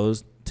the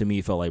shows to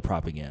me felt like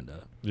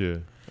propaganda. Yeah,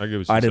 I get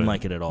what you're I didn't saying.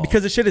 like it at all.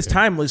 Because the shit is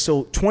timeless.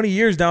 So 20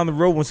 years down the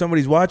road, when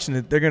somebody's watching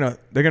it, they're gonna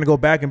go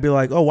back and be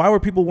like, "Oh, why were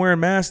people wearing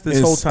masks this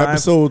It's whole time?"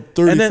 episode And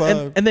 35.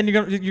 then and then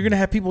you're gonna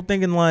have people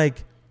thinking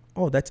like,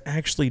 "Oh, that's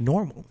actually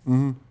normal."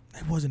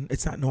 It wasn't.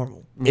 It's not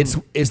normal.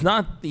 It's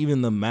not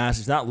even the mask.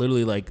 It's not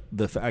literally like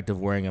the fact of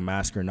wearing a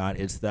mask or not.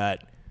 It's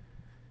that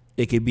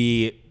it could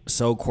be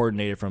so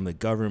coordinated from the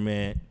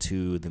government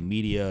to the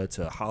media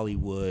to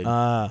Hollywood.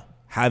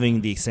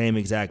 having the same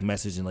exact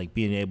message and like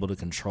being able to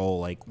control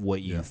like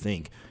what you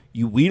think.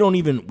 We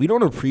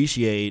don't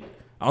appreciate.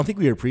 I don't think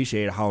we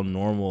appreciate how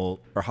normal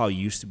or how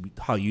used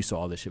to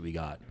all this shit we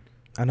got.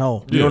 I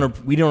know.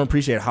 We don't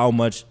appreciate how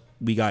much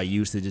we got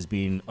used to just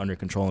being under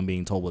control and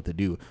being told what to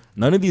do.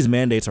 None of these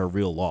mandates are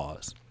real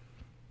laws.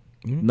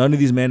 None of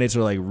these mandates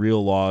are like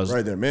real laws.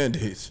 Right, they're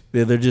mandates.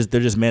 They're just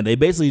They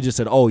basically just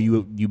said, oh,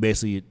 you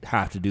basically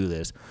have to do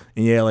this.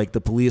 And yeah, like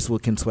the police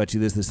can sweat you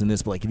this, and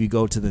this. But like if you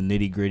go to the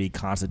nitty gritty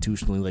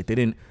constitutionally, like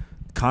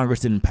Congress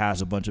didn't pass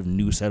a bunch of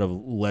new set of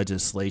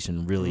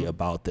legislation really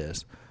about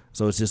this.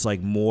 So it's just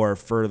like more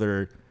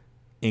further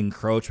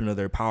encroachment of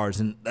their powers.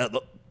 And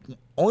the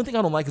only thing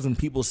I don't like is when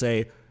people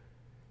say,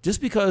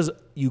 just because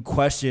you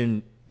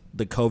question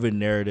the COVID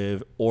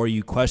narrative or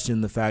you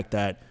question the fact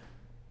that,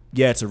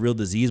 yeah, it's a real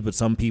disease, but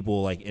some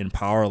people like in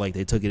power, like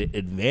they took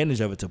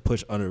advantage of it to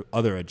push under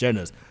other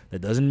agendas. That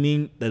doesn't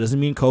mean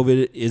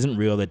COVID isn't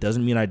real. That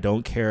doesn't mean I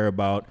don't care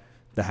about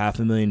the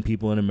 500,000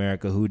 people in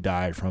America who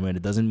died from it.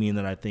 It doesn't mean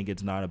that I think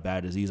it's not a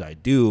bad disease. I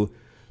do.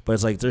 But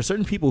it's like there's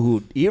certain people who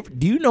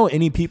do you know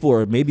any people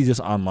or maybe just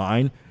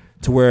online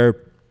to where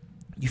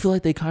you feel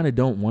like they kind of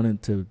don't want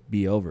it to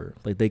be over.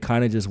 Like they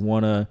kind of just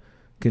want to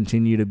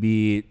continue to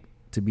be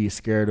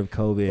scared of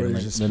COVID. And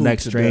like the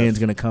next strain is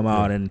going to come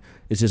out and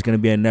it's just going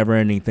to be a never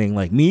ending thing.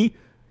 Like me,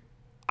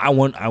 I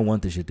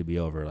want this shit to be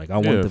over. Like I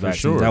want the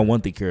vaccines. Sure. I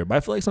want the cure. But I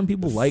feel like some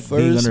people like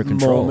being under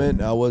control. The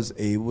moment I was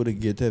able to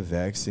get that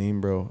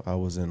vaccine, bro, I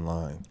was in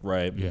line.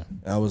 Right. Yeah.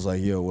 I was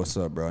like, yo, what's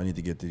up, bro? I need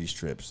to get to these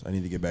trips. I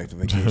need to get back to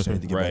vacation. I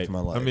need to get back to my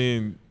life. I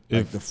mean,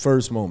 like the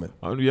first moment.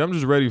 I'm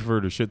just ready for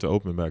the shit to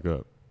open back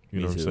up. You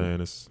know what I'm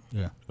saying?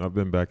 Yeah. I've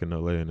been back in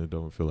LA and it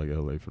don't feel like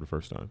LA for the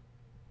first time.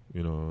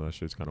 You know, that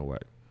shit's kind of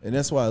whack. And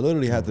that's why I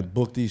literally had to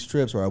book these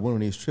trips, or I went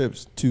on these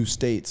trips to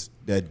states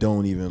that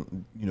don't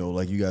even,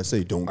 like you guys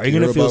say, don't care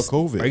about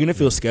COVID. Are you gonna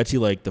feel sketchy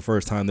like the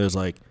first time there's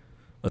like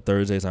a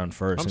Thursdays on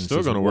First? I'm and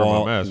still gonna wear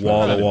my mask.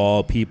 Wall to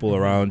wall, people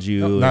around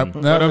you.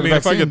 But I mean,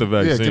 if I get the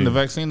vaccine, getting the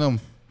vaccine,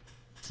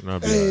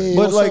 hey,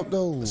 but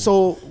like,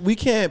 so we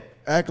can't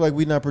act like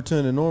we're not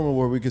pretending normal,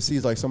 where we could see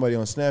like somebody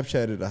on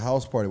Snapchat at a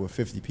house party with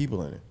 50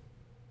 people in it.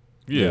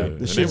 Yeah,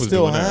 the shit's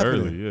still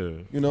happening.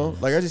 Early, You know,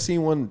 like I just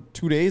seen one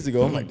 2 days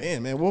ago. I'm like,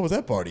 damn, man, what was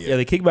that party at? Yeah,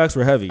 the kickbacks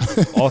were heavy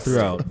all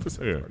throughout.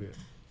 Yeah.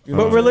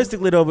 But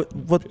realistically, though,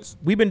 what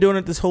we've been doing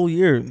it this whole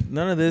year,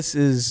 none of this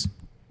is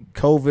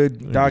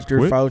COVID, Dr.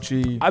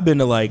 Fauci. I've been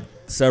to like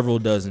several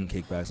dozen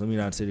kickbacks. Let me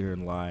not sit here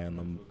and lie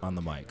on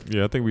the mic.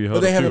 Yeah, I think we.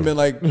 But they haven't been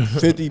like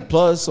 50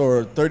 plus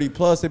or 30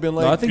 plus. They've been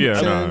like, no, I think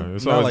 10,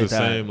 it's not always like the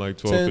that. same, like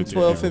 12, 10, 15.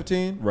 12,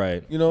 15.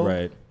 Right. You know,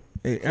 right.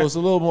 So it's a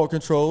little more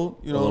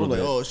controlled. You know, like,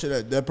 bit. oh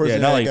shit, that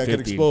person Not like got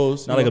 50.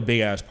 exposed. Not like a big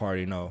ass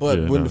party. No. But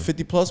Yeah, when no. the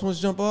 50 plus ones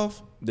jump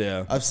off,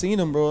 yeah, I've seen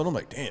them, bro, and I'm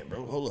like, damn,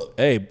 bro, hold up.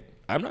 Hey,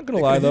 I'm not gonna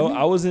lie though.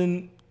 I was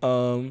in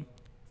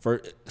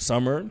for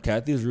summer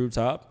Kathy's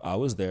rooftop. I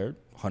was there.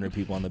 100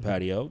 people on the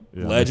patio.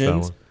 Yeah,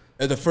 Legends.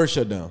 At the first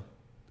shutdown.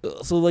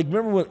 So like,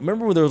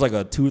 remember when there was like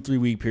a 2 or 3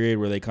 week period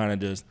where they kind of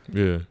just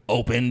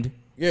opened.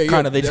 Yeah,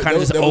 kind of. They kind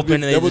of just opened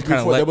and they just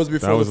kind of let. That was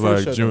before That was the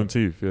first like shutdown.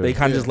 Juneteenth. Yeah. They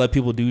kind of just let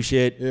people do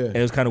shit. Yeah. And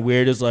it was kind of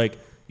weird. It's like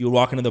you would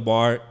walk into the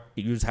bar,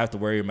 you just have to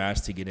wear your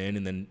mask to get in,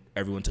 and then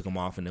everyone took them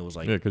off, and it was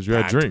like because you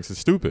had packed. drinks. It's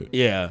stupid.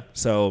 Yeah.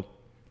 So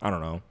I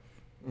don't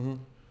know.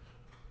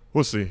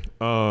 We'll see.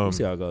 We'll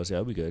see how it goes. Yeah,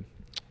 it'll be good.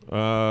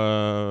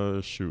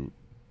 Shoot.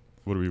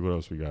 What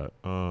else we got?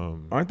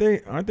 Aren't they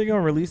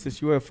gonna release this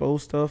UFO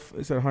stuff?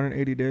 It's at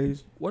 180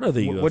 days. What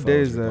other UFOs what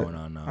day is are that? going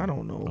on now? I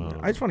don't know. Man.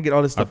 I just want to get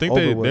all this I stuff think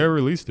over they with.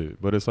 released it,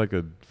 but it's like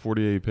a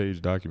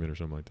 48-page document or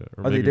something like that.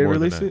 Or Oh, they maybe did more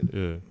than release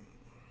that.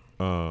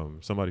 Yeah.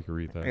 Somebody could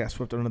read that. I got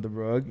swept under the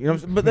rug. You know what I'm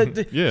saying? But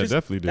that, Yeah,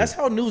 definitely did. That's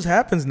how news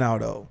happens now,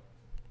 though.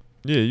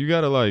 Yeah, you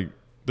gotta like.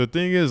 The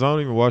thing is, I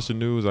don't even watch the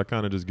news. I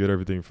kind of just get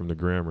everything from the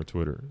gram or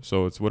Twitter.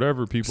 So it's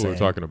whatever people are Same.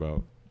 talking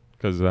about,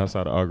 because that's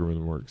how the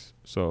algorithm works.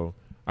 So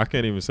I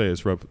can't even say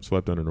it's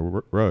swept under the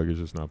rug. It's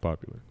just not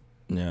popular.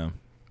 Yeah.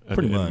 And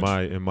Pretty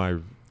much. In my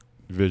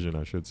vision,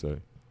 I should say.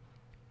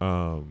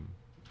 All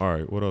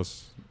right, what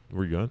else?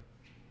 Were you done?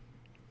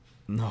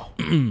 No.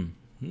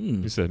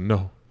 You said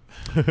no.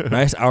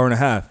 Nice hour and a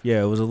half.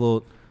 Yeah, it was a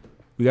little.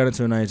 We got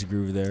into a nice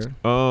groove there.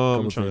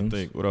 I'm trying things. to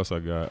think. What else I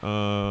got?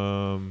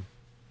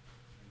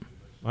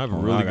 I have a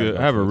Oh, really I gotta good.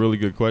 go I have a for it. really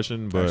good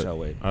question, but Actually, I'll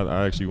wait.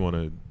 I actually want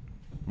to.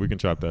 We can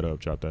chop that up.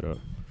 we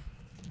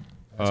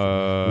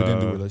didn't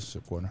do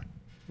relationship corner.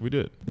 We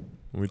did.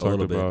 We A talked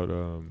little bit.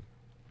 about.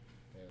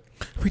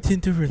 We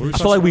didn't do really. I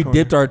feel like we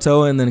dipped our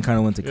toe and then kind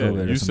of went to Yeah,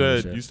 COVID. you or some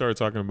other said shit. you started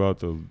talking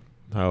about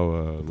how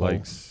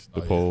likes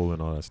the Oh, yeah. poll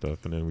and all that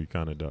stuff, and then we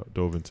kind of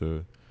dove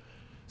into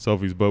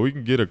selfies. But we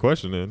can get a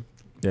question in.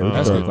 Yeah, we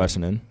can throw a Um,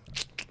 question in.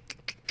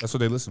 That's what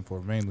they listen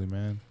for mainly,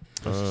 man.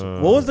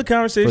 What was the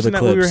conversation For the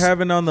that we were clips.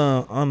 having on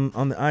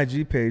the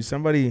IG page?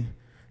 Somebody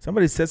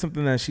said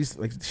something that she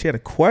had a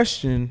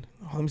question.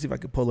 Let me see if I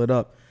could pull it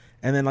up.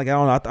 And then I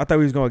don't know. I thought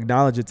we was gonna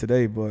acknowledge it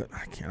today, but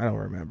I don't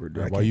remember.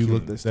 Dude. I While can't you keep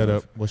look this that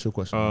stuff. up, what's your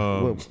question?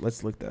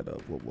 Let's look that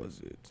up. What was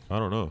it? I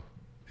don't know.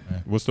 Yeah.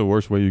 What's the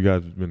worst way you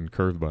guys been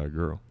curved by a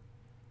girl?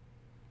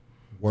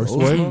 Worst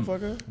Those way.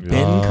 motherfucker?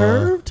 Been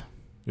curved?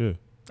 Yeah.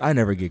 I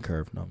never get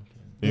curved. No.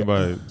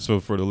 Anybody? So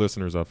for the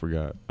listeners, I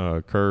forgot.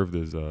 Curved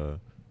is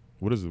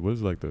what is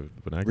like the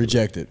vernacular?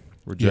 Rejected.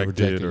 Rejected,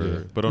 rejected, or yeah.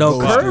 but on No,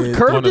 the slide- Ghosted.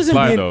 curved on the isn't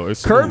slide, being though,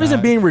 it's curved smooth.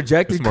 isn't being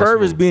rejected. It's more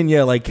Curve is smooth. being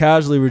like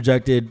casually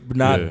rejected, but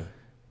not. Yeah.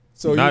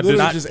 So Not you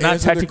literally just- just not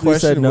answered the technically said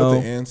question no.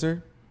 with the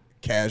answer.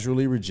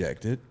 Casually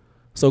rejected.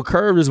 So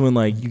curved is when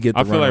like you get.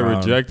 The I feel like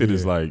runaround. rejected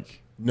is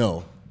like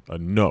No. a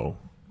no.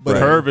 But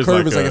curve is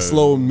like a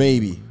slow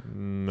maybe.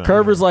 nah.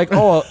 Curve is like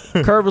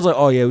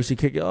oh yeah, we should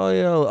kick it. Oh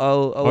yeah,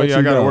 I'll Oh let yeah, you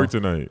I gotta know. work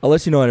tonight. I'll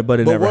let you know, but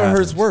it But never what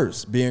happens. hurts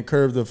worse? Being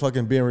curved or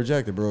fucking being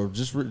rejected, bro?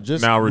 Just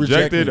Now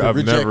reject rejected, me. I've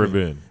Reject never me.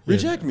 been.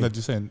 Reject me. Not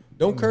just saying.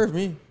 Don't curve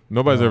me,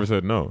 Nobody's ever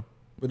said no,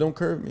 but don't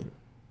curve me.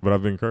 but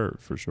I've been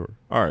curved for sure.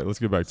 All right, let's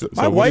get back to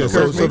My wife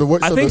curves me.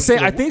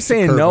 I think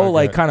saying no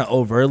like kind of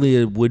overtly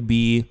it would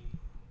be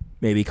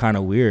maybe kind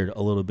of weird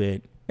a little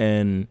bit.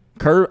 And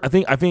I feel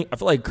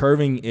like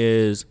curving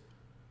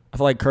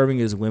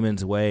is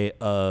women's way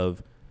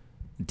of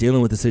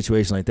dealing with the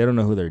situation. Like they don't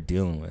know who they're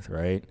dealing with,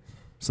 right?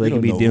 So they You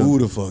can don't be know dealing. who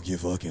the fuck you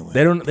fucking with.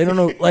 They don't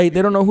know like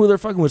they don't know who they're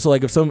fucking with. So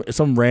like if some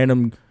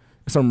random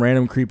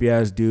creepy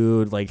ass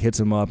dude like hits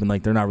them up and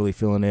like they're not really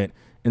feeling it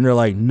and they're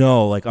like,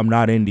 no, like I'm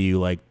not into you,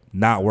 like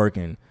not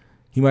working.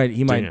 He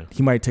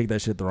might take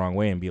that shit the wrong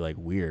way and be like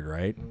weird,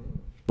 right?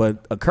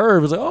 But a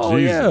curve is like, oh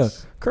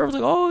Jesus. yeah. Curve is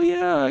like, oh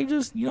yeah, I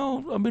just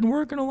I've been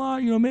working a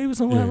lot, maybe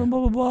something happened,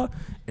 blah blah blah.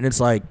 And it's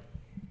like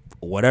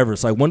whatever.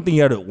 It's like one thing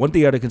you have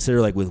to consider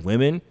like with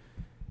women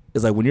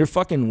is like when you're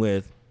fucking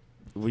with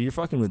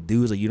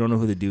dudes, like you don't know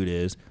who the dude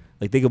is.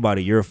 Like think about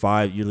it, you're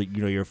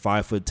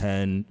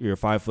 5'10", you're a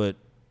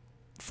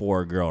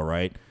 5'4" girl,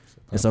 right?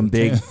 And some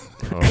big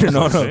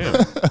no,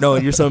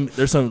 and there's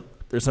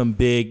some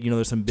big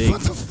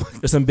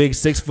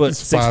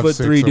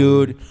 6'3"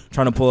 dude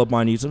trying to pull up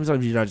on you.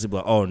 Sometimes you're not just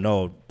like, oh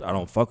no, I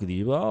don't fuck with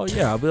you.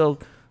 But,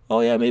 oh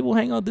yeah, maybe we'll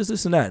hang out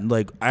this and that. And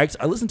like I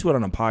listened to it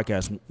on a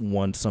podcast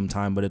once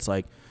sometime, but it's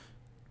like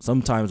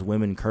sometimes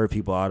women curve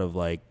people out of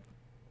like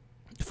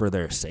for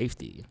their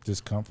safety,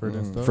 discomfort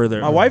and stuff. for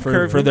their My wife for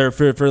curved me.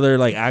 their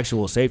like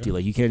actual safety.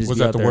 Like you can't just Was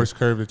be that out the there worst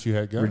curve that you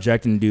had got?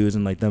 rejecting dudes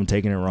and like them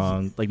taking it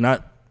wrong. Like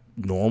not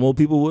normal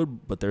people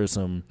would, but there's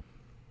some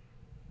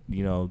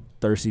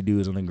thirsty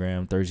dudes on the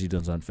gram, thirsty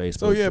dudes on Facebook.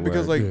 So yeah,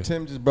 because where- like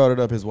Tim just brought it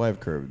up, his wife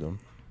curved him.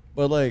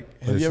 But like,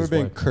 have it's you ever his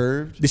been wife.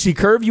 curved? did she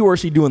curve you or is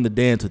she doing the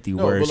dance with you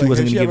No, where but, she like,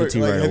 wasn't has gonna she give it to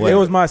you ever, right like, have away? It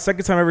was my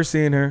second time ever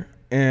seeing her,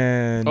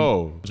 and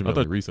Oh, I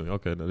thought recently.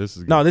 Okay, no, this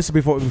is good. no, this is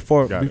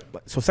before. Got it.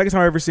 So second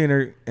time I ever seen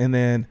her, and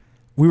then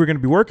we were gonna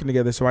be working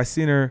together. So I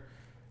seen her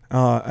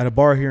at a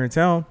bar here in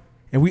town,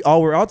 and we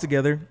all were out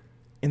together.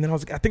 And then I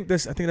was like, I think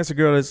that's a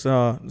girl that's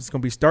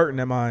gonna be starting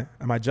at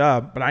my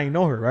job, but I didn't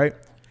know her, right?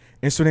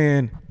 And so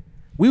then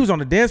we was on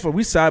the dance floor,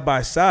 we side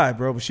by side,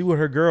 bro. But she with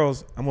her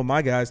girls, I'm with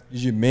my guys.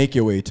 Did you make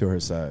your way to her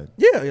side?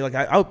 Yeah, like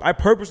I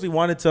purposely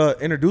wanted to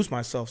introduce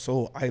myself,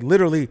 so I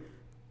literally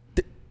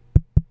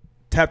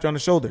tapped her on the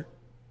shoulder,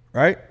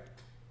 right?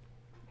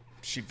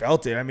 She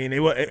felt it. I mean, you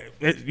know what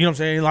I'm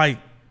saying? Like,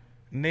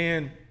 and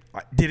then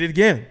I did it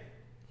again.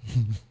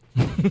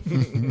 You know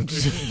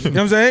what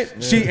I'm saying?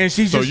 Yeah.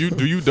 She So just.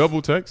 do you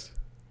double text?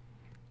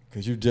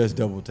 Because you just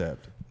double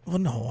tapped. Well,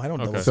 no, I don't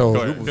know. Okay. So,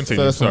 Go ahead. Continue. so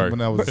that's Sorry.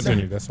 when I was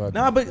Continue. That's why.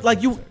 Nah, but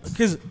like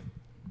because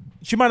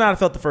she might not have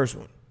felt the first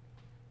one.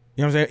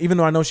 You know what I'm saying? Even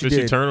though I know she Did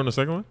did. she turn on the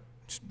second one?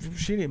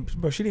 She didn't,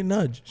 bro. She didn't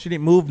nudge. She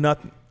didn't move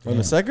nothing. On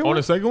the second On one?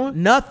 the second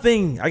one?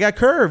 Nothing. I got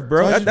curved,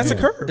 bro. So That's a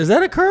yeah. curve. Is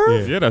that a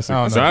curve? Yeah, that's I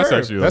don't know. that's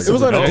actually That's It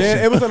was on a No.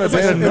 dance. It was on a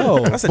dance. no.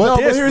 That's a But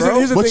diss, here's bro.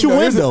 the But thing, you though.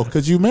 win Here's the- though,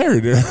 because you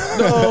married her.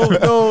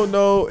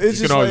 No. It's You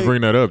just can always like,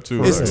 bring that up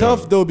too. it's right?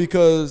 tough though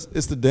because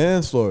it's the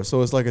dance floor,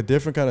 so it's like a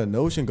different kind of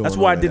notion going on. That's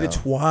why I right did now. it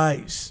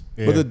twice.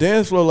 But the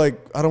dance floor, like,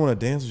 I don't want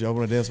to dance with you. I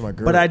want to dance with my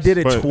girl. But I did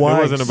it But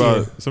twice. it wasn't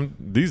about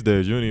these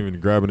days. You ain't even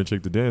grabbing a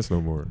chick to dance no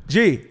more.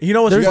 G, you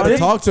know what's You got to funny?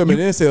 talk to him and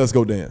then say, "Let's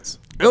go dance."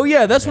 Oh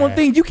yeah, that's one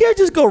thing. You can't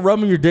just go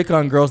rubbing your dick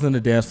on girls on the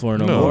dance floor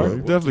no, No, more. you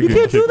definitely You get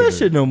can't do kicked that in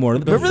shit no more.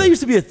 Remember that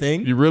used to be a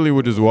thing. You really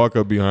would just walk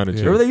up behind a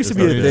chick. Remember that used to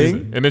be a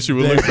thing? And then she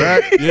would look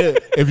back, Yeah,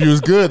 if you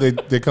was good,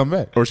 they come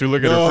back. or she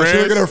look at No, her she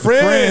friends. look at her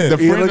friend. The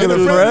friend look at of her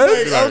the friend.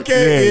 friend. Like,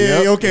 okay, Yeah, yeah,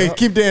 yep, okay,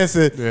 keep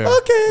dancing. Yeah.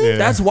 Okay. Yeah.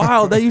 That's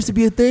wild. That used to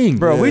be a thing,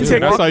 Bro, we Yeah.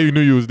 take That's how you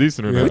knew you was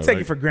decent or not. we take Like,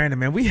 it for granted,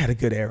 man. We had a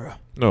good era.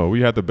 no,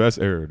 we had the best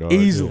era, dog.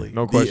 Easily. Yeah,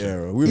 no The question.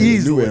 era. We were in the new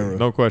Easily. era.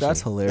 No question.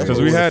 That's hilarious. Because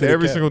That's we what had was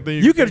every fit single cat. thing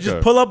You could think have just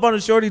of. pull up on a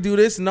shorty, do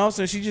this, and all of a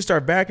sudden she just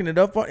start backing it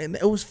up, and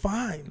it was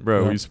fine.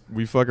 Bro,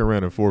 we fucking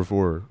ran a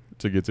 4-4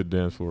 to get to the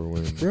dance floor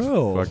when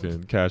Bro.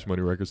 fucking Cash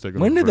Money Records taking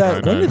When over did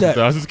that- when did that-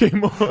 Thousands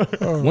came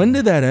on. When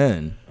did that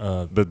end?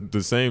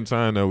 The same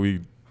time that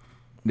we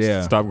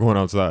Yeah. stopped going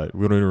outside.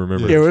 We don't even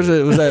remember. Yeah, that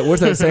shit.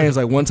 what's that saying? It's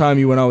like one time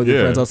you went out with your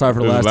Yeah, friends outside for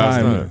the it was last last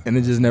time, time. and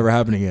it just never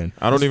happened again.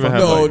 I don't even have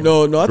No, like,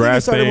 no. I think it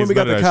grass started when we stains,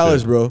 got none to of that college,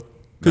 shit. bro. Because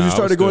Nah, you I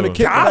started was going to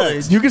still-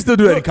 kickbacks. You can still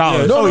do it in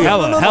college. No, no,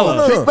 hella, no, no, hella.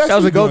 no, no. That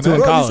was a go-to in Bro,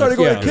 you college. started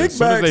going Yeah. to kickbacks. As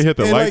soon as they hit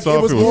the and, lights like, off,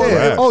 it was more.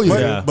 wrap. Oh, yeah.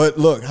 Yeah. But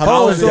look, how College,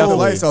 long was the definitely.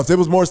 lights off? It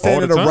was more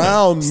standing All the time.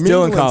 around,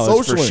 Still in mingling,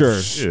 college, for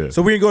socialing. sure. Yeah.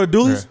 So we didn't go to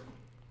Dooley's.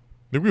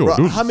 Nigga, we don't Bro,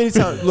 do how this.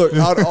 many times? Look,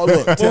 look.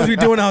 What was we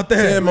doing out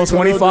there?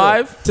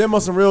 25? 10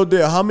 months on real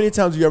deal. How many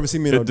times have you ever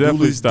seen me on It a definitely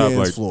Dooley's stopped dance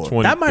like floor?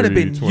 23, That might have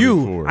been you.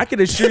 24. I can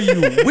assure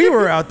you, we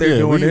were out there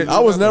doing it. I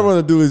was never on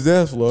the Dooley's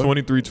dance floor.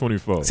 23,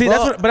 24. See,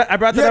 that's what. But I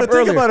brought You that got up to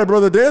think earlier. about it,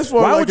 brother. Dance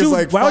floor. Why like would it's you?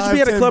 like Why would you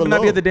be at a 5, club 10 and not be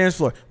below. at the dance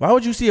floor? Why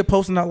would you see a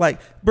post and not like,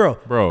 bro?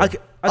 Bro. I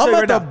tell I'm you at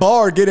right the now.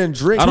 bar getting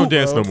drinks. I don't too,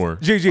 dance bro. no more.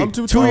 GG. I'm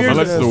too 2 tall years for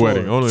Unless the it's the dance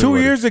wedding. floor. Only the 2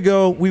 wedding. years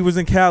ago, we was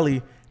in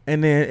Cali,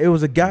 and then it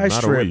was a guy's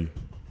Not a trip. we. It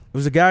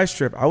was a guy's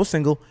trip. I was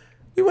single.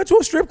 We went to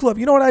a strip club.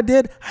 You know what I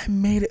did? I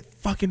made it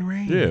fucking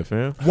rain. Yeah,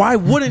 fam. Why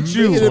wouldn't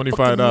you?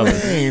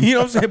 $25. You know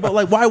what I'm saying? But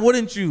like, why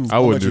wouldn't you? I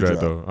wouldn't much do you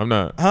that drop? though. I'm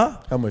not. Huh?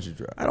 How much you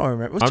drop? I don't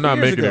remember. It was I'm 2 not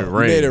years making ago. it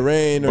rain. made it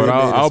rain or but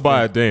you made it I'll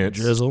buy a spring? dance.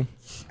 Drizzle.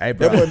 Hey,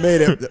 bro. That boy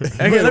made it. He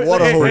made it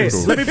water hey,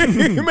 hose. let me-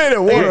 He made it Hey,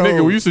 water nigga,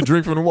 we hose. used to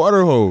drink from the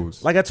water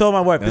hose. Like I told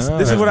my wife, this is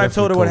That's what I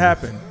told her what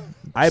definitely happened.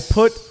 I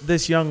put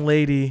this young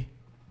lady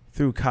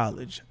through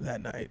college that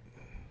night.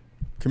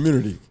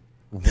 Community.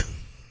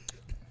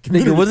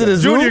 Nigga, was it a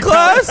Zoom Junior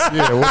class?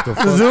 Yeah, what the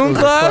fuck? Zoom Was it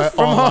class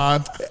from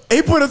online?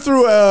 He put it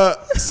through a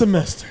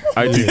semester.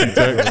 IGT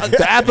Tech.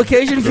 The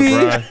application fee?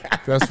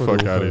 That's what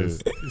Fuck it outta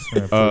was. here.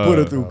 This man Put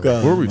it through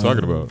college. What were we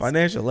talking about?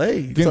 Financial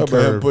aid. Getting Talk about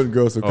him curved. putting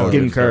girls through college.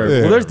 Getting yeah. curved.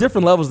 Yeah. Well, there's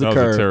different levels to That was a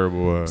curve.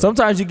 terrible.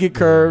 Sometimes you get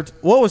curved.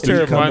 What was And you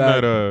terrible? come Find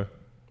back. that.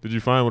 Did you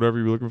find whatever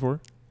you were looking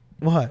for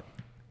What?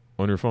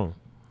 on your phone?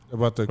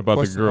 About the About the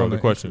question girl, on the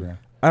question. Instagram.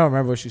 I don't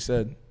remember what she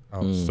said.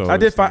 So I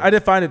did it's find. like- I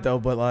did find it though,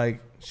 but like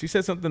she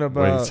said something Wait,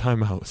 about.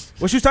 time out.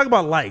 Well, she was talking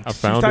about likes. I She was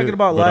found talking it,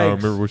 about but I don't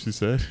likes. remember what she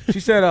said. She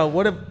said,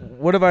 what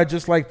if I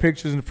just like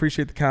pictures and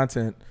appreciate the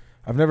content?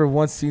 I've never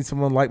once seen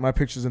someone like my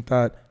pictures and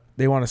thought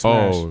they want to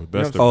smash. Oh,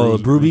 that's the Oh,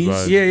 Bruce- Broobies?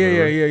 Bruce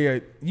vibes, Yeah.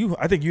 You,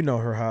 I think you know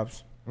her,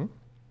 Hobbs.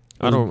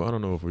 I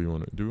don't know if we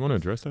want to. Do we want to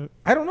address that?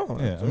 I don't know.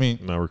 Yeah, I mean,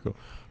 No, we're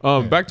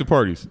cool. Back to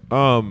parties.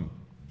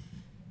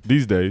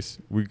 These days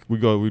we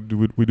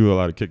do a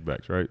lot of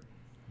kickbacks, right?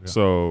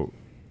 So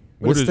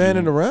But it's is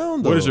standing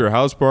around, What is though. your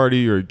house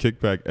party or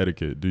kickback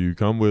etiquette? Do you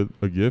come with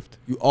a gift?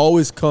 You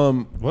always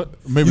come. what?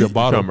 Maybe a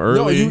bottle. Come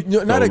early.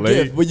 Not a go late?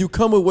 gift, but you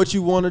come with what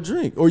you want to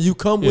drink, or you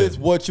come with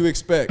what you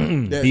expect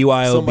that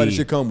BYOB. somebody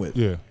should come with.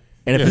 Yeah.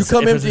 And if You it's,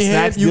 come if it's a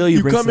empty-handed. snacks deal,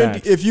 you bring come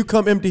snacks. if you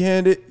come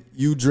empty-handed,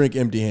 you drink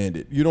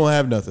empty-handed. You don't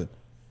have nothing.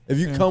 If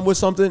you come with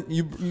something,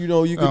 you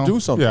can do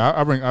something. Yeah,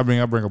 I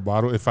bring a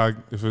bottle. If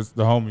it's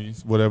the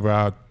homies,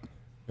 whatever,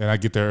 and I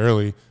get there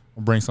early,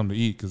 I'll bring something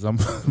to eat because I'm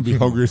be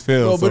hungry as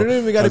hell. No, but it don't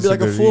even gotta be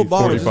like a full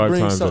bottle. Just 45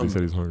 bring times that he something.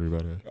 said he's hungry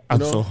about it. I'm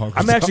you know, so hungry.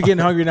 I'm actually getting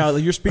hungry now.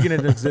 Like, you're speaking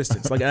into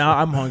existence. Like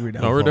I'm hungry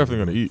now. No, we're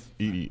definitely gonna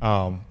eat.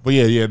 But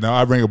yeah. No,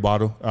 I bring a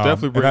bottle.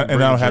 Definitely and bring I a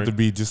don't have drink. to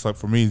be just like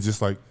for me.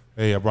 Just like,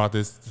 hey, I brought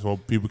this so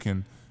people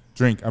can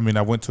drink. I mean,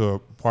 I went to a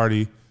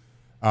party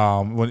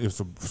when it was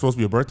supposed to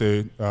be a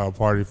birthday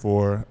party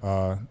for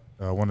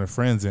one of the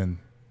friends, and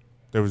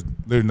there was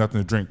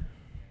nothing to drink.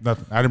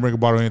 Nothing. I didn't bring a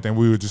bottle or anything.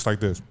 We were just like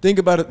this. Think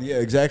about it. Yeah,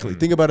 exactly.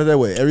 Think about it that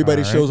way.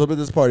 Everybody All right. shows up at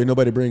this party.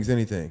 Nobody brings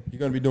anything. You're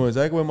gonna be doing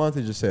exactly what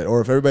Monty just said. Or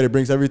if everybody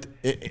brings everything,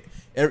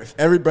 if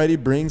everybody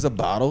brings a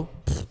bottle,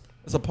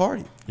 it's a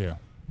party. Yeah.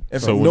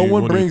 If So when no you-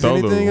 one when you brings throw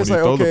the- anything, it's when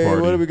like, you throw the okay,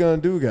 party- what are we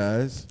gonna do,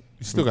 guys?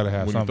 You still gotta have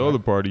When you something. throw the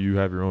party, you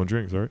have your own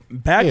drinks, right?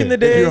 Back in Yeah, the if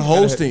day, If you're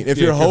hosting, if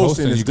you're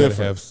hosting, it's you gotta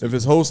different. have- If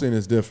it's hosting,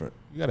 it's different.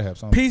 You gotta have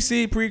something.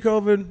 PC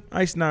pre-COVID,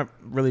 I used to not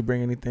really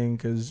bring anything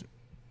because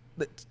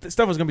the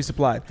stuff was gonna be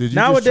supplied. Did you just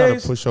try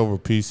Nowadays, to push over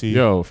PC?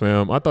 Yo,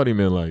 fam, I thought he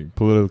meant like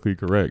politically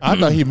correct. I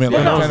thought he meant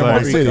like Yeah, Panama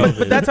like- City.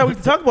 but that's how we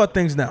talk about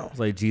things now. It's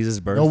like Jesus'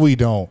 birth. No, we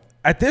don't.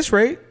 At this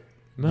rate,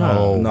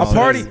 No. No. a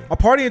party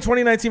that's- in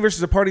 2019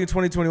 versus a party in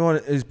 2021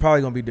 is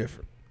probably gonna be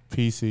different.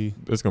 PC.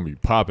 It's gonna be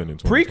popping in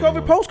Pre-COVID,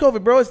 2021.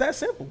 post-COVID, bro, it's that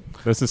simple.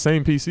 That's the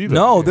same PC though.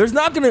 No, there's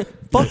not gonna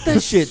fuck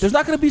that shit. There's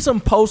not gonna be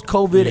some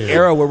post-COVID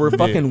era where we're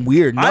fucking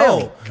weird.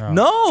 No,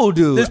 no,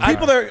 dude. There's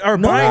people that are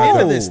no. buying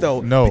into this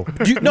though. No.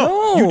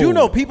 No. You do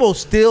know people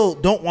still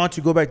don't want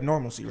to go back to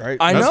normalcy, right?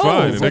 I That's know.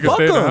 fine, and So they can fuck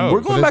stay in the them. house. We're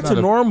going But back it's to not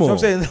a- normal. So I'm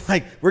saying,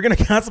 like, we're gonna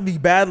constantly be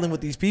battling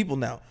with these people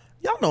now.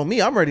 Y'all know me.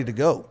 I'm ready to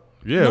go.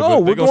 Yeah, No, but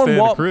we're they gonna going stay in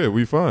wall- the crib.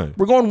 We fine.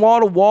 We're going wall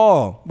to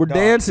wall. We're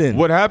dancing.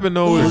 What happened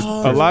though is a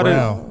lot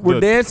Brown. of We're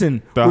the-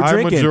 dancing. the We're high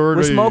drinking.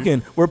 majority- We're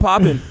smoking. We're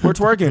popping. We're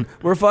twerking.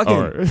 We're fucking.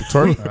 All right.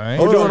 Twerk. I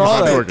ain't We're doing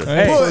all I'm that. twerking.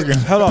 Hey,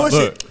 hold on.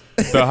 Look,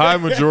 the high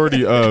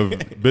majority of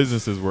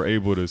businesses were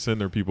able to send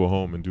their people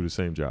home and do the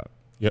same job.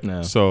 Yep.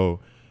 No.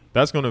 So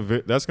that's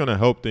gonna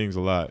help things a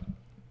lot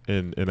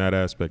in that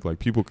aspect. Like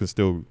people can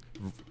still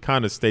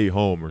kind of stay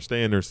home or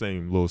stay in their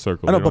same little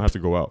circle. I know, They don't but have to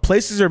go out.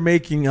 Places are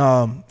making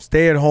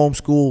stay-at-home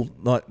school.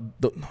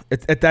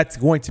 That's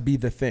going to be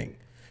the thing.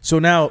 So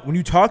now, when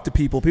you talk to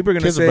people, people are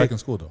going to Kids are say, back in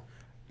school though.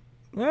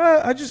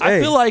 I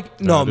feel like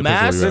no depends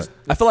mask. where you're at.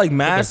 I feel like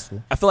mask.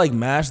 cool. I feel like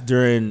mask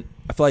during.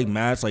 I feel like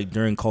mask like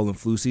during cold and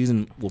flu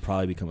season will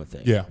probably become a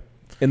thing. Yeah.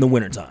 In the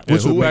wintertime. And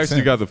Which would who make actually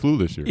sense. got the flu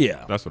this year?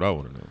 Yeah. That's what I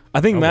want to know.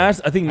 I think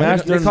mask. I think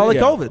mask they during call it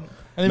yeah. COVID.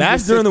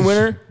 Mask during the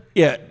winter.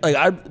 Yeah, like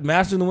I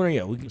mask during the winter.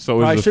 Yeah, we So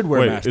probably is the, should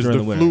wear wait, masks is during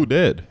the the winter. flu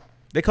dead?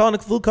 They calling the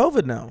flu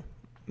COVID now.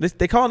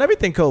 They calling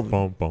everything COVID.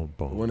 Boom, boom,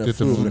 boom. When that Get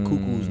the flew over the flu.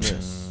 cuckoo's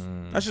nest.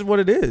 That's just what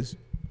it is.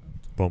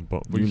 Bum,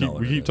 bum. You know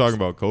what We it keep is. talking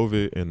about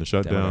COVID and the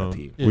shutdown.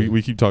 pee.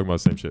 We keep talking about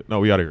the same shit. No,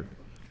 we out of here.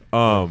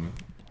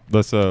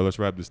 Let's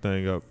wrap this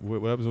thing up.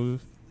 What episode is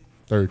this?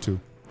 32.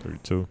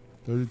 32.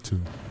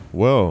 32.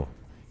 Well,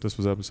 this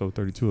was episode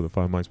 32 of the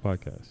Five Mics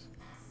podcast.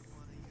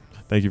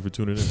 Thank you for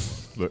tuning in.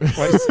 Look,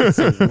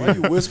 Why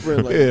you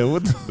whispering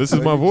like this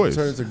is my voice.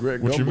 Turn into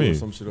Greg What you Gumbel or mean?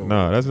 some shit over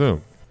Nah, that's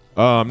him.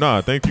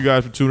 Thank you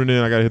guys for tuning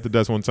in. I gotta hit the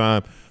desk one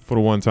time for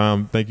the one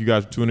time. Thank you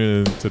guys for tuning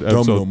in to the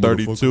episode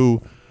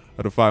 32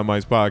 of the Five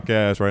Mics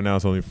podcast. Right now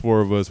it's only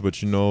 4 of us,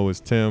 but you know it's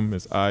Tim,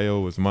 it's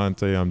Io, it's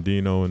Monte, I'm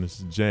Dino, and this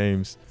is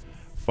James.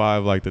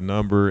 5 like the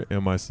number,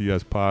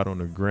 MICS pod on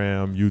the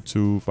gram,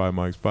 YouTube, 5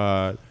 Mics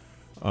pod.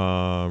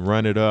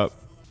 Run it up.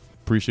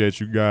 Appreciate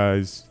you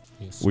guys.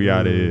 Yes, We sir.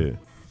 out of here.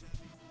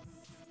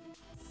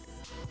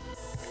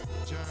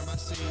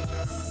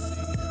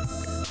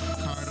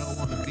 Cardo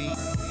on the beat.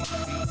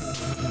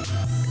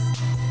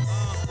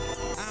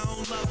 I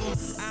don't love 'em,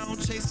 I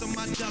don't chase 'em,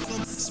 I duck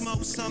 'em.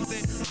 Smoke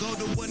something, go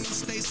to a new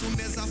state soon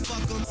as I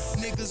fuck 'em.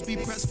 Niggas be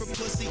pressed for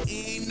pussy,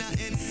 ain't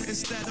nothing.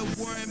 Instead of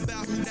worrying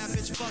about who that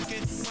bitch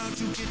fucking, why don't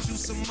you get you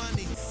some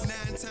money?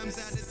 9 times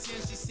out of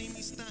 10, she see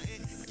me stunting.